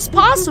soon as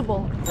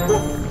possible.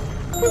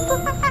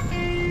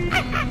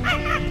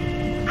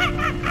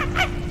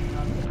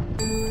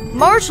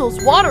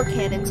 Marshall's water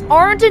cannons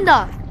aren't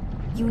enough.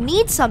 You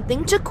need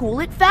something to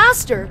cool it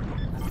faster.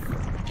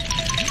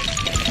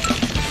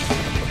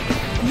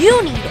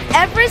 You need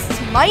Everest's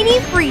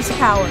mighty freeze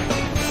power.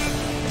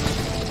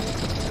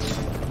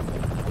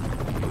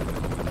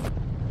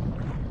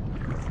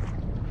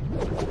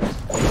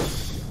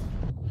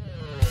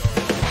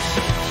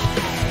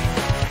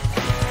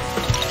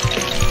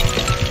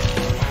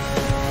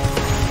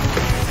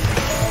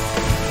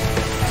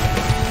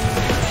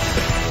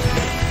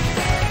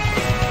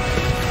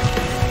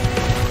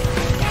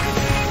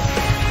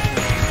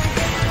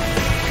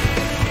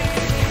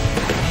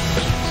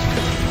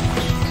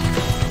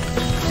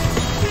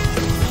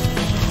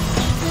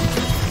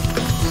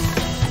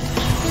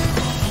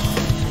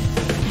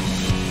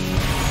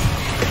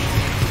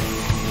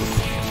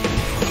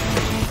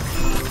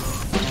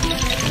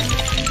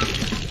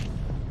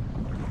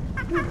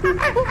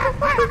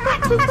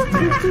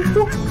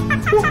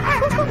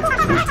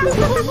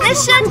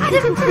 Mission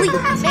complete.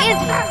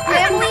 Mandy and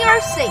family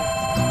are safe.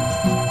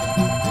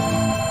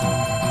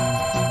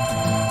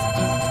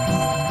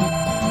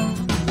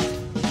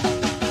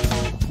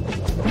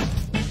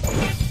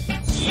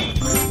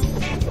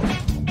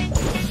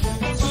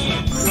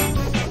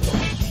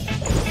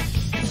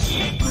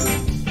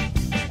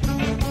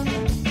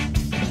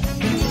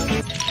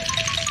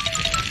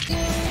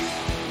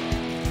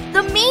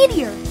 The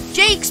meteor.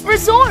 Jake's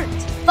resort.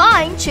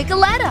 Find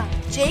Chickaletta.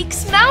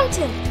 Jake's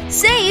mountain.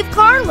 Save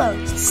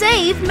Carlos.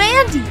 Save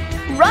Mandy.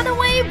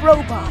 Runaway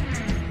robot.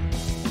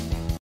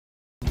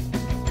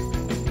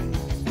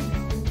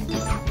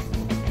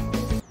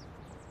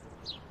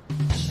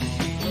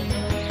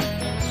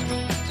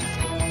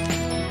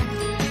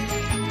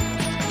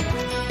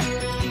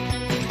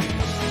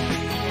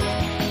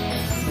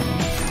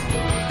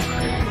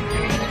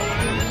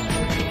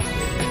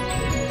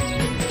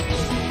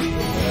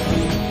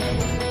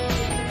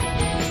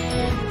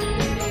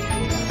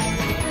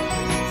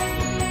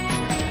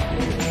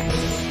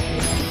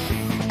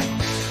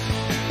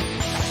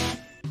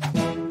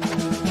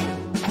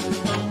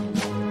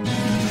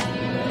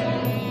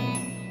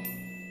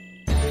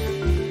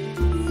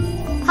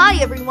 Hi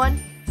everyone,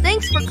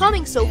 thanks for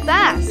coming so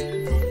fast.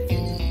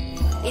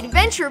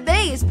 Adventure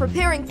Bay is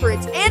preparing for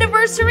its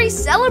anniversary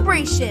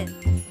celebration.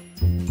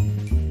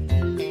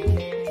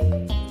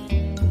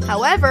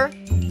 However,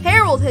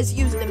 Harold has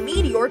used a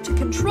meteor to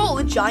control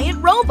a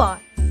giant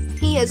robot.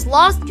 He has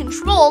lost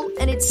control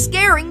and it's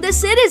scaring the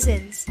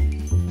citizens.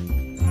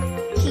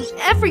 Keep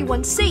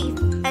everyone safe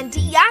and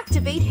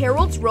deactivate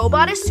Harold's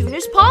robot as soon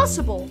as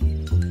possible.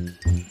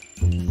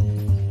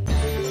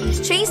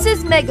 Use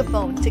Chase's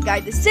megaphone to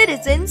guide the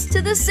citizens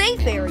to the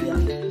safe area.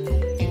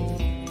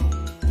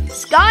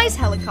 Skye's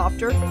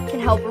helicopter can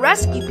help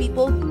rescue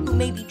people who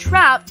may be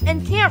trapped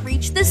and can't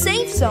reach the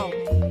safe zone.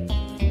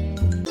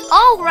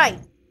 All right,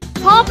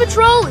 PAW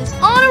Patrol is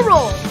on a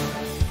roll.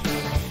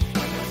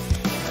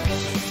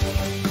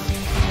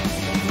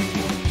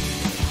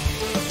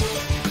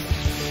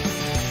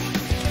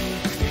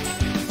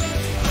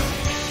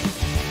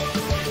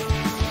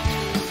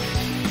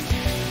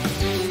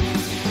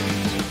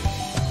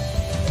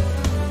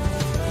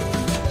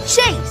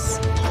 Chase!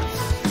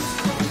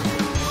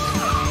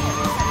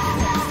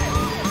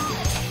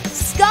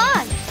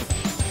 Skye!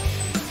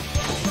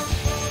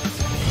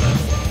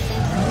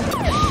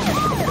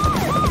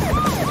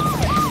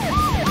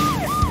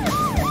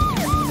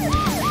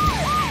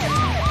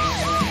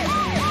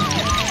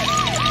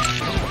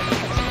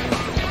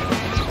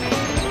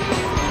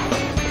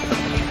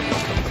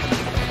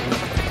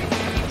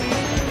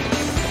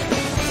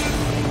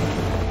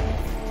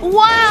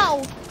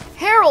 Wow!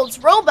 Harold's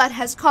robot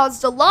has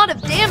caused a lot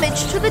of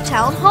damage to the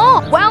town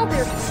hall. While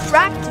they're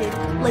distracted,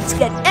 let's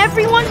get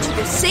everyone to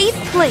the safe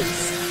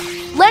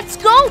place. Let's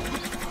go!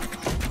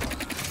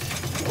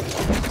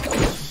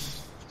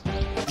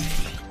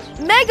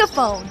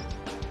 Megaphone.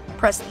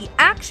 Press the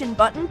action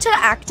button to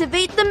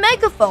activate the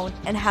megaphone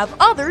and have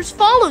others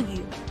follow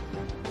you.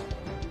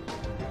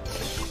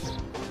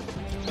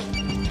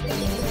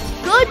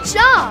 Good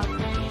job!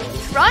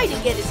 Try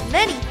to get as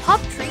many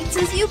pup treats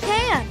as you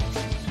can.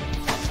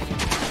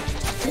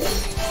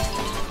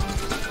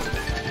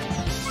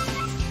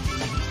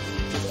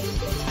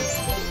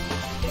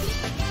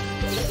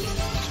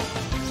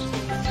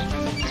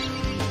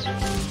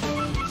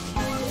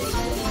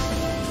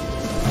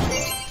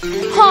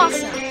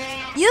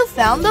 PAWsome! You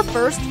found the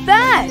first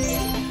bag!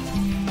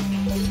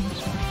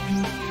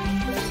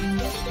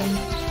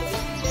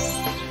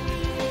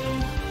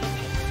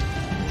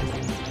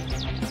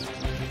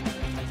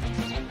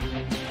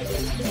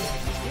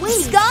 We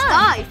need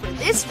Skye for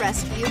this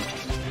rescue.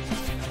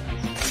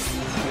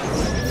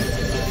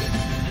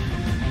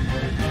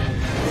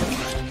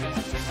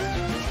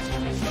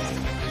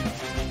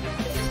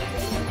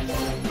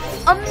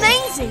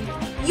 Amazing!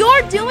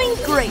 You're doing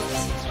great!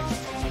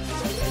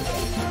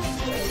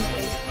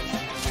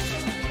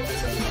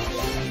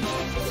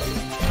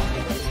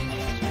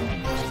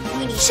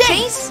 We need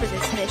Chase for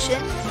this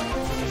mission.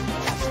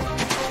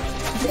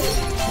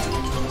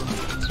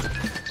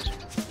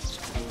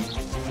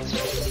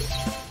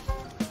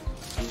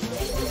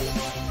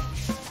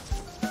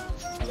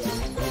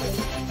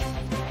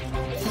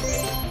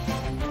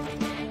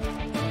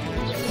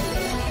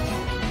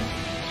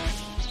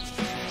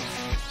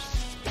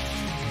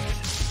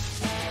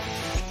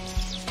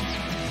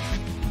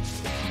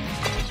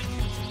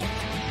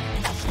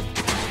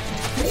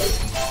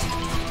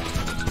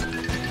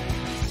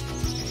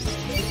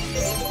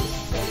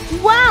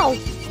 Wow!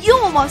 You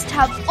almost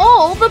have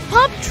all the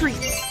pup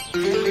treats!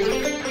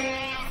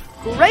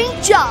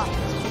 Great job!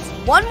 Just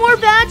one more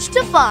badge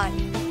to find.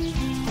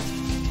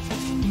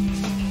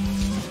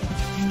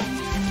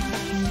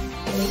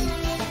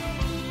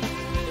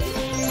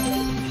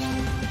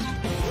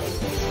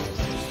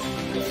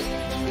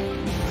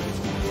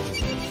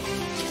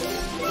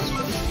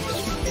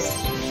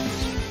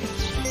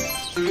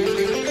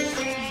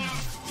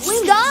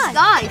 We need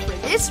Skye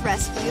for this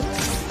rescue.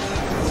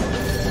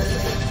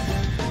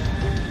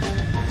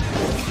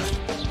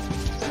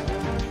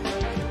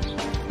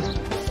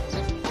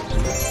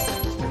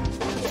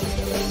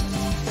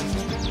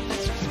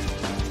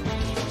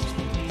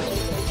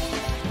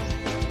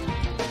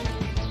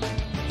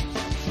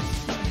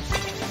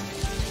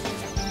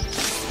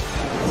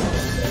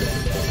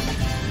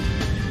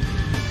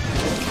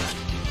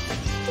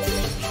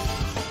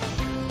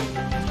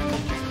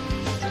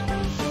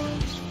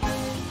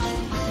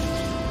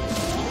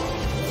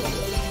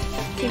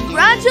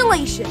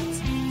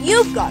 Congratulations!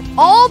 You've got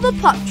all the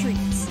pup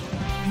treats.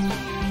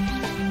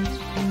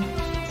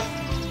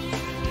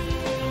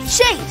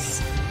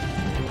 Chase!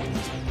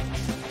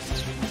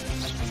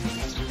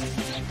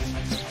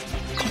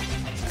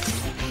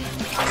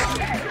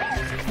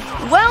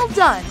 Well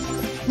done!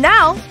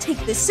 Now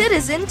take the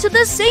citizen to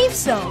the safe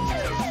zone.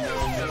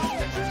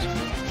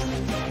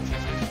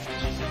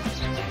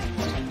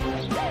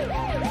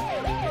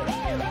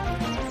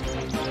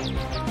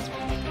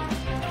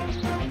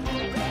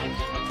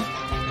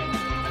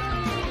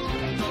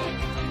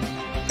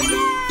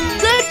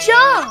 Good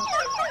job!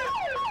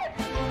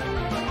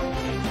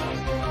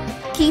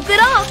 Keep it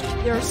up!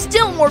 There are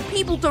still more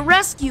people to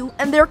rescue,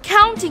 and they're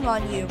counting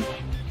on you.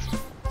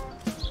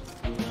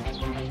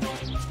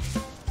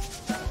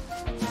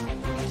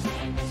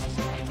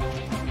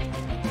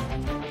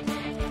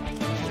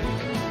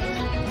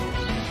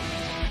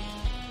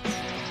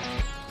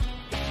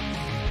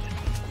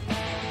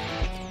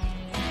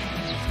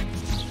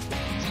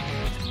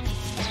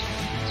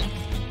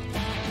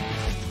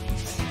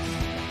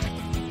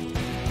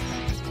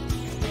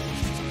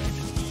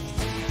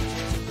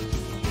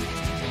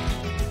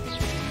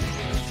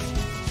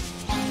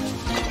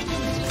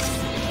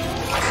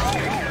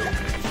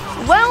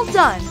 Well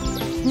done!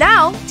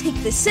 Now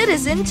take the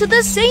citizen to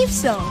the safe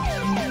zone.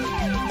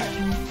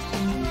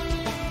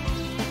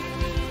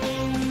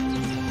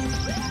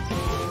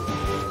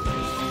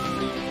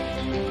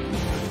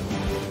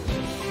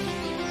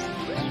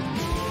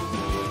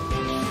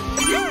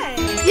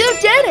 You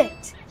did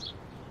it!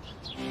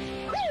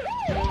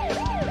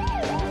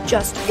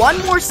 Just one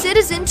more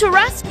citizen to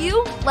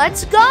rescue.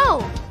 Let's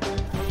go!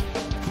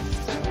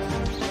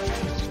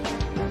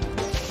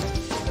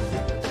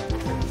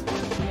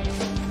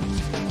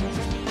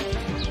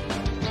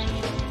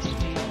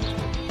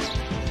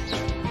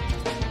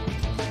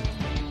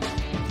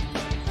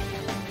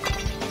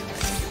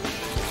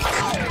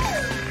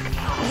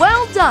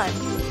 Well done!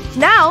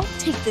 Now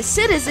take the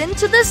citizen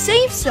to the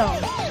safe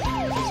zone.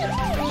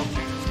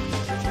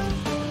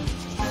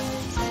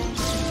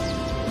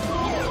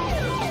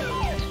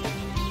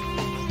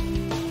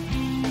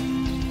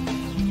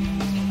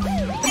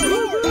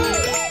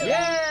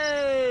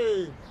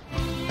 Yay!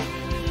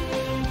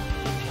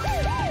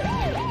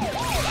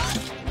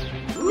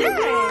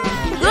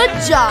 Good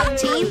job,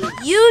 team!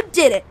 You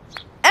did it!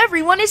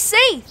 Everyone is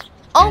safe!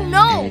 Oh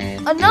no!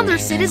 Another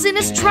citizen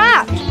is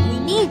trapped! We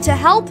need to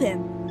help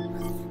him.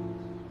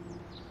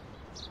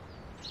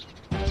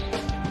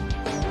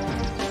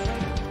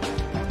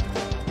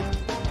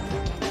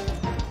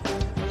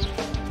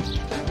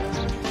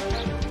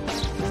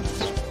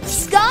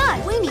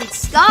 Skye! We need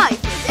Skye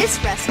for this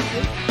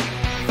rescue.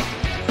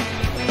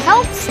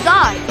 Help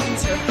Skye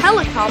use her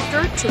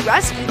helicopter to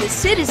rescue the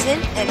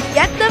citizen and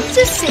get them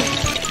to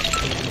safety.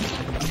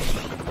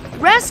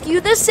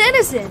 Rescue the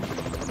citizen.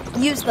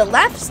 Use the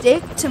left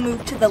stick to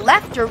move to the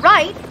left or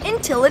right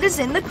until it is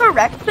in the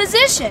correct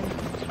position.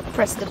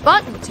 Press the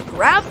button to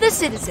grab the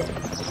citizen.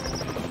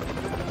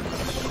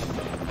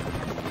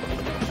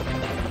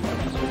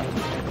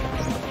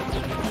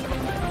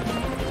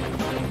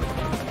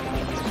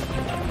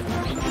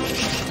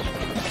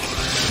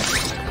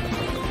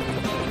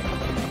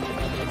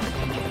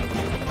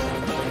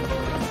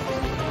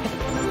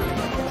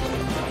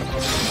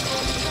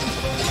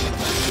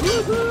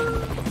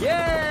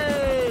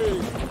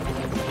 Yay!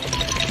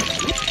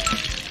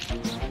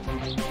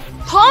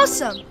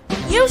 PAWsome!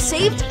 You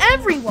saved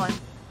everyone.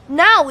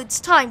 Now it's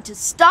time to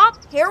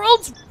stop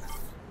Harold's...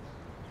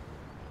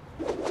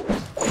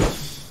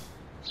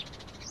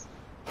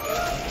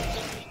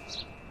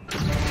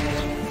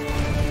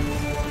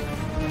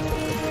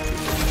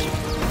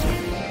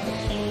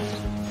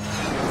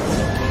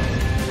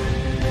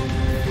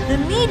 The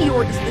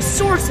meteor is the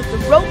source of the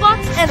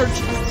robot's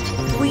energy.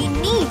 We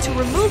need to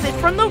remove it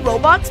from the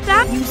robot's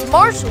back. Use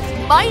Marshall's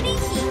mighty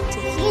heat to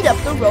heat up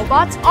the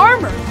robot's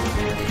armor.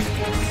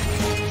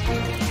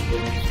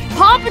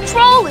 PAW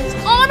Patrol is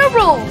on a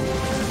roll!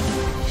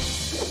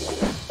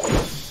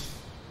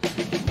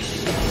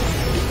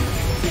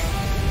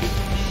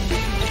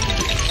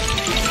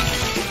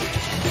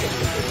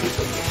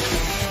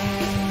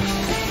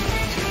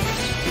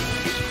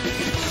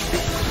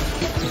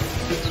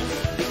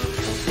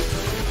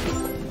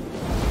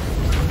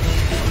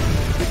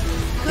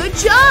 Good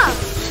job!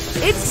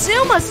 It's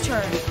Zuma's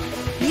turn.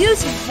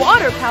 Use his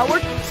water power.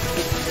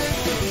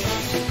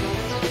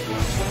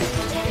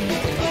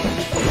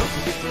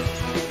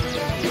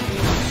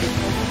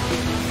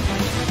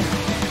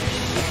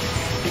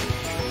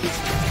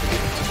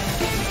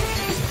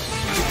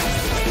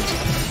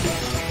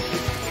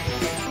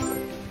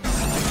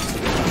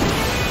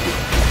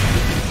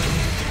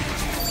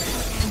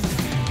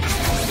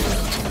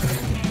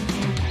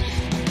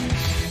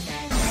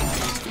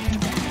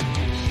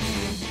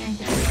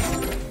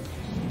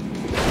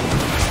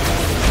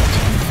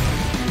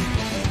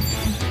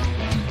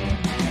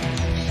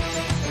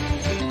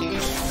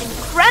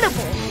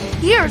 Incredible!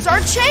 Here's our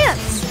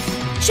chance!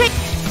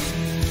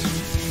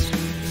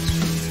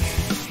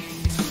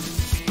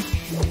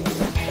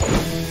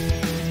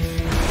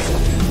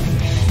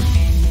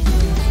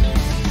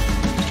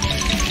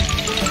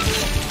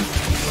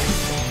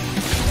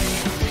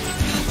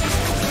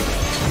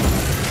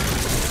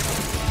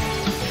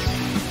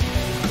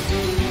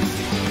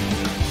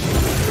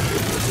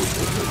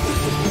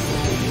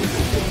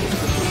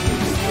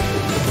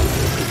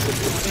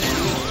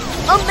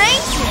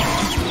 Amazing!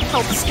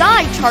 Help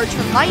Skye charge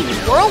her mighty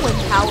Whirlwind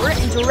power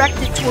and direct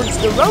it towards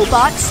the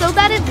robot so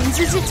that it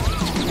loses its...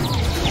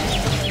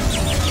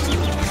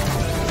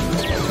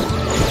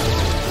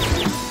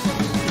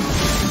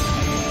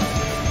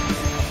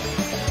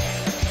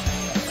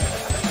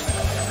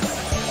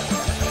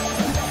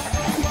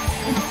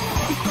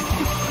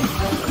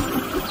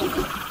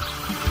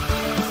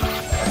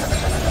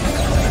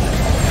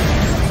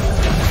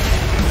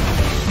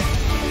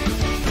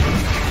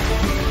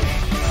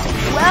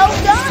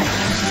 Well done!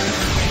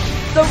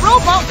 The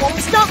robot won't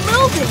stop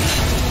moving.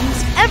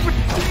 Use every...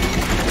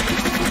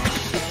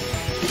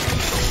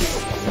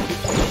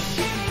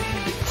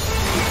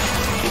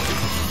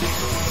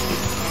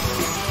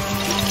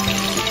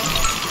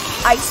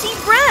 Icy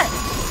breath.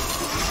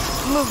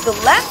 Move the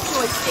left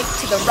joystick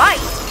to the right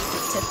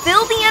to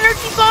fill the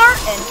energy bar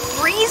and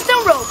freeze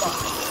the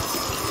robot.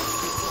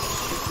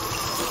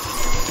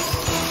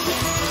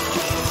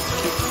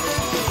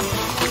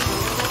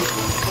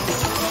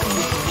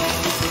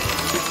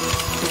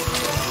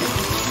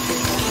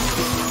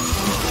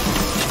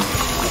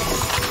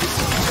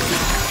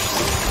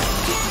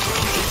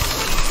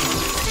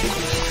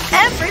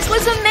 Everett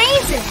was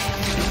amazing!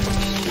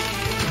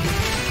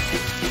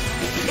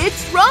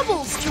 It's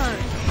Rubble's turn.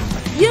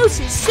 Use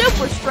his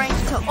super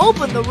strength to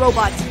open the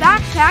robot's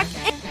backpack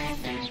and...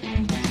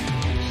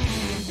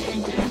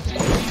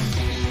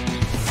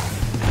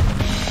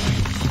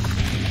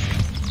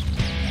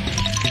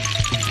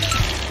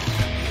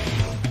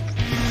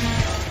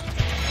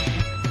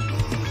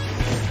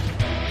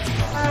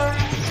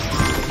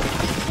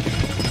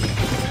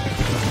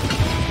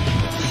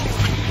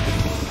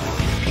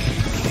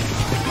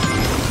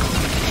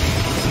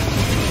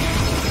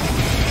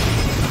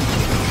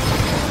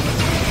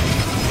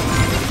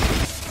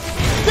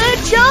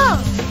 Good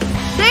job!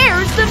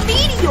 There's the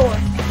meteor!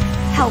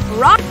 Help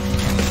rock...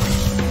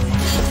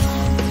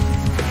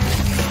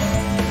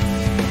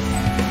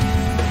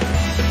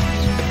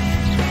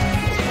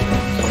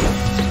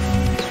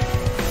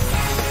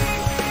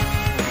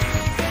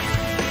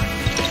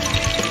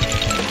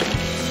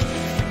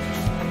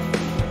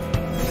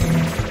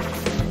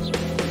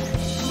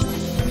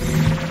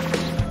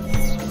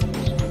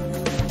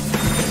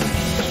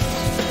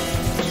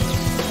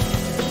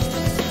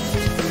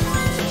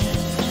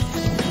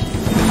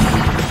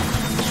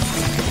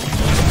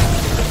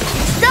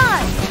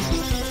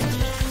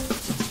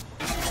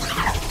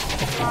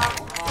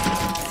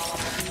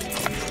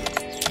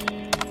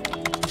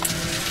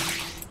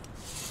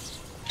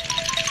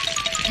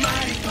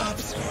 Mighty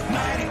pups,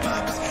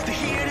 they're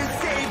here to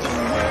save the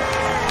world.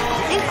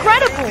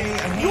 Incredible!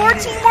 Your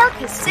teamwork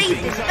has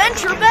saved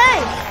Adventure Bay!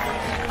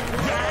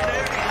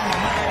 Ryder and the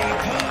mighty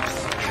pups,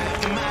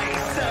 the mighty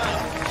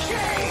sub.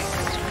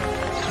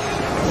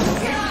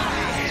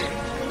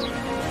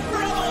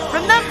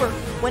 Remember,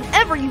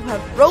 whenever you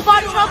have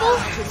robot trouble,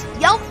 just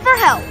yelp for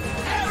help!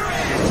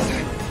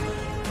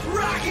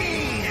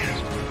 Rocky!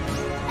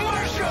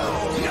 Marshall!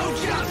 No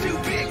job too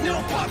big,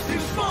 no pups too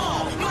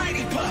small.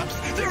 Mighty pups,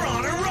 they're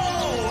on a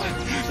roll.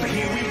 So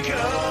here we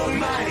go,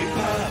 mighty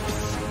pups.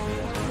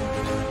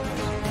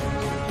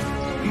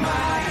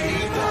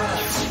 Mighty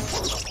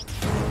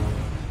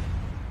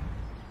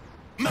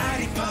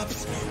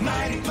Pups.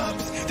 Mighty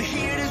Pups, they're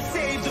here to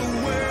save the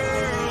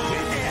world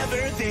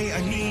whenever they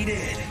are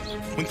needed.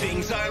 When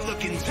things are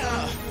looking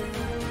tough,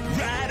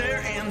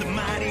 Ryder and the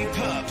Mighty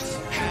Pups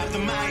have the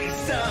mighty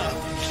stuff.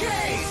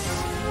 Chase,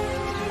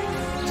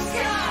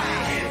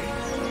 Skye,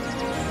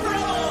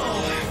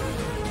 Roll,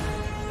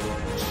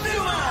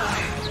 Suma,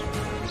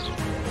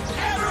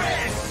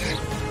 Everest,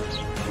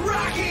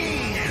 Rocky,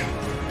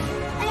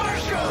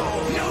 Marshall.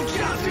 No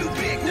job's too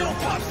big, no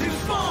pups too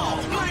small.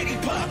 Mighty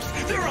Pups,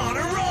 they're on a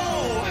roll.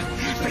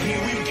 So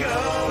here we go,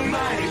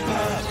 Mighty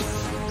Pups.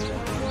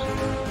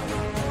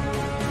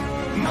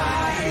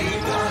 Mighty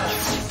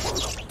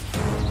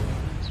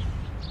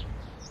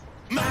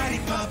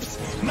Pups.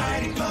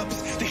 Mighty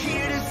Pups, they're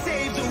here to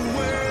save the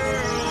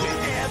world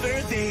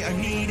whenever they are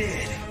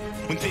needed.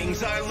 When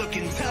things are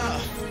looking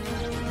tough,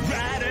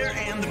 Ryder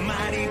and the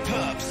Mighty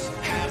Pups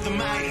have the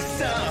mighty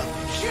stuff.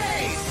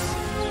 Chase,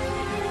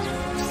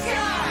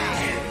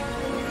 Skye,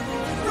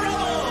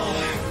 Roll,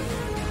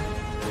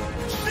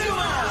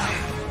 Suma,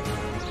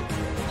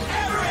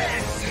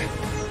 Everest,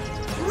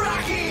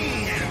 Rocky,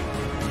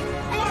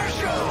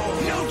 Marshall.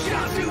 No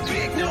job's too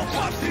big, no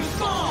pups too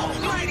small.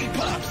 Mighty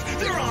Pups,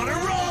 they're on a roll.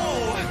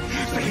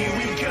 So here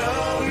we go,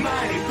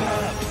 Mighty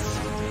Pups.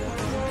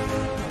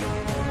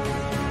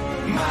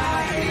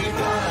 Mighty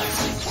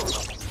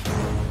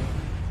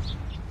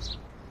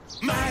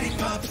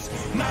Pups.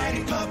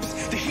 Mighty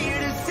Pups, they're here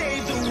to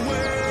save the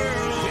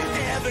world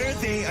whenever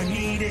they are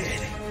needed.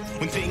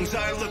 When things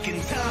are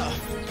looking tough,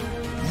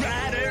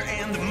 Ryder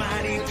and the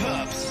Mighty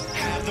Pups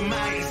have the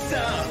mighty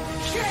stuff.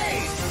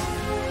 Chase,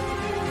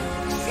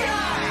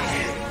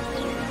 Skye,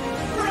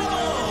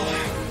 Roll,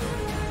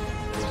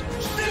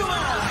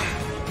 Suma,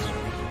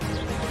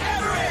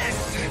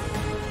 Everest,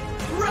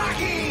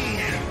 Rocky,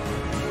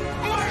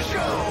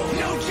 Marshall.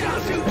 No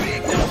job's too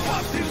big, no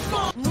pups too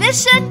small.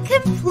 Mission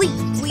complete.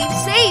 We've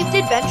saved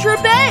Adventure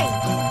Bay.